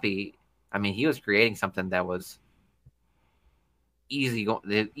Oppie, I mean, he was creating something that was easily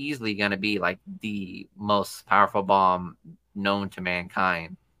going to be like the most powerful bomb known to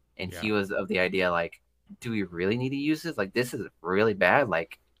mankind. And he was of the idea, like, do we really need to use this? Like, this is really bad.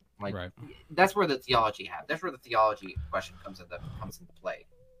 Like right. That's where the theology That's where the theology question comes into play.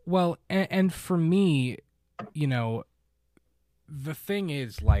 Well, and for me, the thing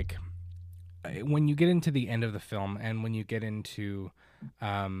is, like, when you get into the end of the film and when you get into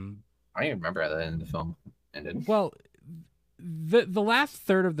I don't even remember how the end of the film ended. Well, the last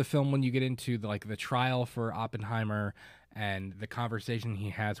third of the film, when you get into the trial for Oppenheimer and the conversation he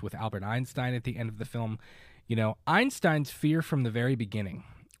has with Albert Einstein at the end of the film, Einstein's fear from the very beginning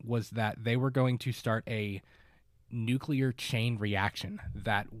was that they were going to start a nuclear chain reaction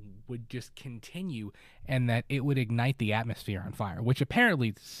that would just continue and that it would ignite the atmosphere on fire, which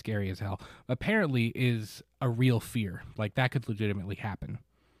apparently, scary as hell, apparently is a real fear. Like, that could legitimately happen.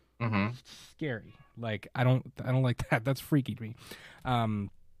 Scary. Like, I don't like that. That's freaky to me.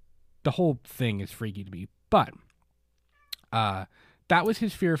 The whole thing is freaky to me. But that was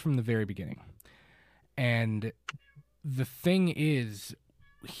his fear from the very beginning. And the thing is,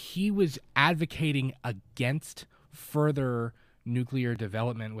 he was advocating against further nuclear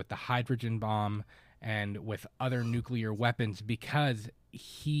development with the hydrogen bomb and with other nuclear weapons because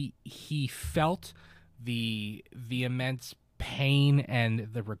he felt the immense pain and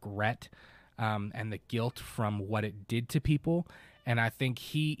the regret and the guilt from what it did to people. And I think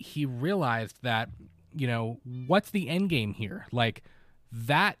he realized that, what's the end game here? Like,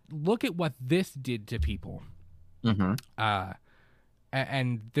 that, look at what this did to people.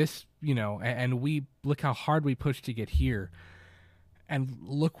 and this, and we look how hard we pushed to get here, and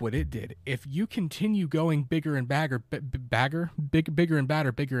look what it did. If you continue going bigger and bigger and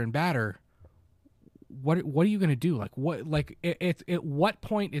badder, what are you gonna do? Like what? Like it's at what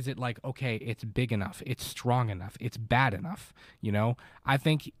point is it like, okay, it's big enough, it's strong enough, it's bad enough? I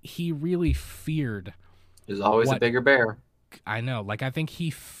think he really feared. There's always a bigger bear. I know. Like, I think he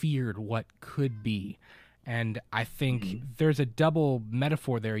feared what could be. And I think there's a double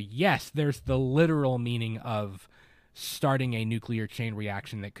metaphor there. Yes, there's the literal meaning of starting a nuclear chain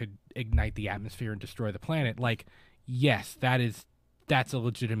reaction that could ignite the atmosphere and destroy the planet. Like, yes, that's a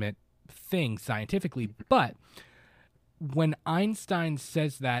legitimate thing scientifically. But when Einstein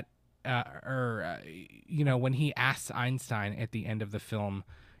says that, when he asks Einstein at the end of the film,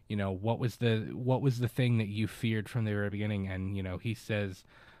 what was the thing that you feared from the very beginning? And, he says,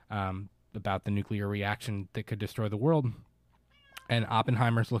 about the nuclear reaction that could destroy the world. And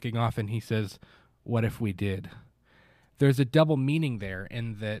Oppenheimer's looking off and he says, what if we did? There's a double meaning there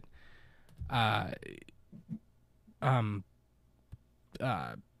in that,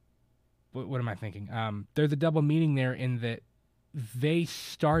 what am I thinking? There's a double meaning there in that they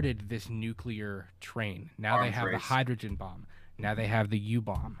started this nuclear train. Now they have the hydrogen bomb. Now they have the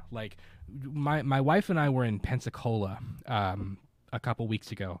U-bomb. Like, my wife and I were in Pensacola a couple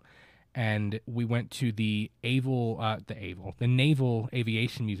weeks ago, and we went to the Naval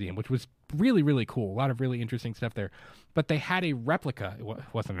Aviation Museum, which was really, really cool. A lot of really interesting stuff there. But they had a replica. It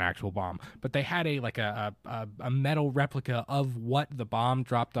wasn't an actual bomb, but they had a metal replica of what the bomb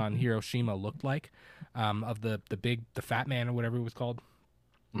dropped on Hiroshima looked like, of the Fat Man or whatever it was called.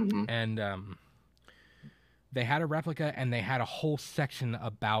 Mm-hmm. And they had a replica, and they had a whole section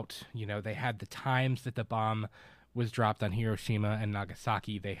about, they had the times that the bomb was dropped on Hiroshima and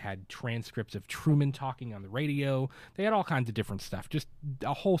Nagasaki. They had transcripts of Truman talking on the radio. They had all kinds of different stuff, just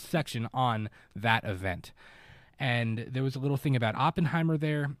a whole section on that event. And there was a little thing about Oppenheimer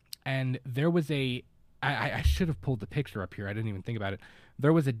there, and there was I should have pulled the picture up here. I didn't even think about it.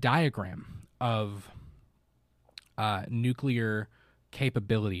 There was a diagram of nuclear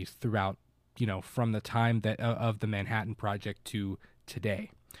capabilities throughout, from the time that of the Manhattan Project to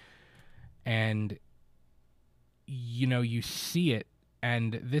today. And you see it,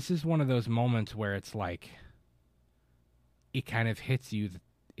 and this is one of those moments where it's like, it kind of hits you that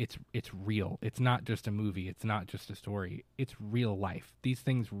it's real. It's not just a movie. It's not just a story. It's real life. These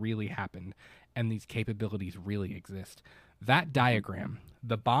things really happened, and these capabilities really exist. That diagram,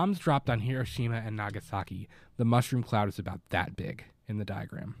 the bombs dropped on Hiroshima and Nagasaki, the mushroom cloud is about that big in the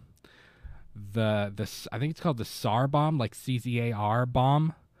diagram. I think it's called the SAR bomb, like CZAR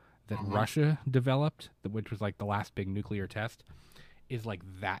bomb, that Russia developed, which was like the last big nuclear test, is like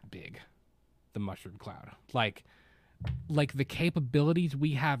that big, the mushroom cloud. Like the capabilities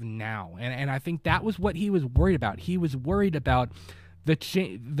we have now. And I think that was what he was worried about. He was worried about the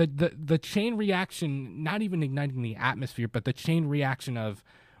chain reaction, not even igniting the atmosphere, but the chain reaction of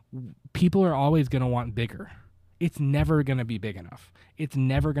people are always going to want bigger. It's never going to be big enough. It's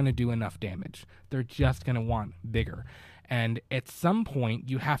never going to do enough damage. They're just going to want bigger. And at some point,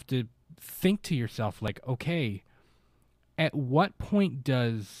 you have to think to yourself, like, okay, at what point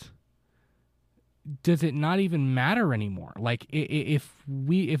does it not even matter anymore? Like, if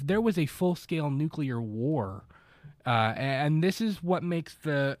there was a full-scale nuclear war, and this is what makes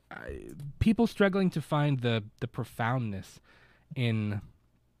the people struggling to find the profoundness in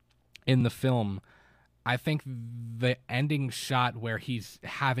the film. I think the ending shot where he's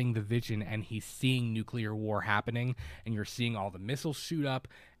having the vision and he's seeing nuclear war happening, and you're seeing all the missiles shoot up,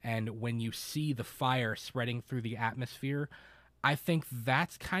 and when you see the fire spreading through the atmosphere, I think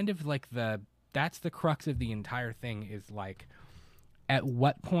that's kind of like that's the crux of the entire thing, is like, at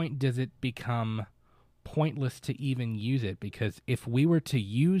what point does it become pointless to even use it? Because if we were to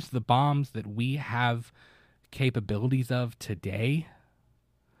use the bombs that we have capabilities of today,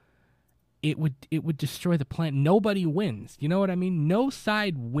 it would destroy the planet. Nobody wins. You know what I mean? No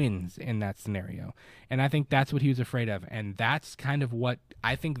side wins in that scenario. And I think that's what he was afraid of. And that's kind of what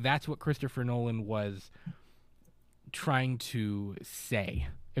I think that's what Christopher Nolan was trying to say.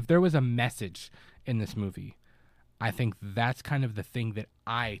 If there was a message in this movie, I think that's kind of the thing that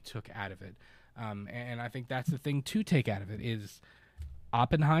I took out of it. And I think that's the thing to take out of it, is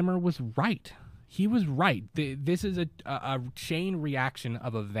Oppenheimer was right. He was right. This is a chain reaction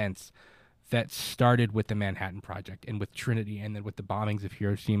of events that started with the Manhattan Project and with Trinity, and then with the bombings of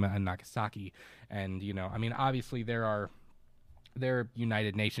Hiroshima and Nagasaki. And, I mean, obviously there are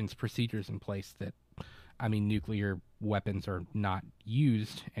United Nations procedures in place that, I mean, nuclear weapons are not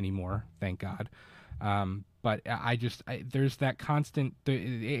used anymore, thank God. But there's that constant.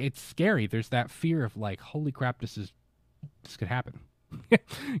 It's scary. There's that fear of like, holy crap, this could happen.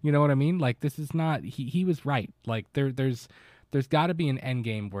 You know what I mean? Like this is not. He was right. Like there's got to be an end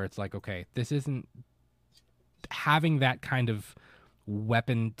game where it's like, okay, this isn't having that kind of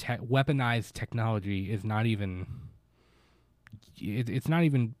weaponized technology is not even. It's not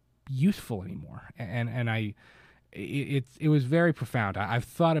even useful anymore. It was very profound. I've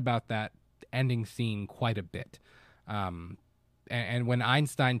thought about that ending scene quite a bit. And when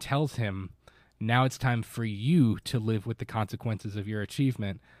Einstein tells him, now it's time for you to live with the consequences of your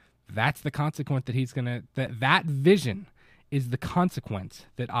achievement, that's the consequence that he's going to, that vision is the consequence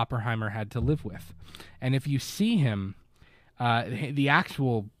that Oppenheimer had to live with. And if you see him, the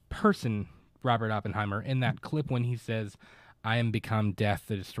actual person, Robert Oppenheimer, in that clip when he says, I am become death,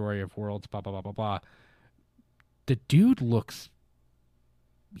 the destroyer of worlds, blah, blah, blah, blah, blah, the dude looks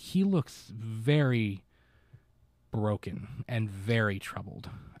very broken and very troubled.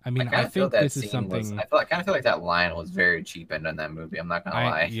 I mean, I think this is something. I kind of feel like that line was very cheap in that movie. I'm not gonna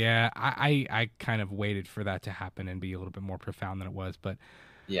lie. Yeah, I kind of waited for that to happen and be a little bit more profound than it was, but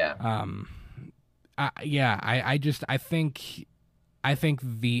yeah. I think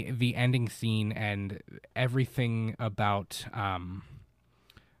the ending scene and everything about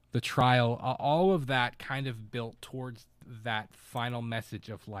the trial, all of that kind of built towards that final message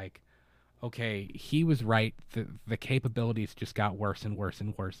of like, okay, he was right. The capabilities just got worse and worse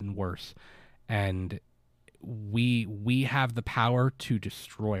and worse and worse, and we have the power to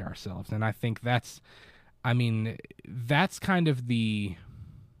destroy ourselves. And I think that's kind of the.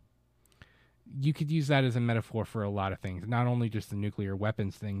 You could use that as a metaphor for a lot of things, not only just the nuclear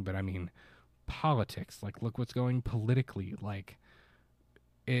weapons thing, but I mean, politics. Like, look what's going politically. Like,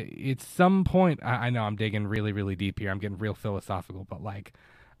 it's some point. I know I'm digging really, really deep here. I'm getting real philosophical, but like,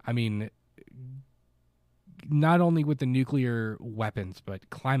 I mean, not only with the nuclear weapons, but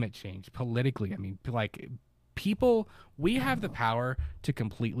climate change, politically. I mean, like, we have the power to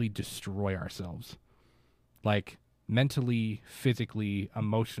completely destroy ourselves, like mentally, physically,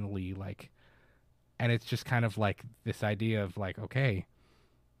 emotionally, like. And it's just kind of like this idea of like, okay,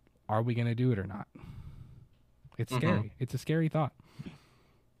 are we going to do it or not? It's scary. Mm-hmm. It's a scary thought.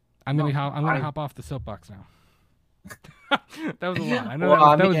 I'm going to hop off the soapbox now. That was a lot. I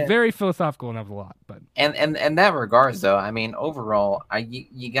know that was very philosophical and that was a lot, but in that regards though, I mean, overall,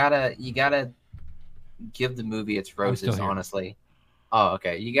 you gotta give the movie its roses, honestly. Oh,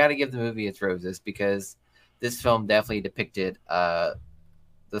 okay. You gotta give the movie its roses because this film definitely depicted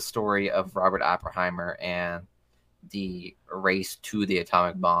the story of Robert Oppenheimer and the race to the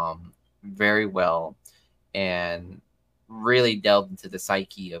atomic bomb very well, and really delved into the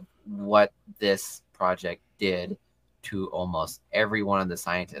psyche of what this project did to almost every one of the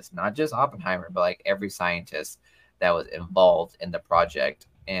scientists, not just Oppenheimer, but like every scientist that was involved in the project,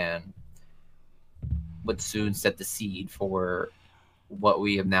 and would soon set the seed for what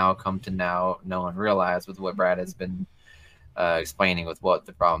we have now come to know and realize with what Brad has been explaining with what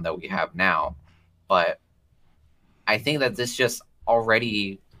the problem that we have now. But I think that this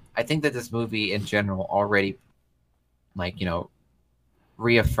movie in general already, like, you know,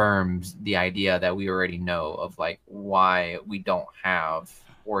 reaffirms the idea that we already know of like why we don't have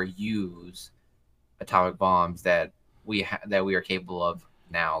or use atomic bombs that we are capable of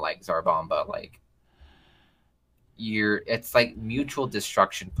now, like Tsar Bomba. Like, it's like mutual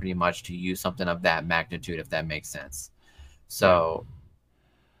destruction pretty much to use something of that magnitude, if that makes sense. So,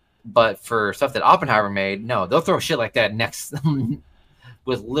 but for stuff that Oppenheimer made, no, they'll throw shit like that next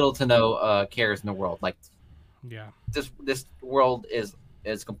with little to no cares in the world. Like, yeah, this world is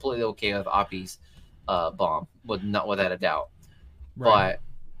completely okay with Oppie's bomb, without a doubt. Right.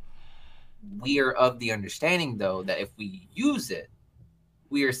 But we are of the understanding, though, that if we use it,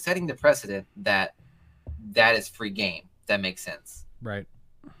 we are setting the precedent that is free game. That makes sense. Right.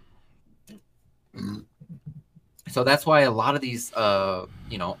 So that's why a lot of these,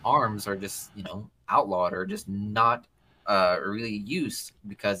 arms are just, outlawed or just not really used,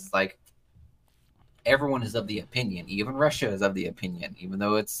 because like everyone is of the opinion, even Russia is of the opinion, even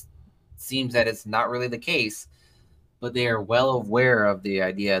though it seems that it's not really the case, but they are well aware of the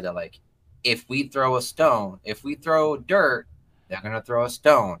idea that like, if we throw a stone, if we throw dirt, they're going to throw a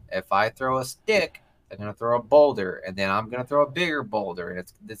stone. If I throw a stick, they're going to throw a boulder, and then I'm going to throw a bigger boulder.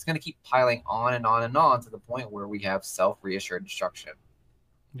 And it's going to keep piling on and on and on to the point where we have self-reassured destruction.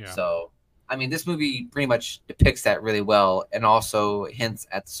 Yeah. So, I mean, this movie pretty much depicts that really well, and also hints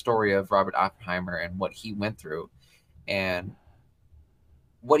at the story of Robert Oppenheimer and what he went through. And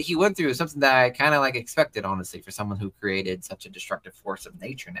what he went through is something that I kind of like expected, honestly, for someone who created such a destructive force of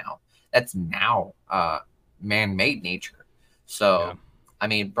nature now. that's now man-made nature. So, Yeah. I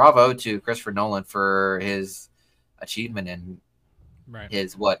mean, bravo to Christopher Nolan for his achievement and Right.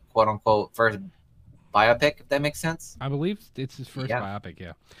 his what quote unquote first biopic, if that makes sense. I believe it's his first Yeah. biopic,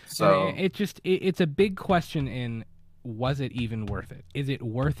 yeah. And So it's a big question in, was it even worth it? Is it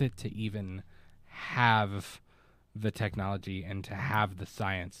worth it to even have the technology and to have the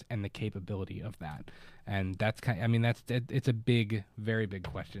science and the capability of that? And that's I mean, it's a big, very big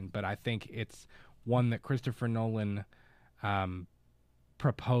question, but I think it's one that Christopher Nolan um,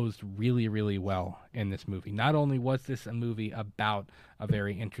 proposed really, really well in this movie. Not only was this a movie about a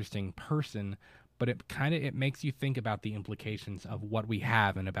very interesting person, but it makes you think about the implications of what we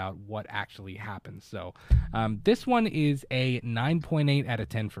have and about what actually happens. So this one is a 9.8 out of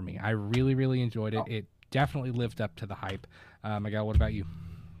 10 for me. I really, really enjoyed it. It definitely lived up to the hype. Miguel, what about you?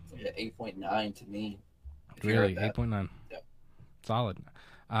 Yeah, 8.9 to me. If you Really, heard that. 8.9. Yep. Solid.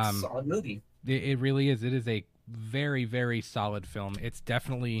 Solid movie. It really is. It is a very, very solid film. It's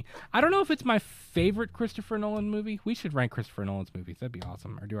definitely, I don't know if it's my favorite Christopher Nolan movie. We should rank Christopher Nolan's movies. That'd be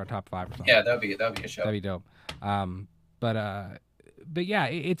awesome. Or do our top 5 or something. Yeah, that'd be a show. That'd be dope. But yeah,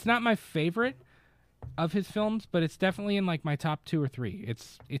 it's not my favorite of his films, but it's definitely in like my top 2 or 3.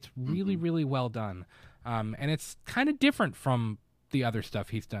 It's really, really well done. And it's kind of different from the other stuff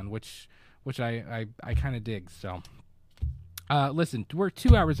he's done, which I kind of dig. So listen, we're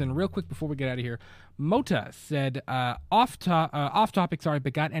 2 hours in. Real quick before we get out of here, Mota said, off topic, sorry,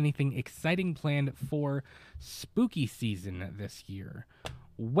 but got anything exciting planned for spooky season this year?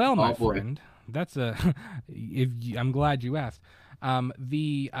 Well, my friend, that's I'm glad you asked.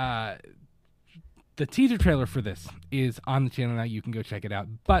 The teaser trailer for this is on the channel now. You can go check it out.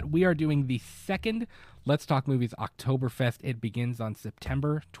 But we are doing the second Let's Talk Movies Oktoberfest. It begins on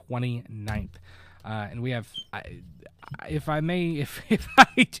September 29th. And we have, if I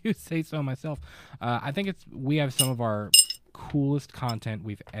do say so myself, I think we have some of our coolest content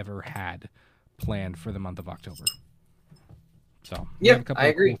we've ever had planned for the month of October. So we have a couple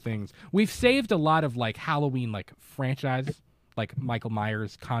of cool things. We've saved a lot of like Halloween like franchise, like Michael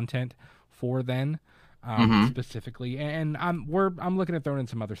Myers content for then. Specifically, and I'm looking at throwing in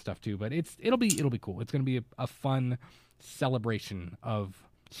some other stuff too, but it'll be cool. It's gonna be a fun celebration of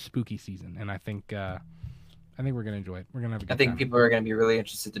spooky season, and I think we're gonna enjoy it. We're gonna have a good time. People are gonna be really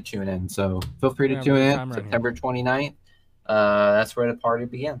interested to tune in, so feel free to tune in September 29th. That's where the party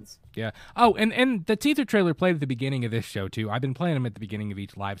begins. Yeah. Oh, and the teaser trailer played at the beginning of this show too. I've been playing them at the beginning of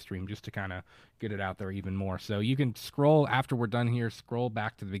each live stream just to kind of get it out there even more. So you can scroll after we're done here, scroll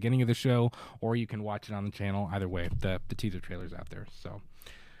back to the beginning of the show, or you can watch it on the channel. Either way, the teaser trailer's out there. So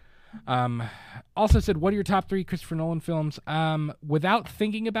also said, what are your top 3 Christopher Nolan films? Without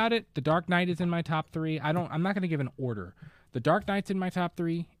thinking about it, The Dark Knight is in my top 3. I'm not going to give an order. The Dark Knight's in my top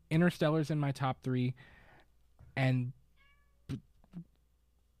 3, Interstellar's in my top 3, and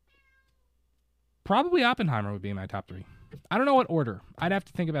probably Oppenheimer would be in my top 3. I don't know what order. I'd have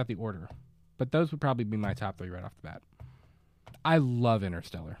to think about the order. But those would probably be my top 3 right off the bat. I love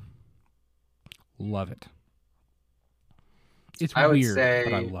Interstellar. Love it. It's weird,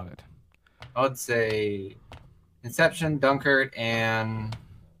 but I love it. I would say Inception, Dunkirk, and...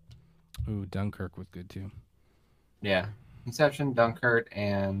 Ooh, Dunkirk was good too. Yeah. Inception, Dunkirk,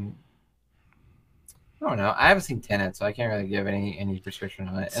 and... I don't know. I haven't seen Tenet, so I can't really give any prescription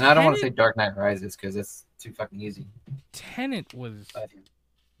on it. And I don't want to say Dark Knight Rises because it's too fucking easy. Tenet was...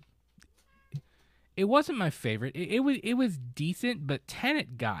 It wasn't my favorite. It was decent, but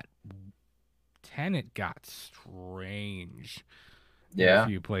Tenet got strange. Yeah. In a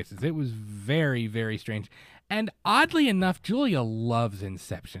few places. It was very, very strange. And oddly enough, Julia loves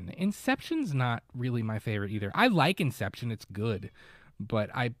Inception. Inception's not really my favorite either. I like Inception. It's good.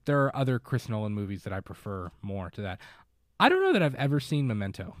 But there are other Chris Nolan movies that I prefer more to that. I don't know that I've ever seen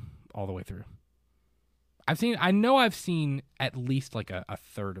Memento all the way through. I know I've seen at least like a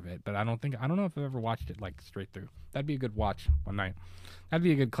third of it, but I don't know if I've ever watched it like straight through. That'd be a good watch one night. That'd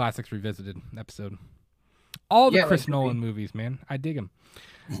be a good Classics Revisited episode. All the Chris Nolan movies, man. I dig them.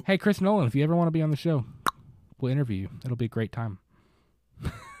 Hey, Chris Nolan, if you ever want to be on the show, we'll interview you. It'll be a great time.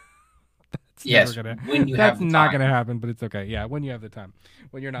 That's not going to happen, but it's okay. Yeah, when you have the time,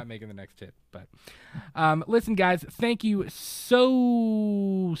 when you're not making the next hit. But listen, guys, thank you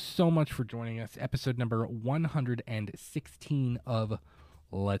so much for joining us. Episode number 116 of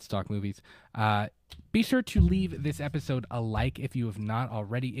Let's Talk Movies. Be sure to leave this episode a like if you have not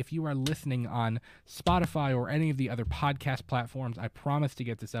already. If you are listening on Spotify or any of the other podcast platforms, I promise to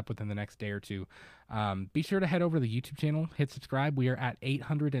get this up within the next day or two. Be sure to head over to the YouTube channel, hit subscribe. We are at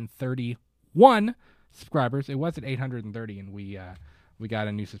 831 subscribers. It was at 830, and we We got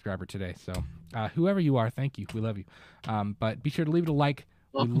a new subscriber today. So whoever you are, thank you. We love you. But be sure to leave it a like.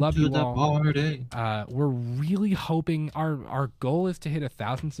 Welcome we love to you the all. Party. We're really hoping our goal is to hit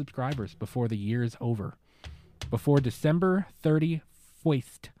 1,000 subscribers before the year is over. Before December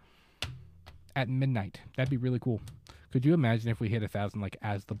 31st at midnight. That'd be really cool. Could you imagine if we hit 1,000 like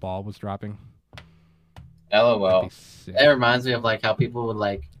as the ball was dropping? LOL. That'd be sick. That reminds me of like how people would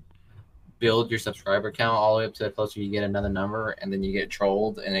like build your subscriber count all the way up to the closer you get another number, and then you get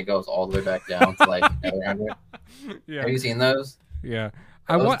trolled, and it goes all the way back down to like another 100. Yeah. Have you seen those? Yeah.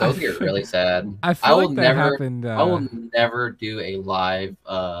 Those get really sad. I feel like that happened. I will never do a live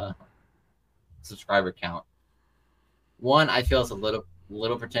subscriber count. One, I feel it's a little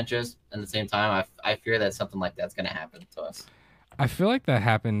pretentious. At the same time, I fear that something like that's going to happen to us. I feel like that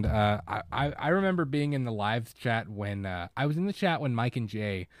happened. I remember being in the live chat when I was in the chat when Mike and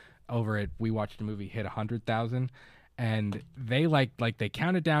Jay over at We Watched a Movie hit 100,000, and they like they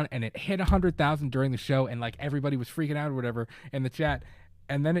counted down and it hit 100,000 during the show, and like everybody was freaking out or whatever in the chat,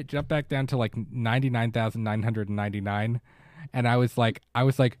 and then it jumped back down to like 99,999. And I was like,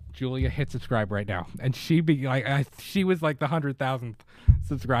 Julia, hit subscribe right now. And she was like the 100,000th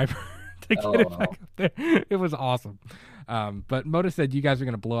subscriber to get it back up there. It was awesome. But Moda said you guys are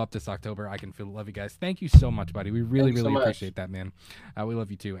gonna blow up this October. I can feel love you guys. Thank you so much, buddy. We really appreciate that, man. We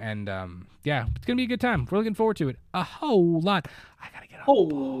love you too. And yeah, it's gonna be a good time. We're looking forward to it a whole lot. I gotta get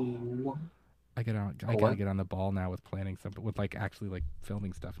on. I gotta get on the ball now with planning something, with like actually like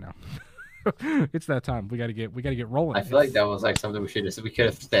filming stuff now. It's that time. We gotta get rolling. I feel like that was like something we could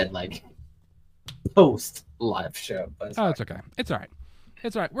have said like post live show. But it's okay. It's all right.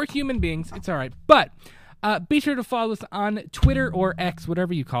 It's all right. We're human beings. It's all right. But be sure to follow us on Twitter or X,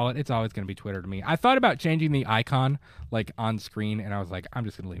 whatever you call it. It's always going to be Twitter to me. I thought about changing the icon like on screen, and I was like, I'm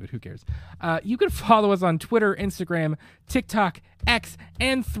just going to leave it. Who cares? You can follow us on Twitter, Instagram, TikTok, X,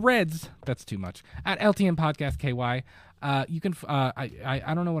 and Threads. That's too much. At LTM Podcast KY. You can.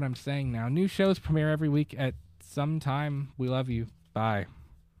 I don't know what I'm saying now. New shows premiere every week at some time. We love you. Bye.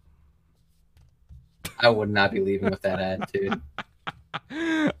 I would not be leaving with that attitude.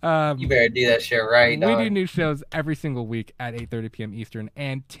 You better do that shit right. We do new shows every single week at 8:30 p.m. Eastern,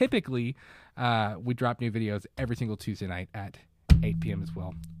 and typically we drop new videos every single Tuesday night at 8 p.m. as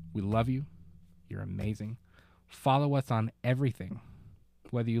well. We love you. You're amazing. Follow us on everything,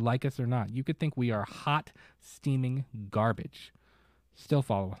 whether you like us or not. You could think we are hot, steaming garbage. Still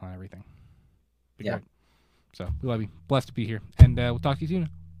follow us on everything. Yeah. Great. So we love you. Blessed to be here, and we'll talk to you soon.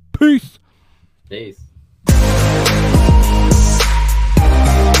 Peace. Peace.